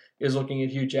mind is looking at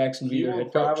Hugh Jackson to be their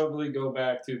head coach. He will probably go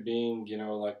back to being,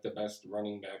 like the best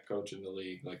running back coach in the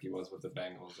league, like he was with the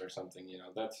Bengals or something.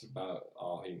 That's about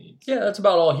all he needs. Yeah, that's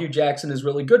about all Hugh Jackson is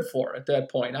really good for at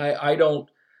that point. I don't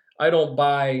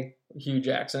buy Hugh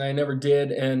Jackson. I never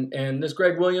did. And this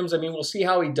Greg Williams, we'll see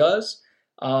how he does.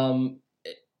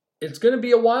 It's going to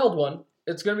be a wild one.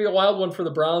 It's going to be a wild one for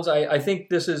the Browns. I think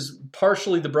this is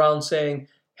partially the Browns saying,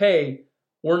 hey,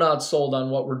 we're not sold on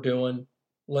what we're doing.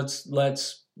 Let's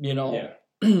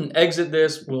exit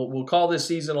this. We'll call this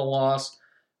season a loss.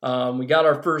 We got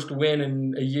our first win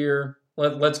in a year.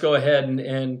 Let's go ahead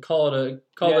and call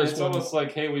this. It's almost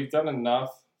like, hey, we've done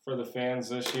enough for the fans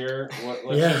this year.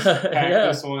 Let's just pack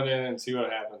this one in and see what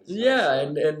happens.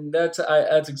 And that's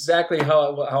exactly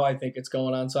how I think it's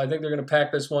going on. So I think they're going to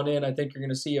pack this one in. I think you're going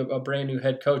to see a brand new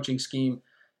head coaching scheme,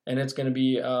 and it's going to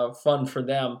be fun for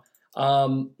them.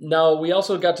 Now, we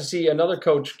also got to see another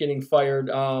coach getting fired.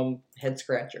 Head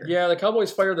scratcher. Yeah, the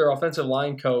Cowboys fired their offensive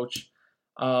line coach.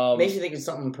 Makes you think it's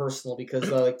something personal because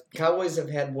the Cowboys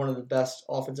have had one of the best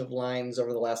offensive lines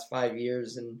over the last 5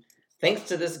 years, and thanks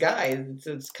to this guy,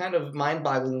 it's kind of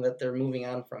mind-boggling that they're moving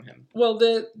on from him. Well,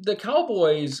 the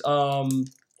Cowboys the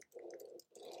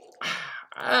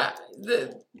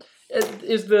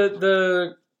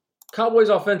Cowboys'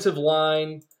 offensive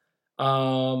line.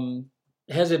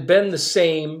 Has it been the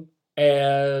same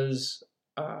as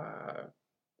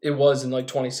it was in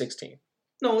 2016?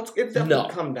 No, it's definitely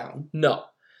come down. No,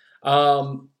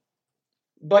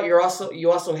 but you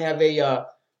also have a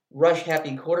rush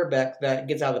happy quarterback that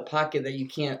gets out of the pocket that you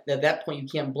can't. At that point, you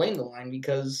can't blame the line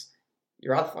because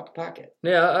you're out of the fucking pocket.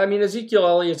 Yeah, Ezekiel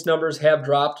Elliott's numbers have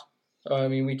dropped.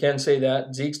 We can say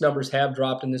that Zeke's numbers have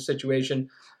dropped in this situation.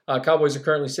 Cowboys are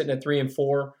currently sitting at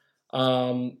 3-4.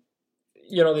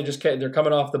 They're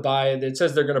coming off the bye. It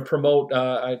says they're going to promote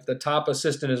the top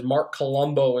assistant is Mark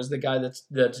Colombo is the guy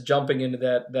that's jumping into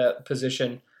that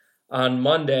position on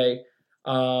Monday.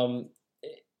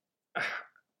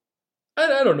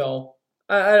 I don't know.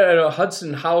 I don't know.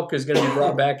 Hudson Houck is going to be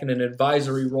brought back in an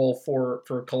advisory role for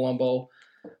Colombo.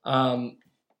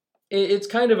 It's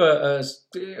kind of a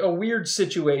weird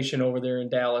situation over there in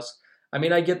Dallas. I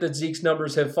mean, I get that Zeke's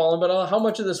numbers have fallen, but how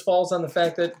much of this falls on the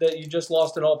fact that you just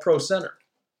lost an all-pro center?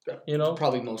 You know,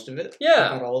 probably most of it. Yeah,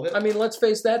 not all of it. I mean, let's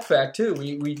face that fact too.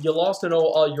 You lost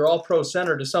your all-pro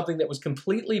center to something that was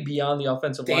completely beyond the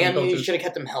offensive line Damn, coaches. you should have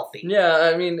kept him healthy.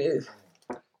 Yeah, I mean,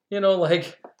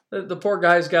 like the poor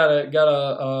guy's got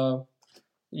a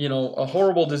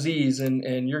horrible disease,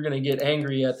 and you're going to get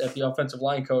angry at the offensive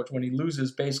line coach when he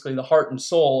loses basically the heart and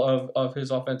soul of his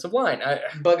offensive line.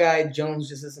 Bug-eyed Jones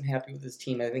just isn't happy with his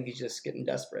team. I think he's just getting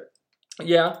desperate.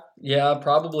 Yeah,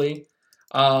 probably.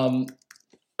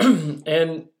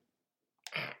 And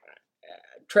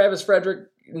Travis Frederick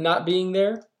not being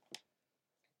there,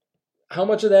 how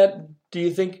much of that do you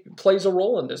think plays a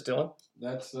role in this, Dylan?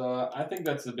 That's I think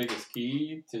that's the biggest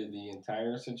key to the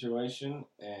entire situation,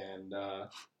 and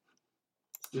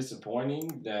it's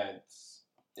disappointing that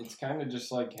it's kind of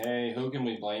just like, hey, who can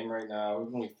we blame right now?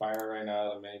 Who can we fire right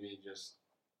now? That maybe just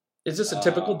is this a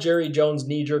typical Jerry Jones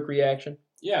knee-jerk reaction?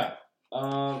 Yeah,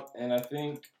 and I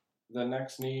think the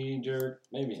next knee-jerk,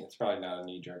 maybe it's probably not a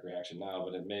knee-jerk reaction now,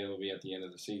 but it may be at the end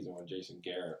of the season when Jason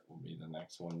Garrett will be the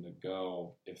next one to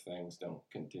go if things don't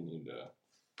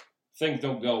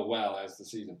go well as the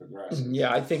season progresses.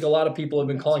 Yeah, I think a lot of people have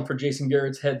been calling for Jason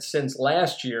Garrett's head since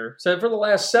last year. So for the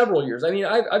last several years. I mean,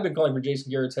 I've been calling for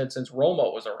Jason Garrett's head since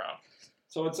Romo was around.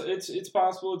 So it's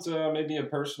possible. It's maybe a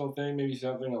personal thing, maybe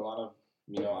something a lot of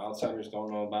outsiders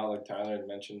don't know about, like Tyler had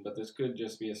mentioned. But this could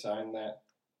just be a sign that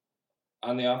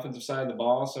on the offensive side of the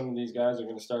ball, some of these guys are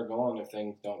going to start going if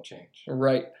things don't change.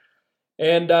 Right.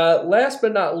 And last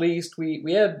but not least, we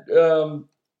had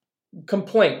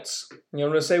complaints. I'm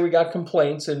going to say we got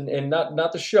complaints, and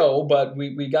not the show, but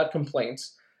we got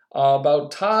complaints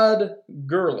about Todd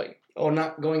Gurley. Oh,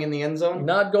 not going in the end zone?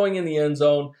 Not going in the end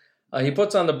zone. He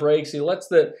puts on the brakes. He lets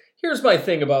the. Here's my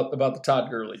thing about the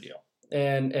Todd Gurley deal,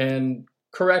 and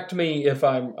correct me if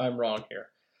I'm wrong here.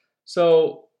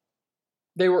 So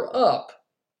they were up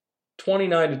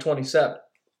 29-27.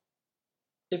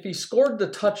 If he scored the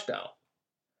touchdown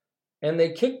and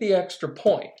they kicked the extra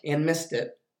point and missed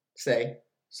it, say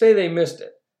they missed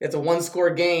it. It's a one-score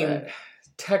game.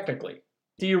 Technically,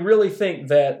 do you really think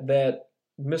that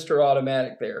Mr.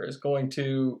 Automatic there is going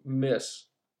to miss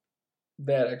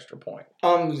that extra point?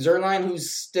 Zerline,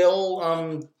 who's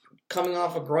still coming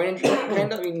off a groin injury,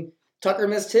 I mean, Tucker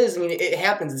missed his. I mean, it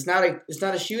happens. It's not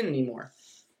a shooting anymore.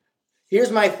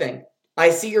 Here's my thing. I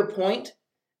see your point,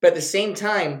 but at the same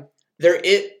time,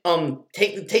 take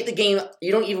the game.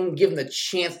 You don't even give them the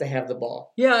chance to have the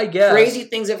ball. Yeah, I guess. Crazy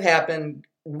things have happened.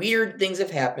 Weird things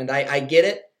have happened. I get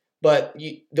it, but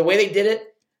the way they did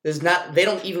it is not. They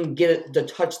don't even get it to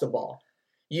touch the ball.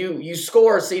 You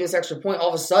score, see this extra point. All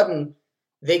of a sudden,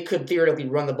 they could theoretically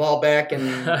run the ball back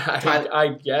and.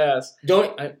 I guess you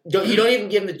don't even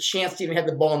give them the chance to even have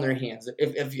the ball in their hands.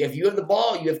 If you have the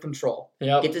ball, you have control.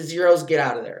 Yep. Get the zeros, get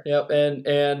out of there. Yep,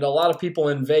 and a lot of people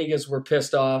in Vegas were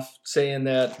pissed off, saying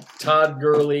that Todd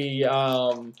Gurley,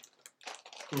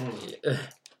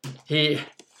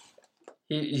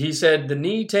 he said the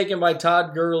knee taken by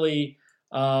Todd Gurley,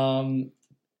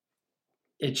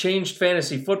 it changed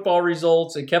fantasy football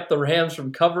results. It kept the Rams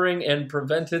from covering and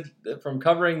prevented from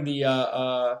covering the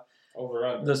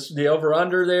over-under. The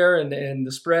over-under there and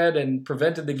the spread, and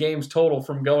prevented the game's total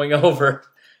from going over.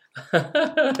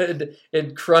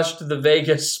 It crushed the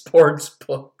Vegas sports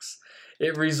books.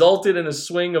 It resulted in a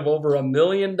swing of over $1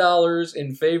 million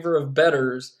in favor of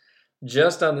bettors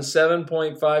just on the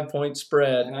 7.5-point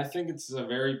spread. And I think it's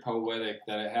very poetic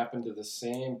that it happened to the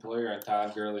same player in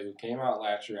Todd Gurley who came out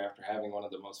last year after having one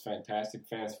of the most fantastic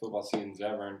fantasy football seasons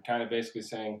ever and kind of basically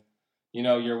saying,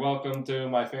 you're welcome to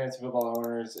my fantasy football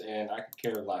owners, and I could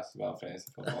care less about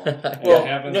fantasy football. And well, it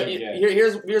happens again.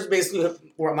 Here's basically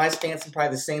where my stance, and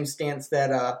probably the same stance that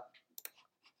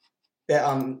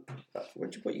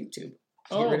where'd you put YouTube? Did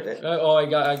you get rid of it?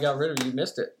 I got rid of it. You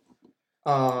missed it.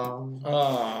 You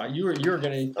were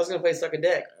gonna. I was gonna play suck a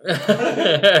dick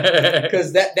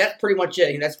because that's pretty much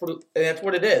it. That's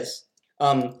what it is.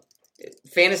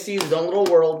 Fantasy is its own little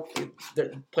world.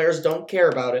 The players don't care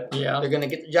about it. Yeah, they're gonna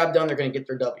get the job done. They're gonna get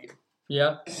their W.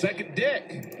 Yeah. Second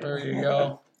dick. There you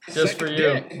go. Just for you.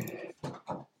 Dick.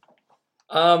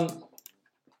 I'll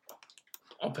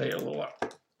pay you a little while.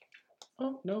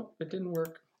 Oh no, it didn't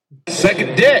work.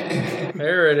 Second dick.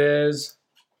 There it is.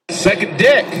 Second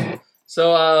dick.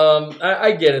 So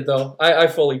I get it though. I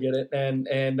fully get it,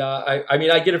 and I mean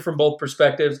I get it from both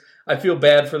perspectives. I feel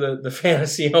bad for the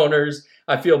fantasy owners.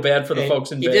 I feel bad for the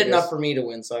folks in Vegas. He did enough for me to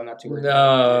win, so I'm not too worried.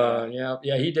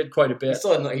 Yeah, he did quite a bit. He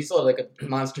still had like a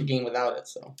monster game without it.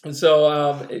 So and so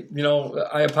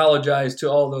I apologize to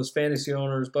all those fantasy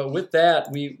owners, but with that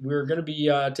we're going to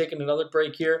be taking another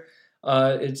break here.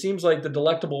 It seems like the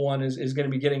delectable one is going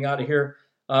to be getting out of here.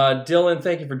 Dylan,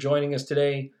 thank you for joining us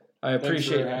today. I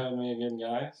appreciate Thanks for having me again,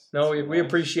 guys. No, we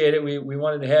appreciate it. We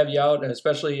wanted to have you out,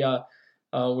 especially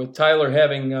with Tyler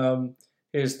having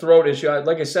his throat issue.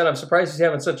 Like I said, I'm surprised he's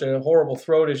having such a horrible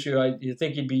throat issue. You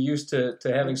think he'd be used to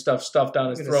having stuff stuffed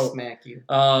down his throat. Smack you.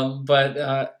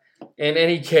 But in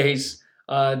any case,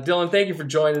 Dylan, thank you for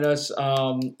joining us,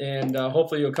 and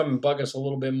hopefully you'll come and bug us a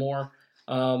little bit more.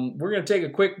 We're going to take a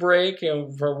quick break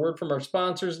and for a word from our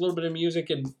sponsors, a little bit of music,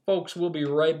 and folks, we'll be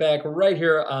right back right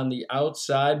here on the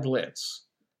Outside Blitz.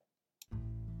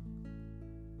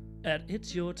 At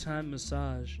It's Your Time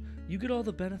Massage, you get all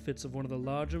the benefits of one of the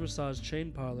larger massage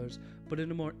chain parlors, but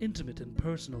in a more intimate and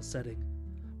personal setting.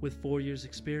 With 4 years'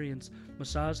 experience,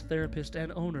 massage therapist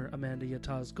and owner Amanda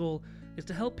Yatta's goal is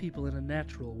to help people in a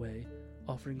natural way,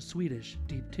 offering Swedish,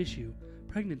 deep tissue,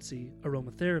 pregnancy,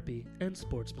 aromatherapy, and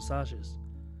sports massages.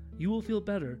 You will feel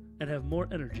better and have more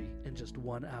energy in just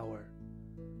 1 hour.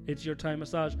 It's Your Time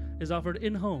Massage is offered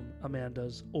in-home,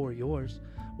 Amanda's or yours,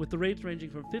 with the rates ranging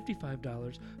from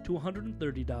 $55 to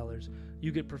 $130.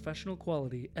 You get professional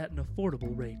quality at an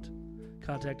affordable rate.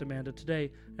 Contact Amanda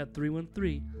today at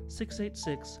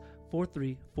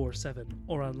 313-686-4347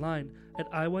 or online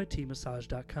at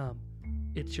iytmassage.com.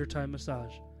 It's Your Time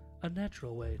Massage, a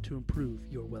natural way to improve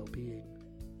your well-being.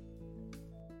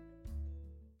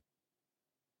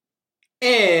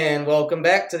 And welcome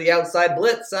back to the Outside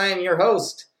Blitz. I am your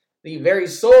host, the very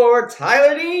sore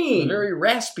Tyler Dean. Very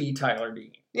raspy Tyler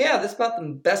Dean. Yeah, this is about the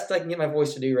best I can get my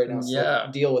voice to do right now, so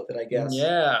deal with it, I guess.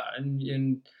 Yeah,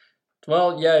 and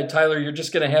Tyler, you're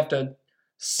just going to have to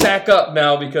sack up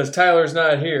now because Tyler's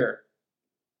not here.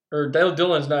 Or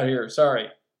Dylan's not here, sorry.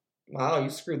 Wow, you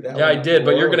screwed that Yeah, one I did, up.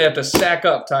 but you're going to have to sack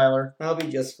up, Tyler. I'll be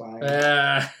just fine.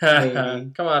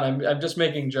 Come on, I'm just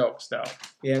making jokes now.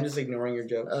 Yeah, I'm just ignoring your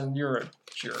jokes. You're a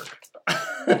jerk.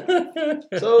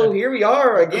 So here we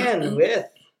are again with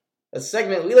a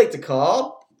segment we like to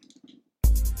call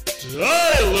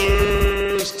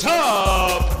Tyler's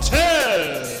Top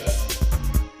 10.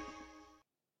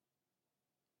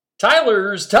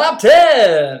 Tyler's Top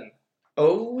 10.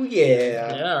 Oh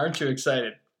yeah. Yeah, aren't you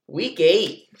excited? Week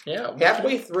 8. Yeah.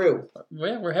 Halfway through.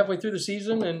 Yeah, we're halfway through the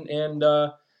season, and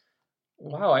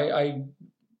wow, I'm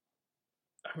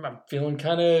feeling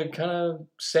kind of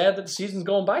sad that the season's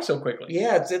going by so quickly.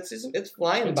 Yeah, it's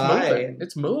flying by.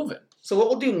 It's moving. So what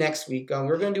we'll do next week,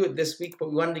 we're going to do it this week, but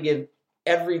we wanted to give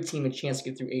every team a chance to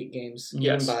get through 8 games,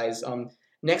 yes. buys.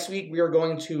 Next week we are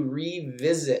going to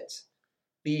revisit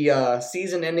the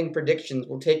season-ending predictions.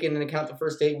 We'll take into account the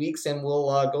first 8 weeks, and we'll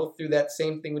go through that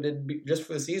same thing we did just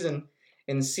for the season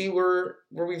and see where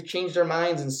we've changed our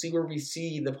minds and see where we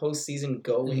see the postseason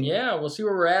going. Yeah, we'll see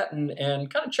where we're at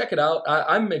and kind of check it out.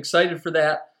 I'm excited for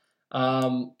that.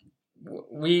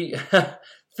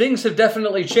 Things have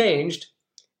definitely changed.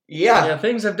 Yeah,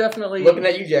 things have definitely... Looking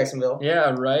at you, Jacksonville.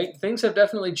 Yeah, right. Things have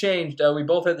definitely changed. We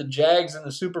both had the Jags in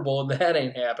the Super Bowl, and that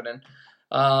ain't happening.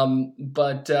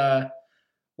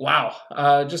 Wow,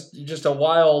 just a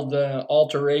wild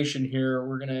alteration here.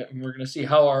 We're gonna see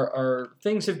how our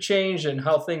things have changed and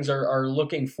how things are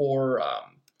looking for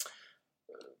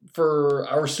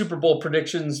our Super Bowl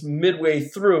predictions midway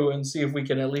through, and see if we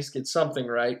can at least get something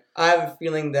right. I have a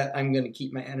feeling that I'm going to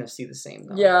keep my NFC the same,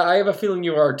 though. Yeah, I have a feeling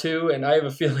you are too, and I have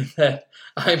a feeling that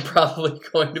I'm probably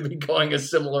going to be going a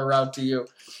similar route to you.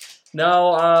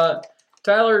 Now,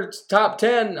 Tyler's Top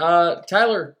 10.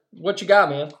 Tyler, what you got,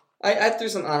 man? I threw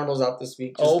some honorables out this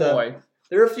week. Boy.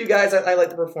 There are a few guys I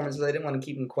like the performances. I didn't want to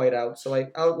keep them quite out, so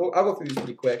I'll go through these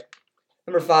pretty quick.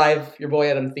 Number 5, your boy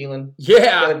Adam Thielen.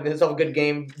 Yeah. Had himself a good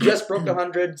game. Just broke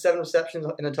 100, 7 receptions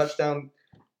and a touchdown.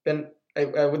 Been,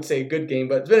 I would say a good game,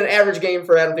 but it's been an average game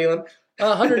for Adam Thielen.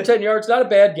 110 yards, not a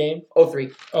bad game.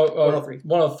 103.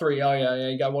 103. Oh, yeah,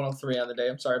 he got 103 on the day.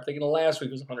 I'm sorry, I'm thinking of last week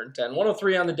was 110.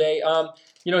 103 on the day.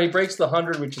 He breaks the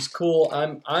 100, which is cool.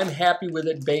 I'm happy with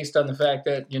it based on the fact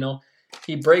that,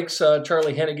 he breaks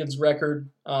Charlie Hennigan's record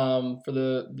for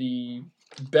the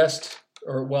best,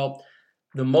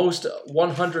 the most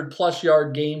 100-plus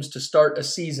yard games to start a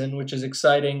season, which is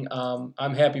exciting.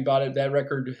 I'm happy about it. That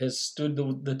record has stood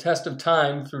the test of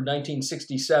time through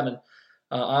 1967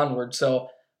 onward. So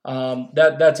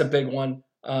that's a big one.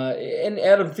 And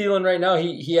Adam Thielen right now,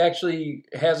 he actually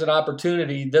has an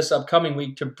opportunity this upcoming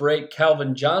week to break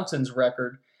Calvin Johnson's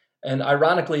record, and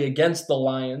ironically against the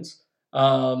Lions,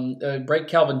 break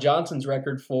Calvin Johnson's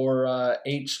record for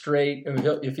 8 straight.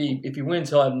 If he wins,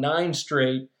 he'll have 9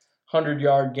 straight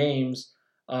 100-yard games,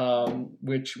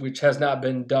 which has not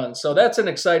been done. So that's an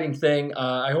exciting thing.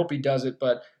 I hope he does it,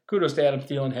 but kudos to Adam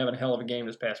Thielen having a hell of a game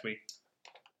this past week.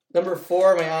 Number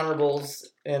 4, my honorables,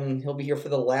 and he'll be here for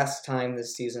the last time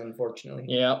this season, unfortunately.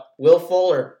 Yeah. Will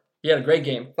Fuller. He had a great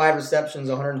game. 5 receptions,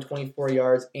 124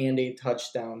 yards, and a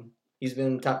touchdown. He's been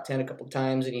in the top 10 a couple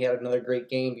times, and he had another great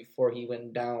game before he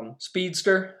went down.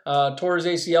 Speedster tore his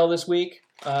ACL this week.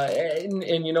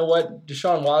 And you know what?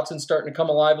 Deshaun Watson's starting to come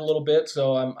alive a little bit,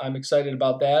 so I'm excited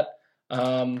about that.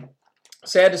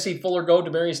 Sad to see Fuller go.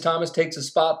 Demaryius Thomas takes his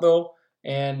spot, though,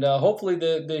 and hopefully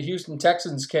the Houston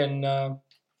Texans can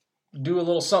do a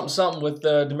little something with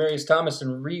Demaryius Thomas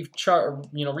and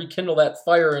rekindle that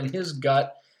fire in his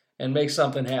gut and make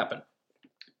something happen.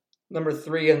 Number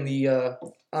 3 in the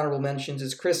honorable mentions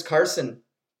is Chris Carson,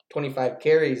 25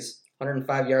 carries,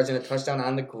 105 yards, and a touchdown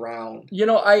on the ground. You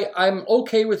know, I'm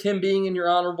okay with him being in your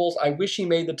honorables. I wish he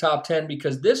made the top 10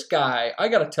 because this guy, I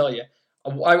got to tell you,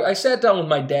 I sat down with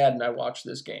my dad and I watched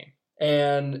this game.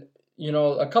 And, you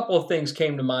know, a couple of things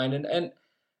came to mind. And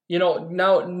you know,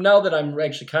 now that I'm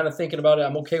actually kind of thinking about it,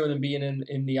 I'm okay with him being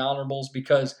in the honorables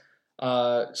because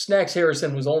Snacks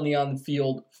Harrison was only on the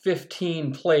field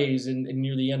 15 plays in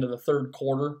near the end of the third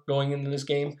quarter going into this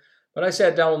game. But I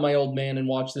sat down with my old man and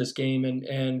watched this game,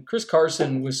 and Chris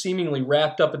Carson was seemingly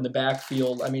wrapped up in the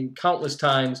backfield, I mean, countless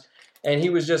times, and he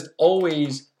was just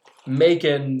always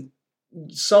making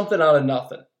something out of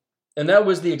nothing. And that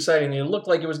was the exciting thing. It looked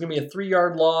like it was going to be a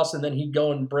 3-yard loss, and then he'd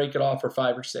go and break it off for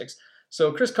 5 or 6.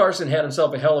 So Chris Carson had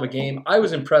himself a hell of a game. I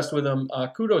was impressed with him.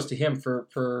 Kudos to him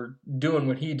for doing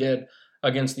what he did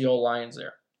against the old Lions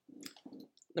there.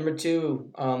 Number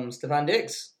 2, Stephon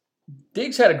Diggs.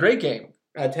 Diggs had a great game.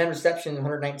 10 receptions,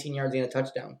 119 yards, and a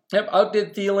touchdown. Yep,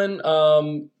 outdid Thielen.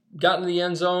 Got in the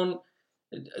end zone.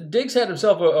 Diggs had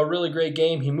himself a really great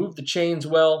game. He moved the chains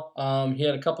well. He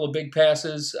had a couple of big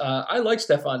passes. I like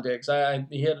Stephon Diggs.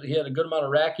 He had a good amount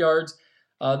of rack yards.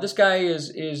 This guy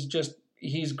is just...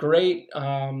 He's great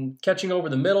catching over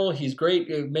the middle. He's great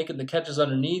making the catches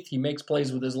underneath. He makes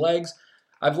plays with his legs.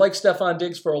 I've liked Stephon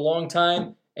Diggs for a long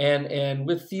time, and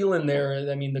with Thielen there,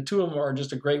 I mean, the two of them are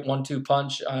just a great 1-2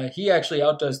 punch. He actually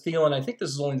outdoes Thielen. I think this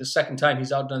is only the second time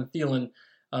he's outdone Thielen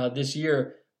this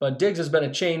year, but Diggs has been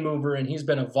a chain mover, and he's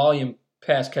been a volume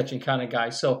pass-catching kind of guy,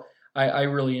 so I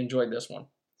really enjoyed this one.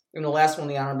 And the last one,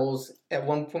 the honorables, at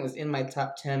one point was in my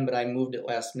top 10, but I moved it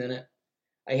last minute.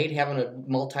 I hate having a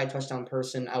multi-touchdown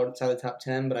person outside the top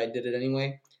 10, but I did it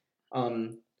anyway.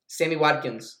 Sammy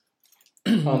Watkins,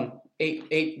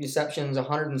 8 receptions,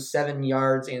 107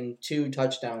 yards, and 2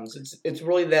 touchdowns. It's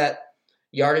really that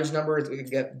yardage number.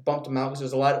 It got bumped him out because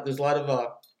there's a lot of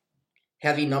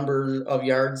heavy number of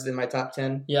yards in my top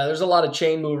 10. Yeah, there's a lot of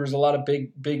chain movers, a lot of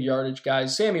big yardage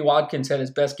guys. Sammy Watkins had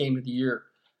his best game of the year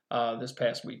this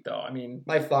past week, though. I mean,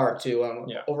 by far, too.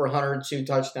 Yeah. Over 102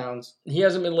 touchdowns. He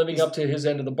hasn't been living up to his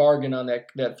end of the bargain on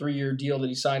that 3-year deal that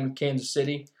he signed with Kansas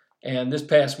City. And this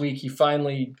past week, he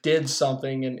finally did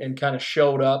something and kind of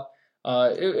showed up.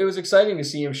 It was exciting to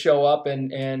see him show up,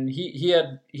 and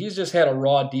he's just had a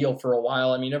raw deal for a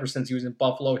while. I mean, ever since he was in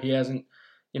Buffalo, he hasn't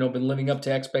been living up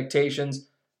to expectations.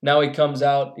 Now he comes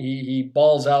out, he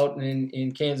balls out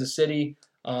in Kansas City,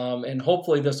 and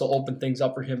hopefully this will open things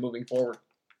up for him moving forward.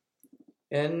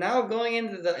 And now going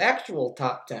into the actual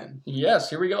top 10. Yes,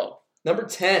 here we go. Number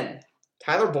 10,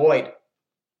 Tyler Boyd.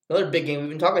 Another big game. We've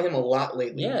been talking about him a lot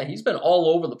lately. Yeah, he's been all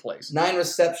over the place. 9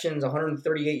 receptions,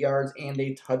 138 yards, and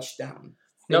a touchdown.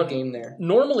 Big game there.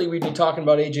 Normally we'd be talking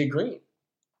about A.J. Green.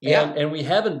 Yeah. And we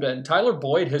haven't been. Tyler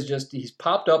Boyd he's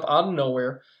popped up out of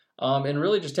nowhere and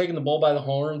really just taken the bull by the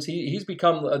horns. He's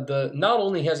become not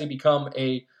only has he become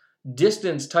a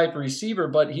distance type receiver,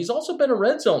 but he's also been a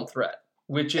red zone threat.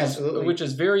 Which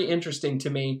is very interesting to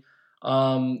me.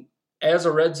 As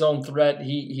a red zone threat,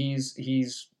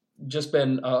 he's just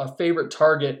been a favorite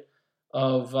target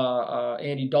of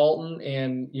Andy Dalton,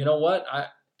 and you know what?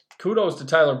 Kudos to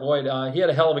Tyler Boyd. He had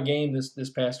a hell of a game this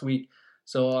past week,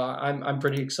 so I'm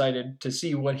pretty excited to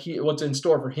see what's in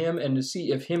store for him, and to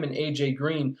see if him and AJ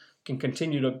Green can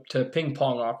continue to ping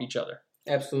pong off each other.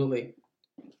 Absolutely.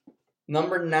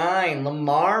 Number 9,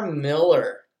 Lamar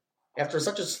Miller. After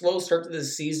such a slow start to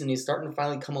this season, he's starting to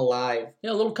finally come alive.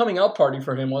 Yeah, a little coming out party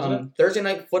for him, wasn't it? Thursday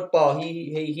Night Football,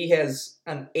 he has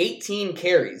 18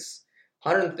 carries,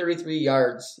 133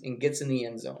 yards, and gets in the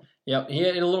end zone. Yep, he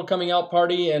had a little coming out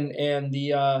party, and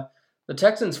the the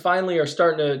Texans finally are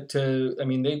starting to I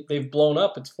mean, they've blown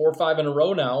up. It's 4 or 5 in a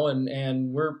row now,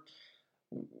 and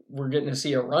we're getting to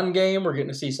see a run game. We're getting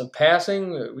to see some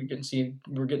passing. We're getting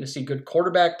to see good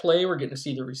quarterback play. We're getting to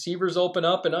see the receivers open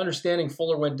up. And understanding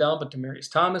Fuller went down, but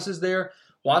Demaryius Thomas is there.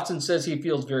 Watson says he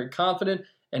feels very confident.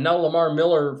 And now Lamar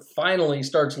Miller finally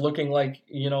starts looking like,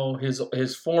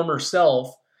 his former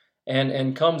self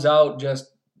and comes out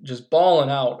just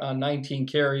balling out on 19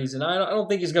 carries. And I don't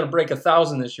think he's going to break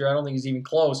 1,000 this year. I don't think he's even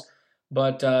close.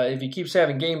 But if he keeps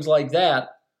having games like that,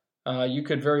 you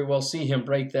could very well see him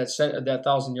break that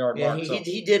 1,000-yard mark. Yeah,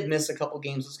 he did miss a couple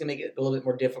games. It's going to make it a little bit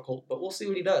more difficult, but we'll see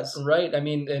what he does. Right. I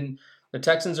mean, and the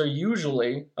Texans are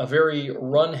usually a very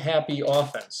run-happy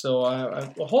offense. So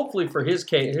hopefully for his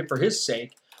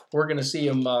sake, we're going to see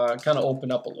him kind of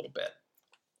open up a little bit.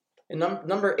 And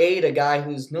number 8, a guy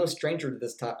who's no stranger to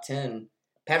this top 10,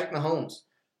 Patrick Mahomes.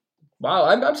 Wow,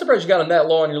 I'm surprised you got him that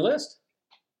low on your list.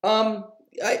 I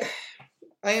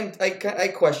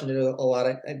questioned it a lot.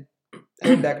 I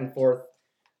went back and forth.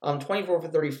 24 for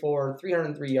 34,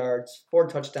 303 yards, 4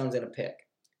 touchdowns and a pick.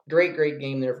 Great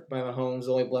game there by Mahomes.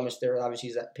 The only blemish there, obviously,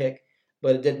 is that pick.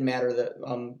 But it didn't matter that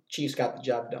Chiefs got the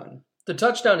job done. The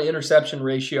touchdown to interception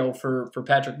ratio for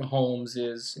Patrick Mahomes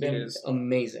is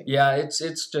amazing. Yeah,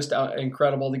 it's just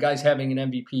incredible. The guy's having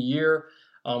an MVP year.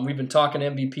 We've been talking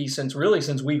MVP since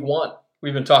week 1.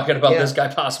 We've been talking about this guy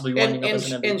possibly winding up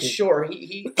as an MVP. And sure,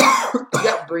 he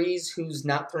got Breeze, who's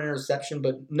not thrown an interception,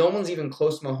 but no one's even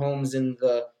close to Mahomes in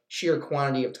the sheer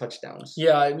quantity of touchdowns.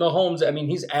 Yeah, Mahomes, I mean,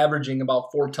 he's averaging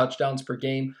about 4 touchdowns per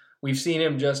game. We've seen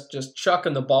him just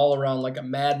chucking the ball around like a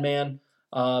madman.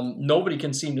 Nobody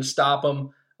can seem to stop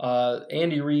him.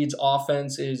 Andy Reid's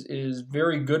offense is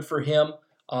very good for him.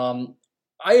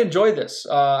 I enjoy this.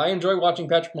 I enjoy watching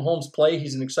Patrick Mahomes play.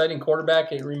 He's an exciting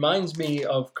quarterback. It reminds me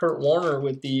of Kurt Warner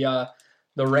with the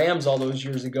Rams all those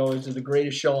years ago. It's the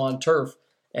greatest show on turf,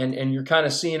 and you're kind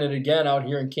of seeing it again out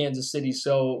here in Kansas City.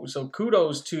 So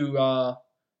kudos to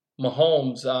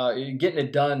Mahomes getting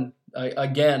it done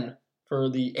again for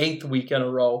the 8th week in a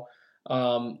row,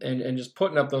 and just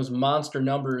putting up those monster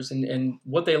numbers. And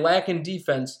what they lack in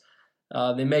defense,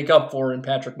 they make up for in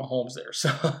Patrick Mahomes there.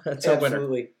 So that's a winner.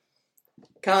 Absolutely.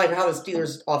 Kind of like how the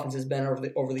Steelers' offense has been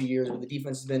over the years, where the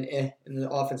defense has been and the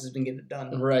offense has been getting it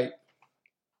done. Right.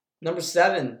 Number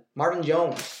 7, Marvin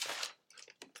Jones.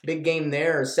 Big game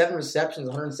there. 7 receptions,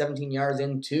 117 yards,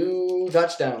 and 2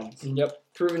 touchdowns. Yep.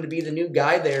 Proven to be the new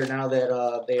guy there now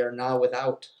that they are now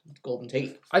without Golden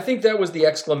Tate. I think that was the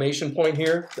exclamation point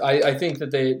here. I think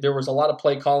that there was a lot of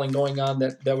play calling going on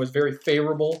that was very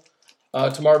favorable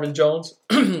to Marvin Jones.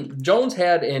 Jones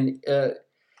had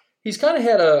he's kind of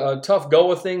had a tough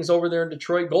go of things over there in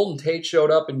Detroit. Golden Tate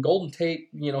showed up, and Golden Tate,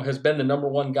 has been the number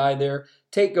 1 guy there.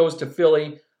 Tate goes to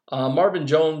Philly. Marvin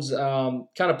Jones kind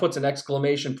of puts an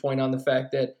exclamation point on the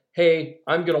fact that, hey,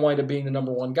 I'm going to wind up being the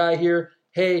number 1 guy here.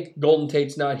 Hey, Golden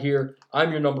Tate's not here.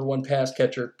 I'm your number 1 pass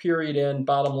catcher, period, end,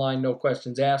 bottom line, no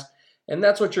questions asked. And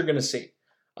that's what you're going to see.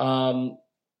 He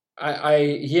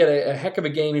had a heck of a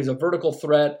game. He's a vertical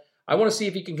threat. I want to see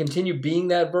if he can continue being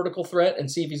that vertical threat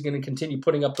and see if he's going to continue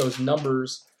putting up those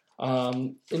numbers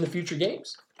in the future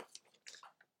games.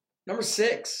 Number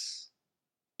 6,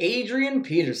 Adrian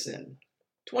Peterson.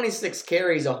 26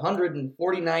 carries,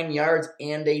 149 yards,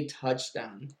 and a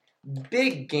touchdown.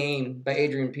 Big game by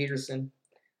Adrian Peterson.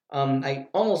 I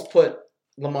almost put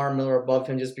Lamar Miller above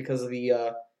him just because of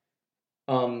the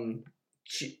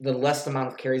less amount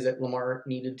of carries that Lamar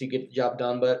needed to get the job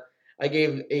done, but I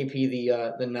gave AP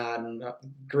the nod, and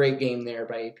great game there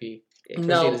by AP.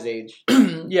 Appreciate his age.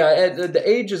 Yeah, the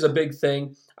age is a big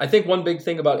thing. I think one big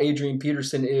thing about Adrian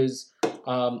Peterson is,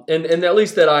 and at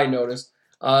least that I noticed,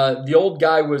 the old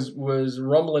guy was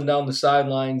rumbling down the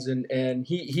sidelines, and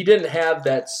he didn't have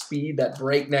that speed, that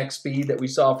breakneck speed that we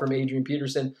saw from Adrian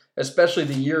Peterson, especially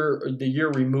the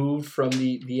year removed from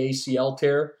the ACL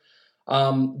tear.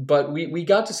 But we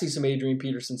got to see some Adrian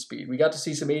Peterson speed. We got to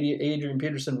see some Adrian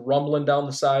Peterson rumbling down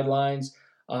the sidelines.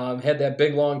 Had that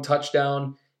big long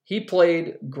touchdown. He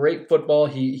played great football.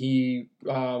 He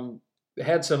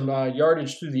had some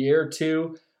yardage through the air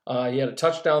too. He had a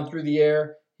touchdown through the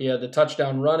air. He had the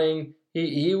touchdown running.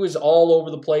 He was all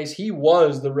over the place. He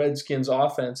was the Redskins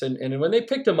offense. And when they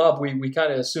picked him up, we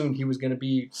kind of assumed he was going to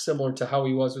be similar to how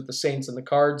he was with the Saints and the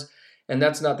Cards. And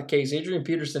that's not the case. Adrian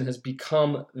Peterson has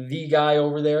become the guy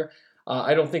over there.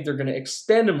 I don't think they're going to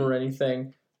extend him or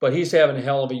anything, but he's having a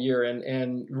hell of a year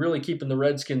and really keeping the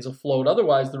Redskins afloat.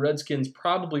 Otherwise, the Redskins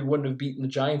probably wouldn't have beaten the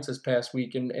Giants this past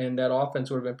week, and that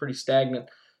offense would have been pretty stagnant.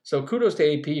 So kudos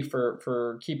to AP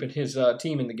for keeping his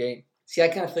team in the game. See, I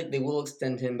kind of think they will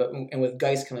extend him, and with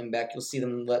Geis coming back, you'll see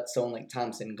them let someone like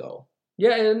Thompson go.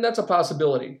 Yeah, and that's a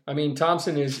possibility. I mean,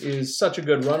 Thompson is such a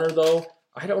good runner, though.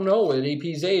 I don't know. At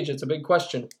AP's age, it's a big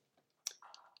question.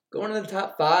 Going to the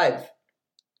top 5.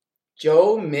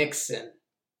 Joe Mixon.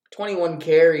 21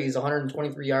 carries,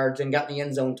 123 yards, and got in the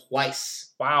end zone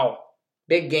twice. Wow.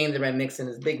 Big game there by Mixon.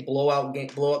 His big blow-up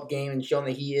game, and showing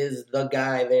that he is the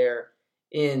guy there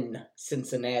in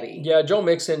Cincinnati. Yeah, Joe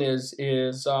Mixon is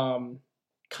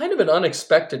kind of an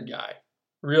unexpected guy,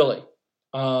 really.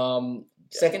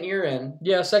 Second year in.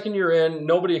 Yeah, second year in.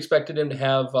 Nobody expected him to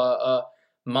have a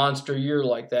monster year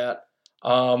like that.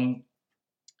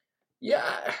 Yeah,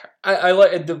 I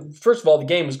like the. First of all, the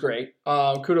game was great.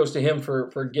 Kudos to him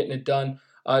for getting it done.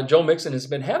 Joe Mixon has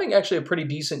been having actually a pretty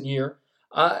decent year.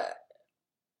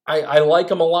 I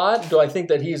like him a lot. Do I think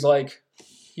that he's like,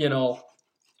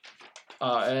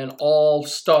 an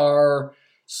all-star,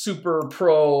 super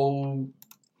pro,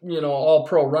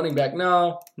 all-pro running back?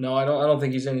 No, I don't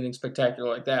think he's anything spectacular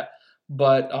like that.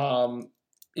 But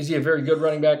is he a very good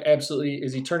running back? Absolutely.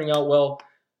 Is he turning out well?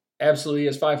 Absolutely. He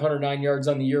has 509 yards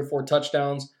on the year, 4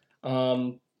 touchdowns.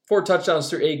 4 touchdowns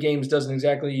through 8 games doesn't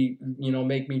exactly,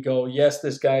 make me go, yes,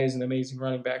 this guy is an amazing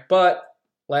running back. But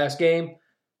last game,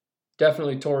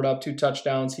 definitely tore it up, 2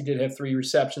 touchdowns. He did have 3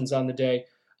 receptions on the day.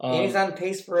 And he's on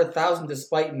pace for 1,000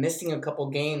 despite missing a couple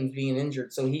games, being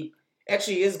injured. So he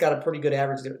actually has got a pretty good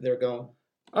average there going.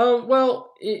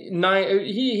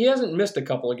 He hasn't missed a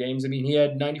couple of games. I mean, he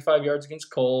had 95 yards against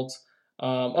Colts.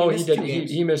 He did.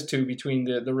 He missed 2 between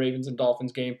the Ravens and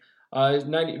Dolphins game.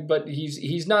 90, but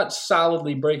he's not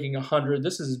solidly breaking 100.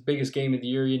 This is his biggest game of the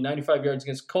year. He had 95 yards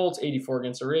against Colts, 84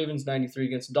 against the Ravens, 93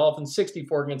 against the Dolphins,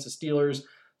 64 against the Steelers,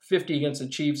 50 against the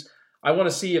Chiefs. I want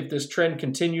to see if this trend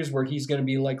continues where he's going to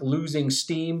be like losing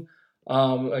steam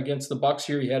against the Bucs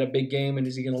here. He had a big game, and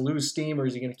is he going to lose steam, or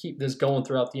is he going to keep this going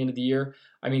throughout the end of the year?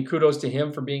 I mean, kudos to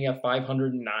him for being at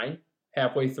 509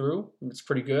 halfway through. It's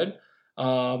pretty good. I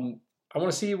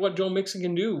want to see what Joe Mixon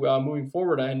can do moving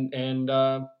forward, and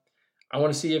I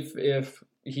want to see if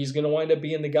he's going to wind up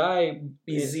being the guy.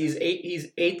 He's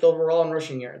 8th overall in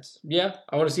rushing yards. Yeah,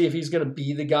 I want to see if he's going to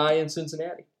be the guy in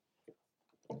Cincinnati.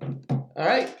 All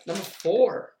right, number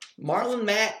 4. Marlon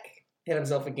Mack had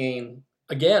himself a game.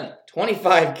 Again.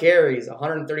 25 carries,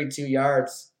 132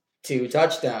 yards, 2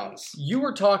 touchdowns. You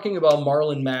were talking about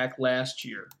Marlon Mack last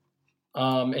year,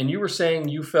 and you were saying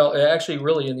you felt, actually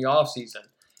really in the offseason,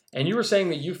 and you were saying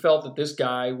that you felt that this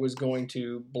guy was going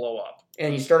to blow up.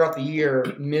 And he started off the year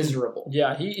miserable.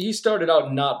 Yeah, he started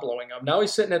out not blowing up. Now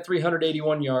he's sitting at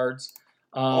 381 yards.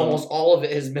 Almost all of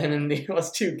it has been in the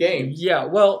last 2 games. Yeah,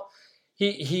 well,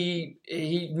 he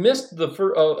missed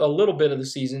a little bit of the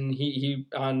season. He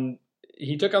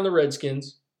took on the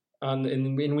Redskins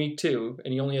in week 2,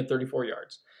 and he only had 34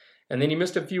 yards. And then he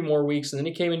missed a few more weeks, and then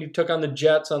he came and he took on the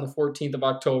Jets on the 14th of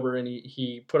October, and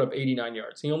he put up 89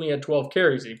 yards. He only had 12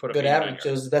 carries, and he put up 89 average. Yards.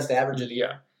 It was the best average of the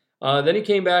year. Then he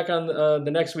came back on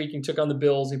the next week and took on the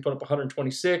Bills. He put up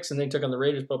 126, and then he took on the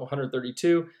Raiders, put up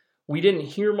 132. We didn't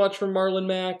hear much from Marlon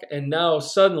Mack, and now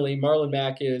suddenly Marlon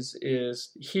Mack is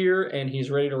here, and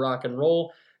he's ready to rock and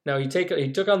roll. Now he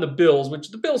took on the Bills, which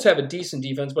the Bills have a decent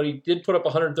defense, but he did put up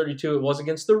 132. It was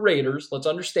against the Raiders. Let's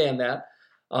understand that.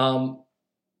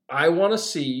 I want to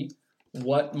see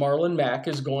what Marlon Mack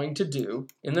is going to do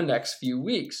in the next few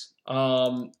weeks.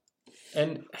 And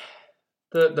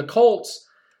the Colts,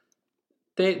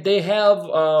 they have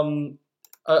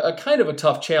a kind of a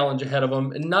tough challenge ahead of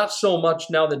them, and not so much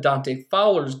now that Dante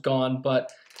Fowler's gone,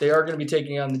 but they are going to be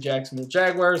taking on the Jacksonville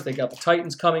Jaguars. They got the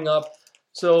Titans coming up.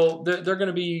 So they're going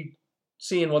to be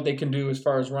seeing what they can do as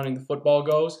far as running the football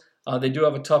goes. They do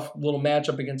have a tough little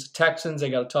matchup against the Texans. They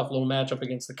got a tough little matchup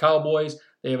against the Cowboys.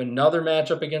 They have another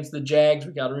matchup against the Jags.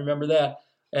 We got to remember that.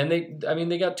 And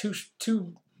they got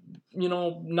two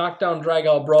knockdown,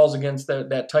 drag-out brawls against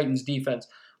that Titans defense.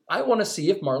 I want to see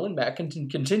if Marlon Mack can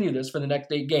continue this for the next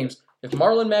 8 games. If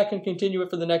Marlon Mack can continue it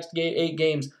for the next 8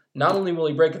 games, not only will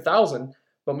he break 1,000,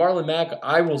 but Marlon Mack,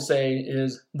 I will say,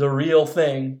 is the real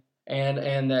thing,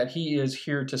 and that he is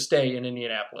here to stay in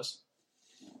Indianapolis.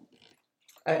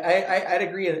 I'd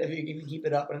agree if you can keep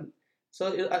it up, and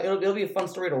so it'll be a fun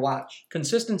story to watch.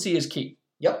 Consistency is key.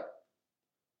 Yep.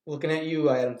 Looking at you,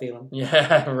 Adam Thielen.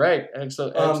 Yeah, right.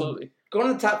 Absolutely. Going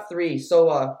to the top 3.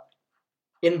 So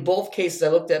in both cases, I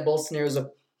looked at both scenarios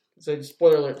of. So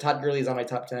spoiler alert: Todd Gurley is on my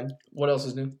top 10. What else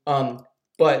is new?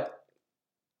 But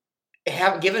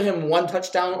have given him 1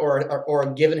 touchdown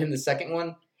or given him the second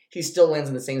one, he still lands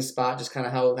in the same spot. Just kind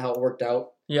of how it worked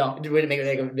out. Yeah. It didn't make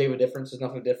a big of a difference. There's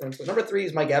nothing of a difference. So number 3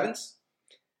 is Mike Evans.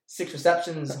 6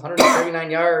 receptions,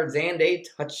 139 yards, and a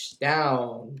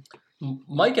touchdown.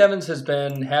 Mike Evans has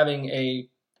been having a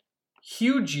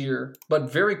huge year,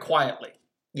 but very quietly.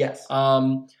 Yes.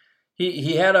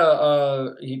 He had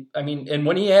and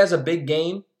when he has a big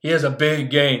game, he has a big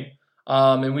game.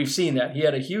 And we've seen that. He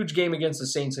had a huge game against the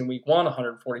Saints in week 1,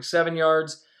 147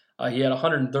 yards. He had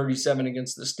 137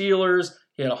 against the Steelers.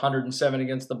 He had 107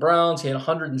 against the Browns. He had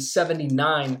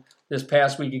 179 this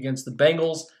past week against the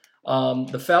Bengals.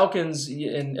 Against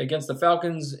the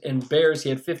Falcons and Bears, he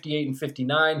had 58 and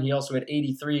 59. He also had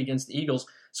 83 against the Eagles.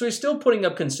 So he's still putting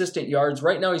up consistent yards.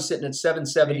 Right now he's sitting at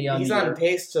 770 on the year. He's on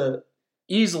pace to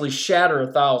easily shatter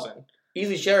 1,000.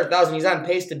 Easily shatter 1,000. He's on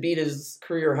pace to beat his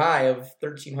career high of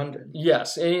 1,300.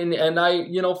 Yes, and I,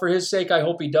 for his sake, I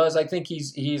hope he does. I think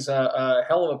he's a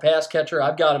hell of a pass catcher.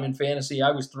 I've got him in fantasy.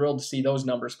 I was thrilled to see those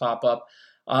numbers pop up.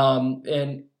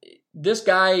 And this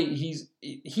guy, he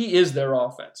is their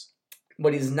offense.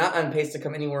 But he's not on pace to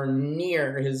come anywhere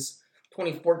near his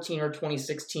 2014 or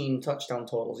 2016 touchdown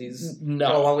totals. He's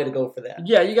got a long way to go for that.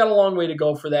 Yeah, you got a long way to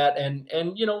go for that.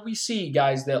 And we see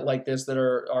guys that like this that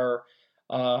are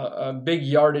big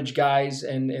yardage guys,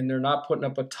 and they're not putting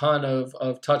up a ton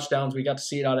of touchdowns. We got to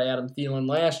see it out of Adam Thielen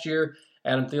last year.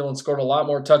 Adam Thielen scored a lot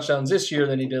more touchdowns this year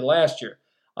than he did last year.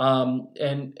 I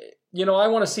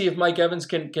want to see if Mike Evans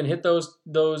can hit those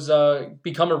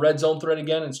become a red zone threat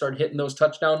again and start hitting those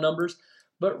touchdown numbers.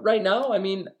 But right now,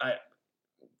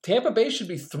 Tampa Bay should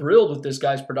be thrilled with this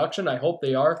guy's production. I hope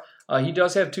they are. He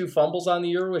does have 2 fumbles on the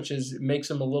year, which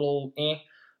makes him a little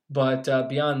But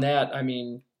beyond that,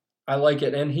 I like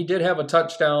it. And he did have a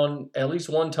touchdown, at least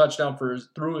one touchdown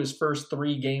through his first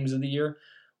 3 games of the year,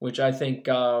 which I think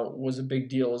was a big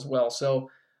deal as well.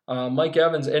 So Mike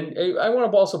Evans, and I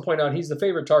want to also point out he's the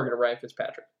favorite target of Ryan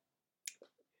Fitzpatrick.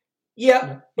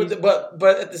 Yeah, but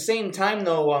at the same time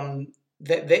though,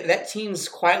 that team's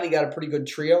quietly got a pretty good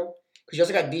trio, because you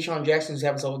also got Deshaun Jackson who's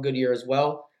having himself a good year as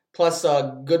well. Plus,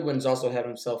 Goodwin's also had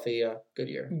himself a good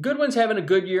year. Goodwin's having a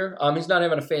good year. He's not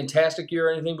having a fantastic year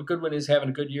or anything, but Goodwin is having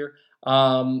a good year. They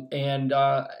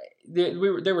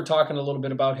were talking a little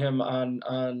bit about him on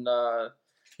the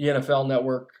NFL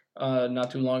Network not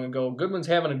too long ago. Goodwin's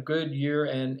having a good year,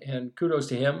 and kudos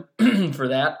to him for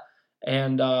that.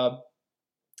 And I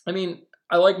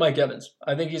like Mike Evans.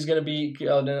 I think he's going to be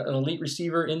an elite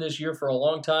receiver in this year for a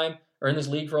long time, or in this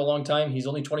league for a long time. He's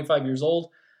only 25 years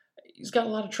old. He's got a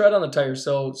lot of tread on the tires,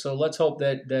 so let's hope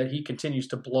that he continues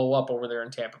to blow up over there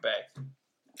in Tampa Bay.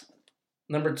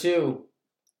 Number 2,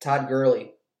 Todd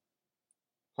Gurley.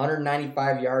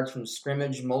 195 yards from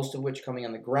scrimmage, most of which coming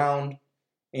on the ground,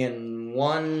 and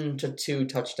 1 to 2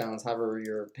 touchdowns, however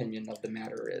your opinion of the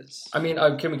matter is.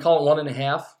 Can we call it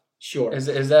 1.5? Sure. Is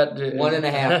that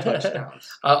 1.5 touchdowns?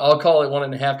 I'll call it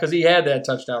 1.5 because he had that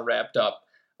touchdown wrapped up.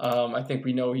 I think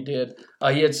we know he did.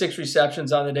 He had 6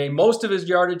 receptions on the day. Most of his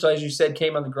yardage, as you said,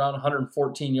 came on the ground,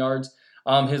 114 yards.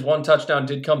 His 1 touchdown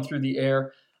did come through the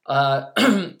air.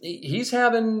 He's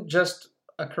having just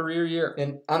a career year.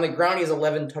 And on the ground, he has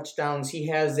 11 touchdowns. He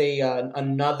has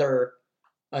another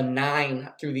 9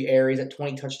 through the air. He's at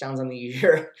 20 touchdowns on the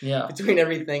year. Yeah. Between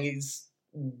everything, he's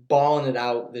balling it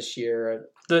out this year.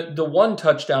 The 1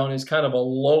 touchdown is kind of a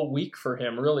low week for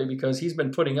him, really, because he's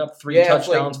been putting up 3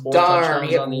 touchdowns, 4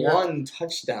 touchdowns on the year. 1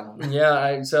 touchdown.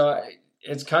 Yeah,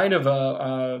 it's kind of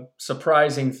a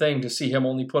surprising thing to see him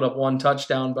only put up 1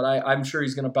 touchdown, but I'm sure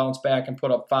he's going to bounce back and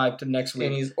put up 5 to next week.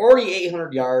 And he's already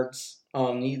 800 yards.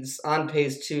 He's on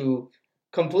pace to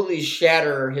completely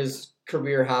shatter his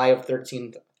career high of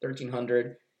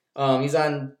 1,300. He's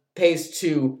on pace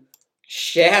to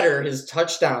shatter his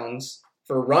touchdowns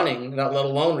for running, let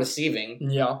alone receiving.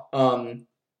 Yeah.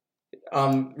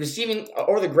 Receiving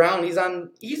or the ground, he's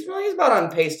about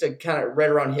on pace to kind of right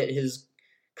around hit his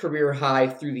career high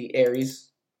through the air.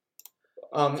 He's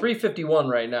 351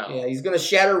 right now. Yeah, he's going to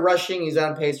shatter rushing. He's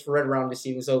on pace for right around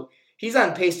receiving. So he's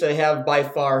on pace to have by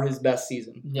far his best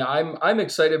season. Yeah, I'm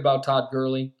excited about Todd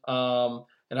Gurley.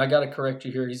 And I got to correct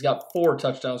you here. He's got 4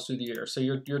 touchdowns through the air. So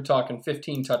you're talking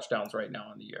 15 touchdowns right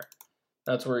now in the year.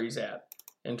 That's where he's at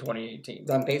in 2018. He's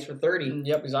on pace for 30.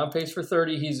 Yep, he's on pace for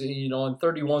 30. He's and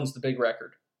 31's the big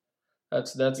record.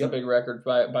 That's the big record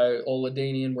by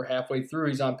Oladanian. We're halfway through.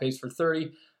 He's on pace for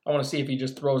 30. I want to see if he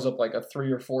just throws up like a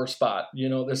 3 or 4 spot,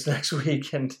 this next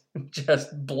week and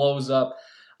just blows up.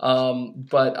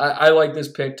 But I like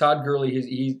this pick. Todd Gurley,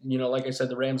 he like I said,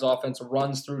 the Rams offense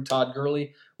runs through Todd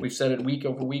Gurley. We've said it week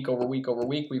over week over week over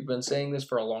week. We've been saying this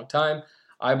for a long time.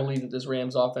 I believe that this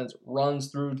Rams offense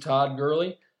runs through Todd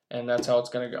Gurley, and that's how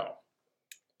it's going to go.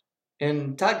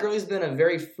 And Todd Gurley's been a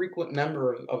very frequent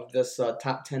member of this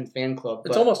top 10 fan club.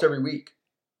 It's almost every week.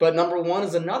 But number 1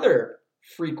 is another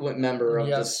frequent member of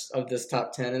this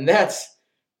top 10, and that's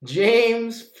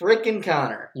James frickin'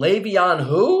 Conner. Le'Veon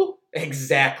who?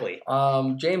 Exactly.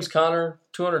 James Conner,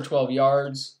 212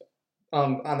 yards.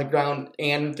 On the ground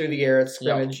and through the air at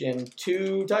scrimmage and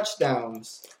 2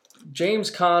 touchdowns.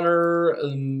 James Conner,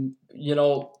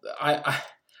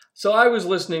 so I was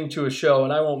listening to a show,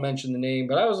 and I won't mention the name,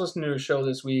 but I was listening to a show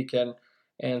this week,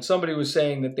 and somebody was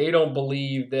saying that they don't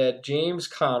believe that James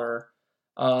Conner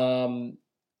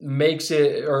makes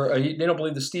it, or they don't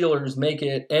believe the Steelers make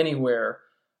it anywhere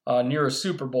near a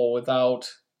Super Bowl without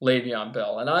Le'Veon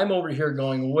Bell. And I'm over here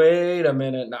going, wait a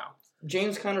minute now.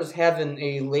 James Conner's having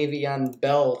a Le'Veon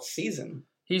Bell season.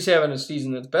 He's having a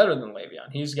season that's better than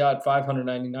Le'Veon. He's got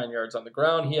 599 yards on the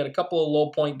ground. He had a couple of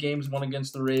low-point games, one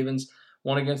against the Ravens,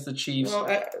 one against the Chiefs.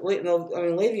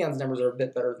 Le'Veon's numbers are a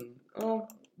bit better than...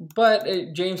 But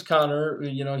James Conner,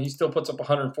 he still puts up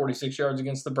 146 yards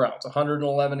against the Browns,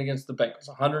 111 against the Bengals,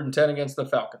 110 against the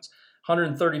Falcons,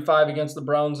 135 against the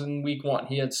Browns in Week 1.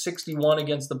 He had 61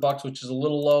 against the Bucs, which is a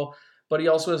little low, but he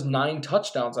also has 9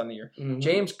 touchdowns on the year. Mm-hmm.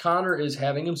 James Conner is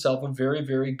having himself a very,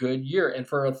 very good year. And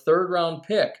for a third-round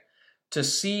pick, to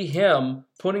see him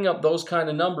putting up those kind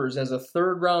of numbers as a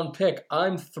third-round pick,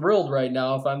 I'm thrilled right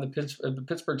now if I'm the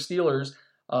Pittsburgh Steelers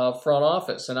front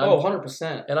office. And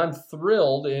 100%. And I'm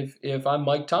thrilled if I'm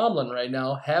Mike Tomlin right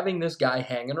now, having this guy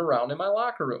hanging around in my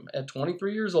locker room. At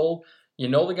 23 years old,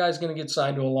 the guy's going to get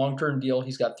signed to a long-term deal.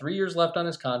 He's got 3 years left on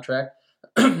his contract.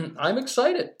 I'm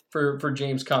excited for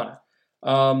James Conner.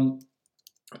 You're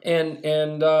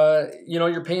paying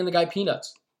the guy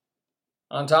peanuts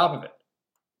on top of it.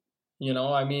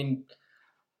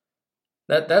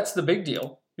 That's the big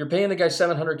deal. You're paying the guy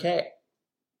 $700K.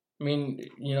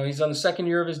 He's on the second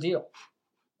year of his deal.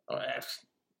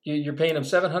 You're paying him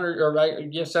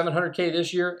 $700K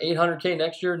this year, $800K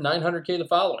next year, $900K the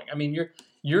following.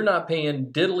 You're not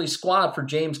paying diddly squat for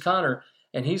James Conner,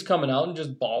 and he's coming out and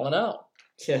just balling out.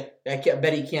 Yeah, I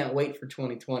bet he can't wait for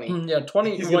 2020. Yeah,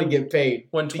 he's going to get paid.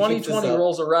 When 2020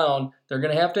 rolls around, they're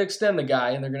going to have to extend the guy,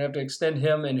 and they're going to have to extend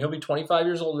him, and he'll be 25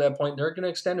 years old at that point. They're going to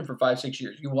extend him for 5-6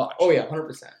 years. You watch. Oh, yeah,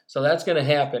 100%. So that's going to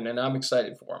happen, and I'm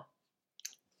excited for him.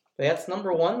 That's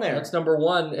number 1 there. That's number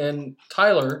 1. And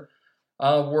Tyler,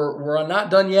 we're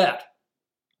not done yet.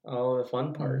 Oh, the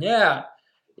fun part. Yeah.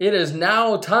 It is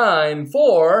now time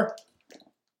for...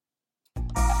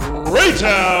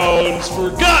 Freytown's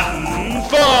Forgotten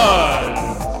Fun!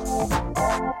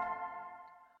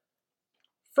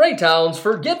 Freytown's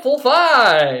Forgetful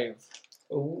 5!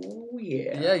 Oh,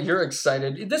 yeah. Yeah, you're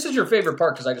excited. This is your favorite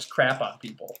part because I just crap on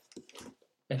people.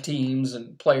 And teams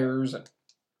and players. It's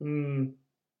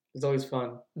always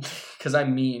fun. Because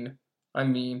I'm mean.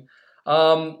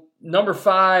 Number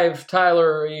 5,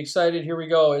 Tyler, are you excited? Here we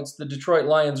go. It's the Detroit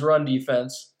Lions run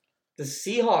defense. The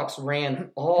Seahawks ran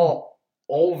all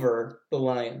over the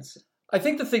Lions. I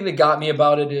think the thing that got me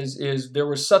about it is there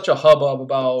was such a hubbub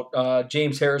about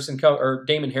Damon Harrison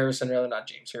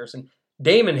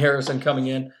coming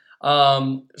in.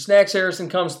 Snacks Harrison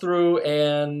comes through,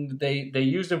 and they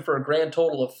used him for a grand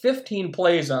total of 15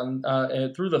 plays on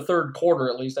through the third quarter,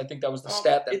 at least. I think that was the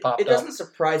stat that popped up. It doesn't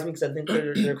surprise me because I think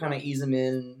they're kind of easing him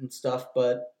in and stuff,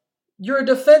 but... You're a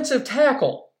defensive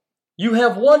tackle. You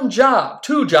have one job,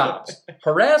 2 jobs.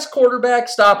 Harass quarterback,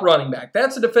 stop running back.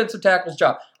 That's a defensive tackle's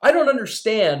job. I don't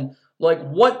understand,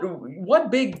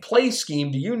 what big play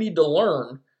scheme do you need to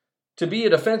learn to be a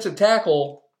defensive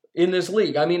tackle in this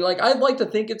league? I'd like to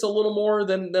think it's a little more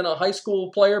than a high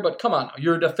school player, but come on now.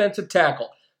 You're a defensive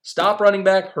tackle. Stop running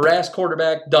back, harass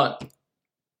quarterback, done.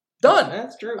 Done.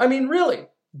 That's true. Really.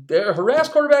 Harass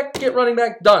quarterback, get running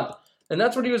back, done. And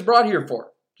that's what he was brought here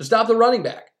for, to stop the running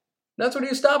back. That's what he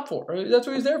was stopped for. That's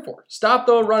what he's there for. Stop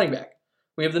the running back.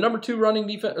 We have the number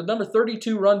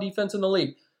 32 run defense in the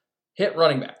league. Hit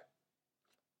running back.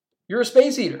 You're a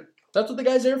space eater. That's what the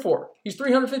guy's there for. He's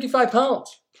 355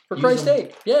 pounds. For Christ's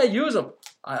sake. Yeah, use him.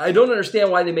 I don't understand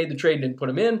why they made the trade and didn't put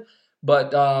him in,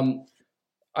 but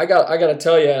I got to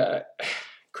tell you,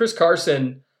 Chris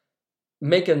Carson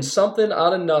making something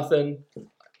out of nothing.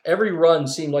 Every run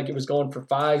seemed like it was going for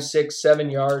 5, 6,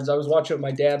 7 yards. I was watching with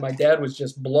my dad. My dad was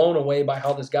just blown away by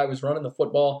how this guy was running the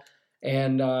football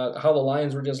and how the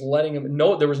Lions were just letting him.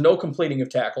 There was no completing of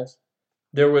tackles.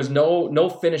 There was no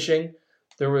finishing.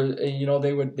 There was,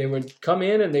 they would come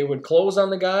in and they would close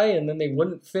on the guy and then they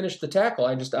wouldn't finish the tackle.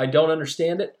 I don't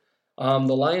understand it. The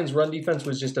Lions' run defense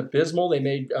was just abysmal. They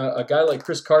made a guy like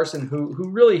Chris Carson, who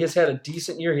really has had a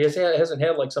decent year. He hasn't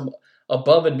had some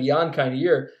above and beyond kind of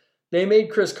year. They made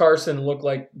Chris Carson look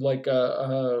like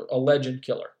a legend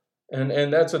killer,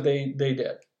 and that's what they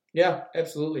did. Yeah,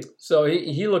 absolutely. So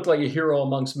he looked like a hero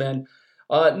amongst men.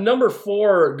 Number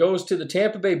 4 goes to the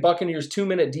Tampa Bay Buccaneers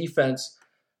 2-minute defense.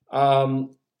 So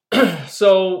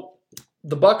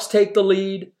the Bucs take the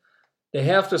lead. They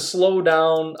have to slow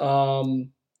down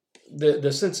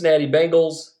the Cincinnati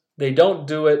Bengals. They don't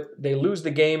do it. They lose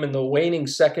the game in the waning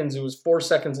seconds. It was 4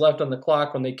 seconds left on the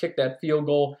clock when they kicked that field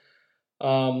goal.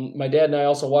 My dad and I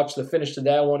also watched the finish to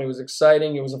that one. It was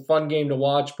exciting. It was a fun game to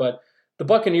watch, but the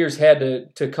Buccaneers had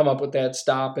to come up with that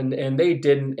stop, and they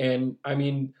didn't. And, I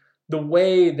mean, the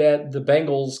way that the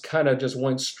Bengals kind of just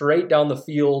went straight down the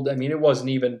field, I mean, it wasn't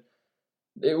even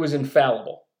 – it was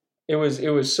infallible. It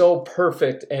was so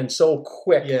perfect and so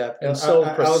quick and so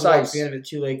precise. I was watching the end of it,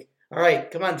 too, like, all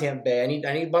right, come on, Tampa Bay. I need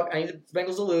the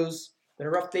Bengals to lose. Been a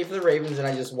rough day for the Ravens, and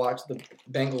I just watched the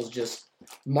Bengals just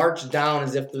march down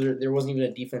as if there wasn't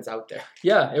even a defense out there.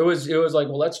 Yeah, it was like,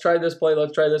 well, let's try this play.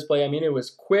 I mean, it was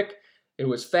quick, it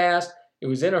was fast, it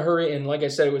was in a hurry, and like I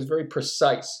said, it was very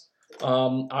precise.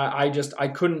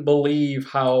 I couldn't believe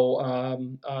how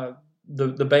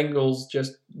the Bengals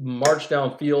just marched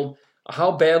downfield.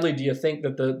 How badly do you think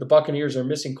that the Buccaneers are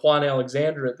missing Quan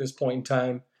Alexander at this point in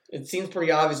time? It seems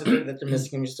pretty obvious that they're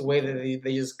missing him, just the way that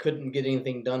they just couldn't get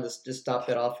anything done to stop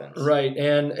that offense. Right,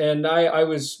 and I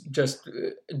was just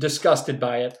disgusted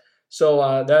by it.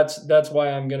 So that's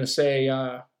why I'm going to say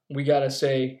we got to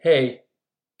say, hey,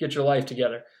 get your life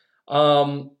together.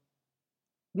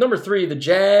 Number 3, the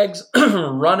Jags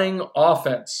running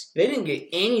offense. They didn't get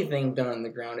anything done on the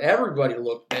ground. Everybody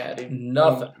looked bad.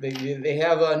 Nothing. They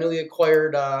have a newly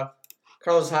acquired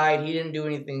Carlos Hyde. He didn't do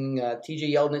anything.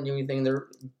 TJ Yeldon didn't do anything.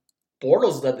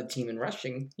 Bortles led the team in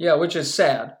rushing. Yeah, which is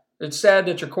sad. It's sad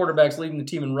that your quarterback's leading the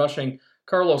team in rushing.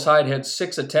 Carlos Hyde had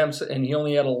 6 attempts, and he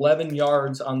only had 11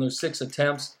 yards on those 6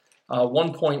 attempts,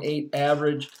 1.8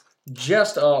 average.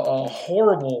 Just a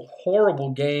horrible,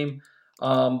 horrible game.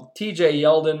 TJ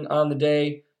Yeldon on the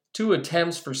day, 2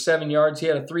 attempts for 7 yards. He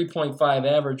had a 3.5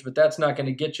 average, but that's not going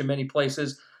to get you many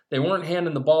places. They weren't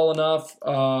handing the ball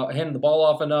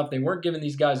off enough. They weren't giving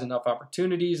these guys enough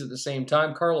opportunities at the same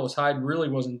time. Carlos Hyde really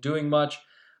wasn't doing much.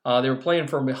 They were playing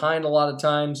from behind a lot of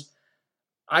times.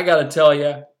 I got to tell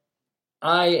you,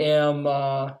 I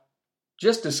am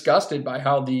just disgusted by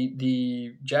how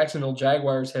the Jacksonville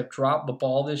Jaguars have dropped the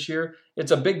ball this year.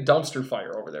 It's a big dumpster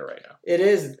fire over there right now. It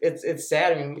is. It's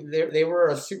sad. I mean, they were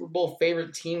a Super Bowl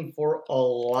favorite team for a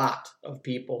lot of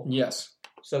people. Yes.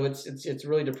 So it's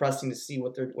really depressing to see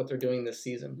what they're doing this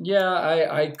season. Yeah,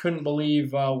 I couldn't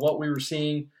believe what we were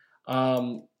seeing.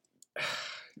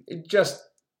 Just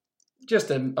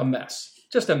a mess.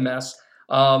 Just a mess.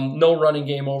 No running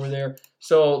game over there.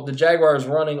 So the Jaguars'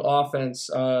 running offense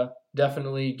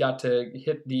definitely got to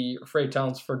hit the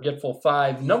Freytown's forgetful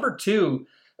 5. Number 2,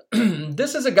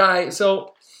 this is a guy.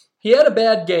 So he had a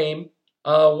bad game.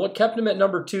 What kept him at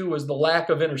number 2 was the lack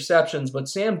of interceptions, but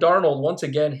Sam Darnold once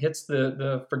again hits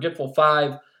the forgetful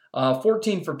 5,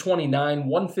 14 for 29,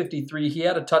 153. He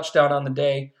had a touchdown on the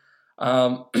day.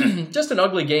 Just an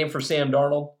ugly game for Sam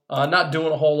Darnold. Not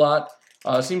doing a whole lot.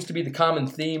 Seems to be the common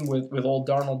theme with old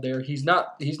Darnold there. He's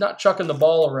not chucking the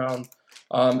ball around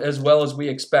as well as we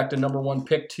expect a number 1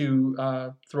 pick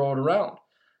to throw it around.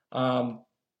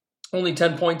 Only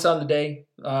 10 points on the day.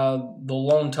 The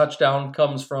lone touchdown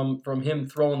comes from him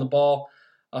throwing the ball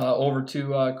over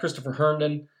to Christopher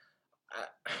Herndon.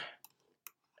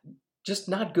 Just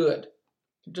not good.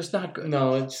 Just not good.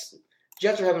 No,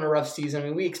 Jets are having a rough season. I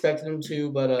mean, we expected them to,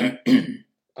 but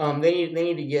they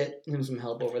need to get him some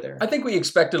help over there. I think we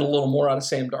expected a little more out of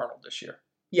Sam Darnold this year.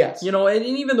 Yes. You know, and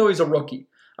even though he's a rookie,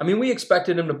 I mean, we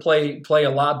expected him to play a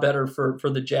lot better for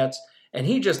the Jets, and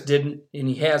he just didn't, and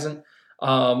he hasn't.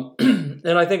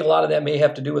 And I think a lot of that may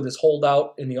have to do with his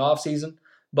holdout in the offseason.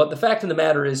 But the fact of the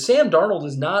matter is Sam Darnold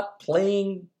is not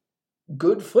playing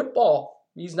good football.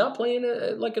 He's not playing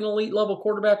like an elite level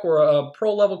quarterback or a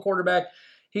pro level quarterback.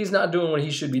 He's not doing what he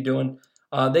should be doing.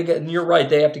 You're right,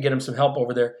 they have to get him some help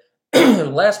over there.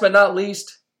 Last but not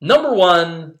least, number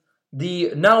 1,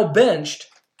 the now benched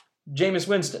Jameis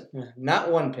Winston. Not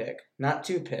 1 pick, not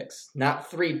 2 picks, not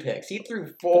 3 picks. He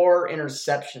threw 4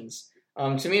 interceptions.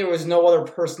 To me, there was no other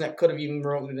person that could have even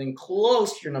been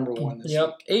close to your number 1 this week.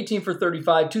 18 for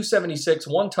 35, 276,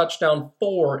 1 touchdown,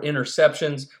 4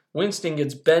 interceptions. Winston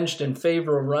gets benched in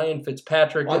favor of Ryan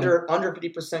Fitzpatrick. Under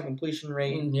 50% completion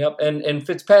rate. Yep, and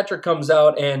Fitzpatrick comes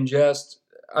out and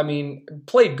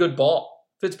played good ball.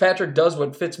 Fitzpatrick does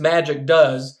what Fitzmagic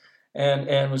does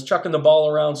and was chucking the ball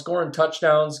around, scoring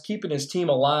touchdowns, keeping his team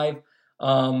alive.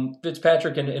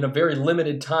 Fitzpatrick in a very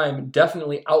limited time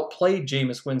definitely outplayed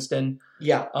Jameis Winston.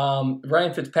 Yeah.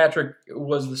 Ryan Fitzpatrick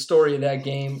was the story of that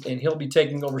game, and he'll be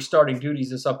taking over starting duties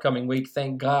this upcoming week,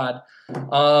 thank God.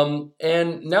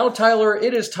 And now, Tyler,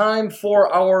 it is time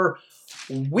for our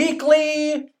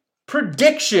weekly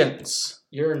predictions.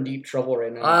 You're in deep trouble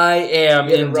right now. I am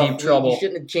You had a in rough deep week. trouble. You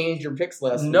shouldn't have changed your picks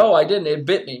last week. No, I didn't. It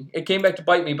bit me. It came back to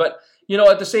bite me. But,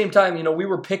 at the same time, we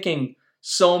were picking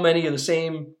so many of the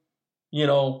same,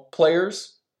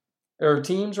 players or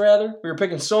teams, rather. We were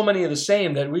picking so many of the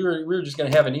same that we were just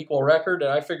going to have an equal record.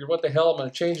 And I figured, what the hell? I'm going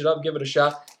to change it up, give it a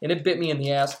shot. And it bit me in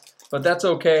the ass. But that's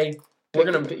okay. You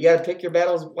got to pick your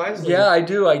battles wisely. Yeah, I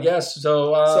do, I guess.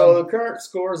 So the current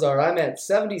scores are I'm at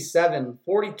 77,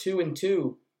 42, and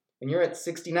 2. And you're at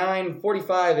 69,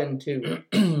 45, and 2.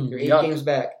 You're 8 games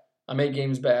back. I'm 8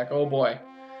 games back. Oh, boy.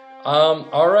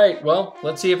 All right. Well,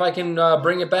 let's see if I can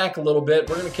bring it back a little bit.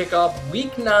 We're going to kick off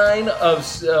week 9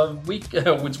 of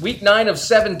week 9 of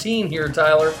 17 here,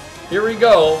 Tyler. Here we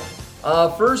go.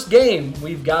 First game,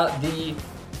 we've got the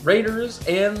Raiders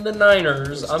and the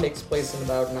Niners. This takes place in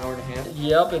about an hour and a half.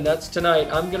 Yep, and that's tonight.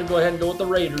 I'm going to go ahead and go with the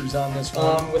Raiders on this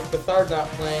one. With Bethard not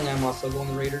playing, I'm also going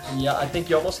the Raiders. Yeah, I think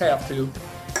you almost have to.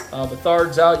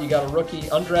 Bethard's out. You got a rookie,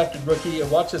 undrafted rookie.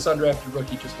 Watch this undrafted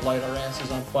rookie just light our asses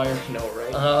on fire. I know,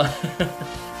 right?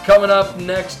 Coming up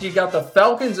next, you got the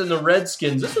Falcons and the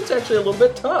Redskins. This one's actually a little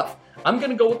bit tough. I'm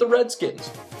going to go with the Redskins.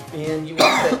 And you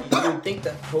would think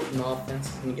that potent offense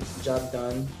is going to get the job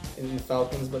done in the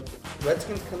Falcons, but the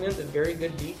Redskins come in with a very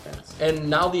good defense. And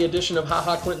now the addition of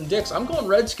HaHa Clinton Dix. I'm going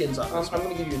Redskins on this I'm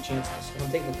going to give you a chance this one.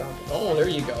 I'm taking the Falcons. Oh, there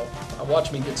you go.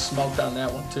 Watch me get smoked on that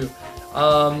one, too.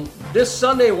 This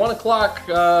Sunday, 1 o'clock,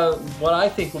 what I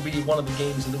think will be one of the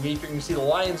games of the week. You're going to see the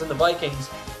Lions and the Vikings.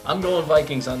 I'm going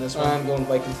Vikings on this one. I'm going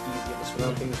Vikings easy on this one. I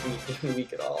don't think it's going to be a game of the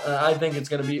week at all. I think it's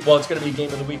going to be, it's going to be a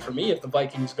game of the week for me if the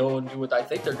Vikings go and do what I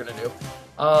think they're going to do.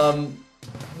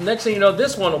 Next thing you know,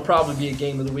 this one will probably be a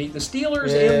game of the week. The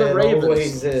Steelers and the Ravens. It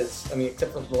always is. I mean,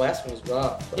 except for the last one was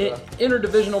rough. But,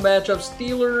 interdivisional matchup,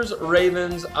 Steelers,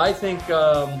 Ravens. I think,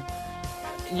 the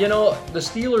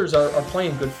Steelers are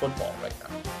playing good football right now.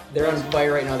 They're on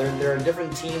fire right now. They're a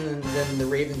different team than the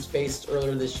Ravens faced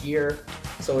earlier this year.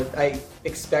 So I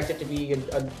expect it to be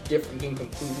a different game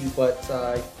completely, but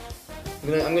I'm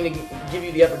gonna give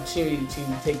you the opportunity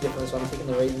to take difference. So I'm taking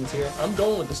the Ravens here. I'm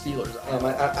going with the Steelers.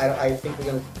 I think they're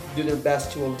gonna do their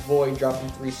best to avoid dropping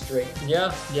 3 straight.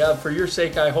 Yeah. For your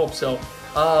sake, I hope so.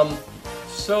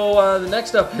 The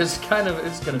next up is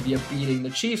it's going to be a beating. The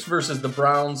Chiefs versus the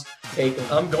Browns. Take them.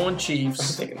 I'm going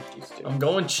Chiefs. I'm taking the Chiefs too. I'm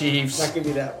going Chiefs. Not give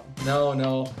you that one.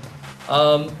 No.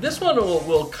 This one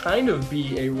will kind of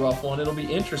be a rough one. It'll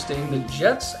be interesting. The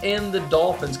Jets and the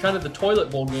Dolphins, kind of the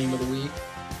toilet bowl game of the week.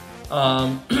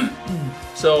 I'm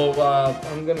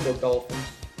going to go Dolphins.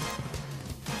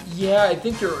 Yeah, I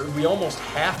think we almost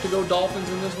have to go Dolphins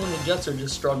in this one. The Jets are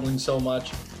just struggling so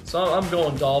much. So I'm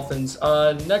going Dolphins.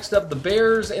 Next up, the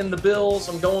Bears and the Bills.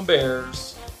 I'm going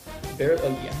Bears. Bears? Oh,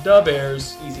 yeah. The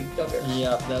Bears. Easy. The Bears.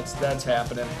 Yeah, that's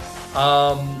happening.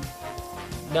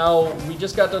 Now, we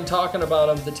just got done talking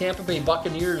about them. The Tampa Bay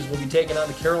Buccaneers will be taking on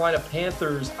the Carolina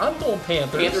Panthers. I'm going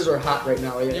Panthers. Panthers are hot right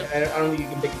now. Yep. I don't think you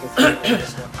can pick against them in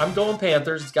this one. I'm going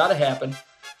Panthers. It's got to happen.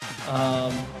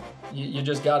 You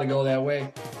just got to go that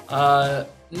way.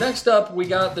 Next up, we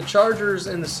got the Chargers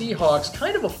and the Seahawks.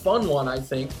 Kind of a fun one, I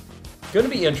think. Going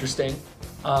to be interesting.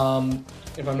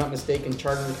 If I'm not mistaken,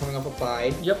 Chargers are coming off a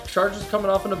bye. Yep, Chargers coming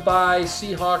off in a bye.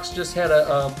 Seahawks just had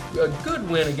a good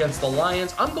win against the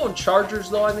Lions. I'm going Chargers,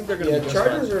 though. I think they're going to be just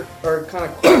Chargers are kind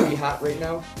of quietly hot right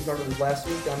now. Compared to last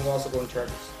week, I'm also going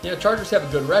Chargers. Yeah, Chargers have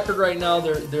a good record right now.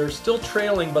 They're still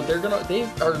trailing, but they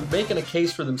are making a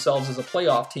case for themselves as a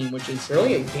playoff team, which is they're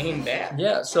only a game back.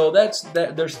 Yeah, so that's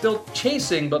they're still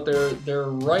chasing, but they're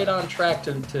right on track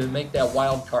to make that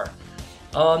wild card.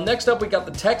 Next up, we got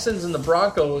the Texans and the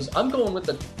Broncos. I'm going with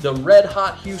the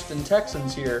red-hot Houston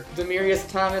Texans here. Demaryius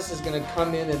Thomas is going to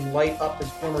come in and light up his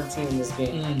former team in this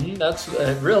game.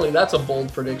 Mm-hmm. That's a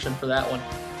bold prediction for that one.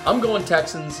 I'm going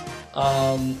Texans.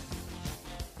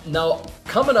 Now,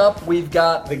 coming up, we've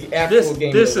got the actual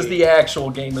game. This is the actual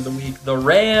game of the week. The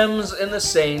Rams and the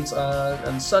Saints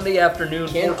on Sunday afternoon,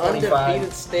 Can 4:25.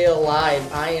 undefeated stay alive?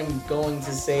 I am going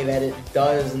to say that it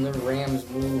does, and the Rams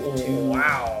move to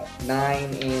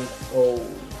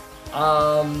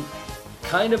 9-0.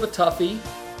 Kind of a toughie.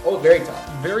 Oh, very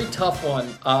tough. Very tough one.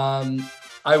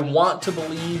 I want to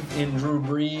believe in Drew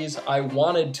Brees. I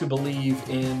wanted to believe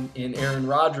in Aaron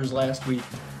Rodgers last week.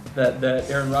 That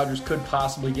Aaron Rodgers could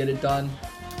possibly get it done.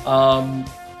 Golly,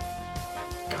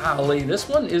 this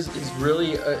one is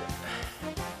really.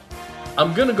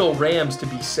 I'm gonna go Rams to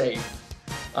be safe.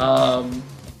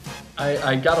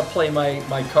 I gotta play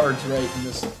my cards right in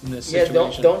this situation.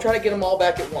 Yeah, don't try to get them all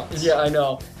back at once. Yeah, I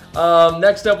know.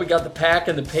 Next up, we got the Pack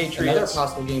and the Patriots. Another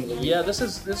possible game of the week. Yeah, this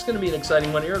is going to be an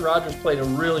exciting one. Aaron Rodgers played a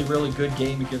really, really good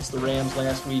game against the Rams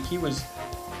last week. He was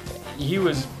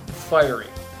fiery.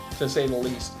 to say the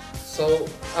least. So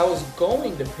I was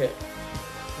going to pick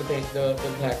the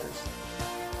Packers.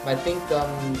 I think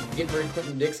getting rid of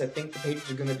Clinton Dix, I think the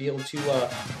Patriots are going to be able to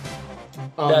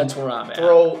That's where I'm at.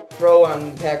 throw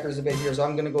on Packers a bit here, so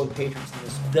I'm going to go with the Patriots in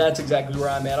this one. That's exactly where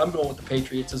I'm at. I'm going with the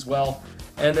Patriots as well.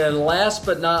 And then last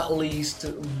but not least,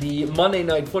 the Monday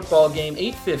Night Football game,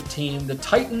 8:15, the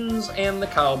Titans and the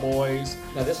Cowboys.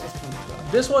 Now this is kind of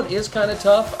tough. This one is kind of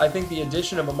tough. I think the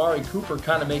addition of Amari Cooper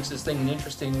kind of makes this thing an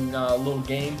interesting little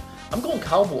game. I'm going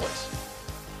Cowboys.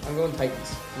 I'm going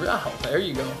Titans. Wow, there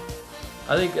you go.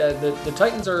 I think the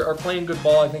Titans are playing good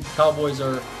ball. I think the Cowboys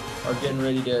are getting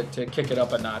ready to kick it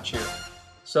up a notch here.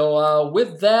 So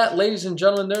with that, ladies and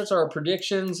gentlemen, there's our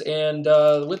predictions. And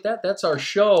with that, that's our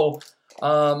show.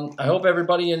 I hope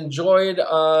everybody enjoyed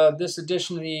this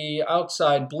edition of the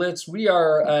Outside Blitz. We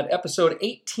are at episode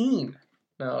 18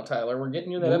 now, Tyler. We're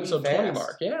getting you that Moving episode fast. 20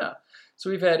 mark. Yeah. So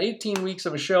we've had 18 weeks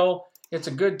of a show. It's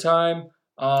a good time.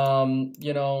 Second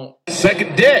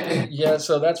dick. Yeah,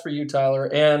 so that's for you, Tyler.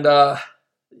 And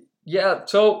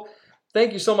so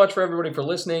thank you so much for everybody for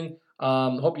listening.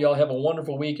 Hope you all have a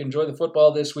wonderful week. Enjoy the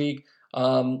football this week.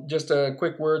 Just a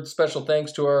quick word, special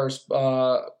thanks to our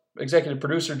executive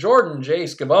producer, Jordan J.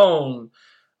 Scavone.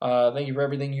 Thank you for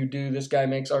everything you do. This guy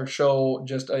makes our show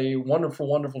just a wonderful,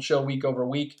 wonderful show week over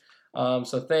week.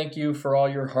 So thank you for all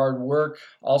your hard work.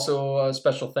 Also,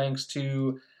 special thanks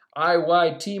to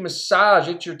IYT Massage.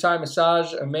 It's Your Time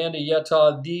Massage. Amanda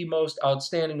Yetta, the most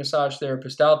outstanding massage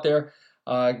therapist out there.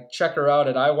 Check her out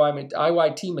at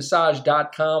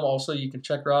iytmassage.com. Also, you can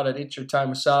check her out at It's Your Time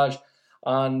Massage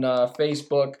on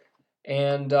Facebook.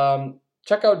 And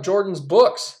check out Jordan's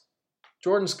books.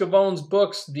 Jordan Scavone's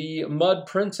books, The Mud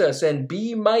Princess and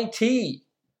Be Mighty.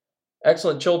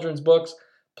 Excellent children's books.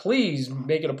 Please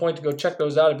make it a point to go check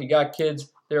those out if you got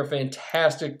kids. They're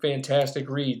fantastic, fantastic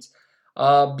reads.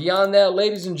 Beyond that,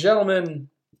 ladies and gentlemen,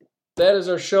 that is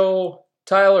our show.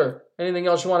 Tyler, anything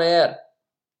else you want to add?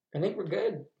 I think we're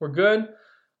good. We're good.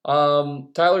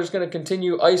 Tyler's going to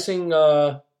continue icing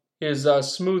his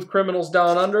smooth criminals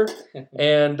down under.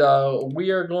 And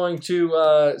we are going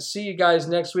to see you guys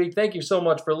next week. Thank you so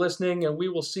much for listening, and we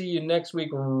will see you next week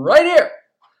right here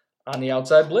on the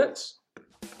Outside Blitz.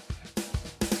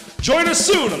 Join us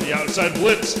soon on the Outside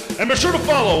Blitz, and be sure to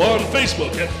follow on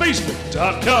Facebook at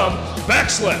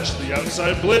facebook.com/The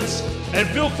Outside Blitz, and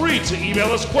feel free to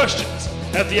email us questions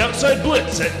at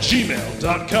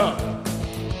theoutsideblitz@gmail.com.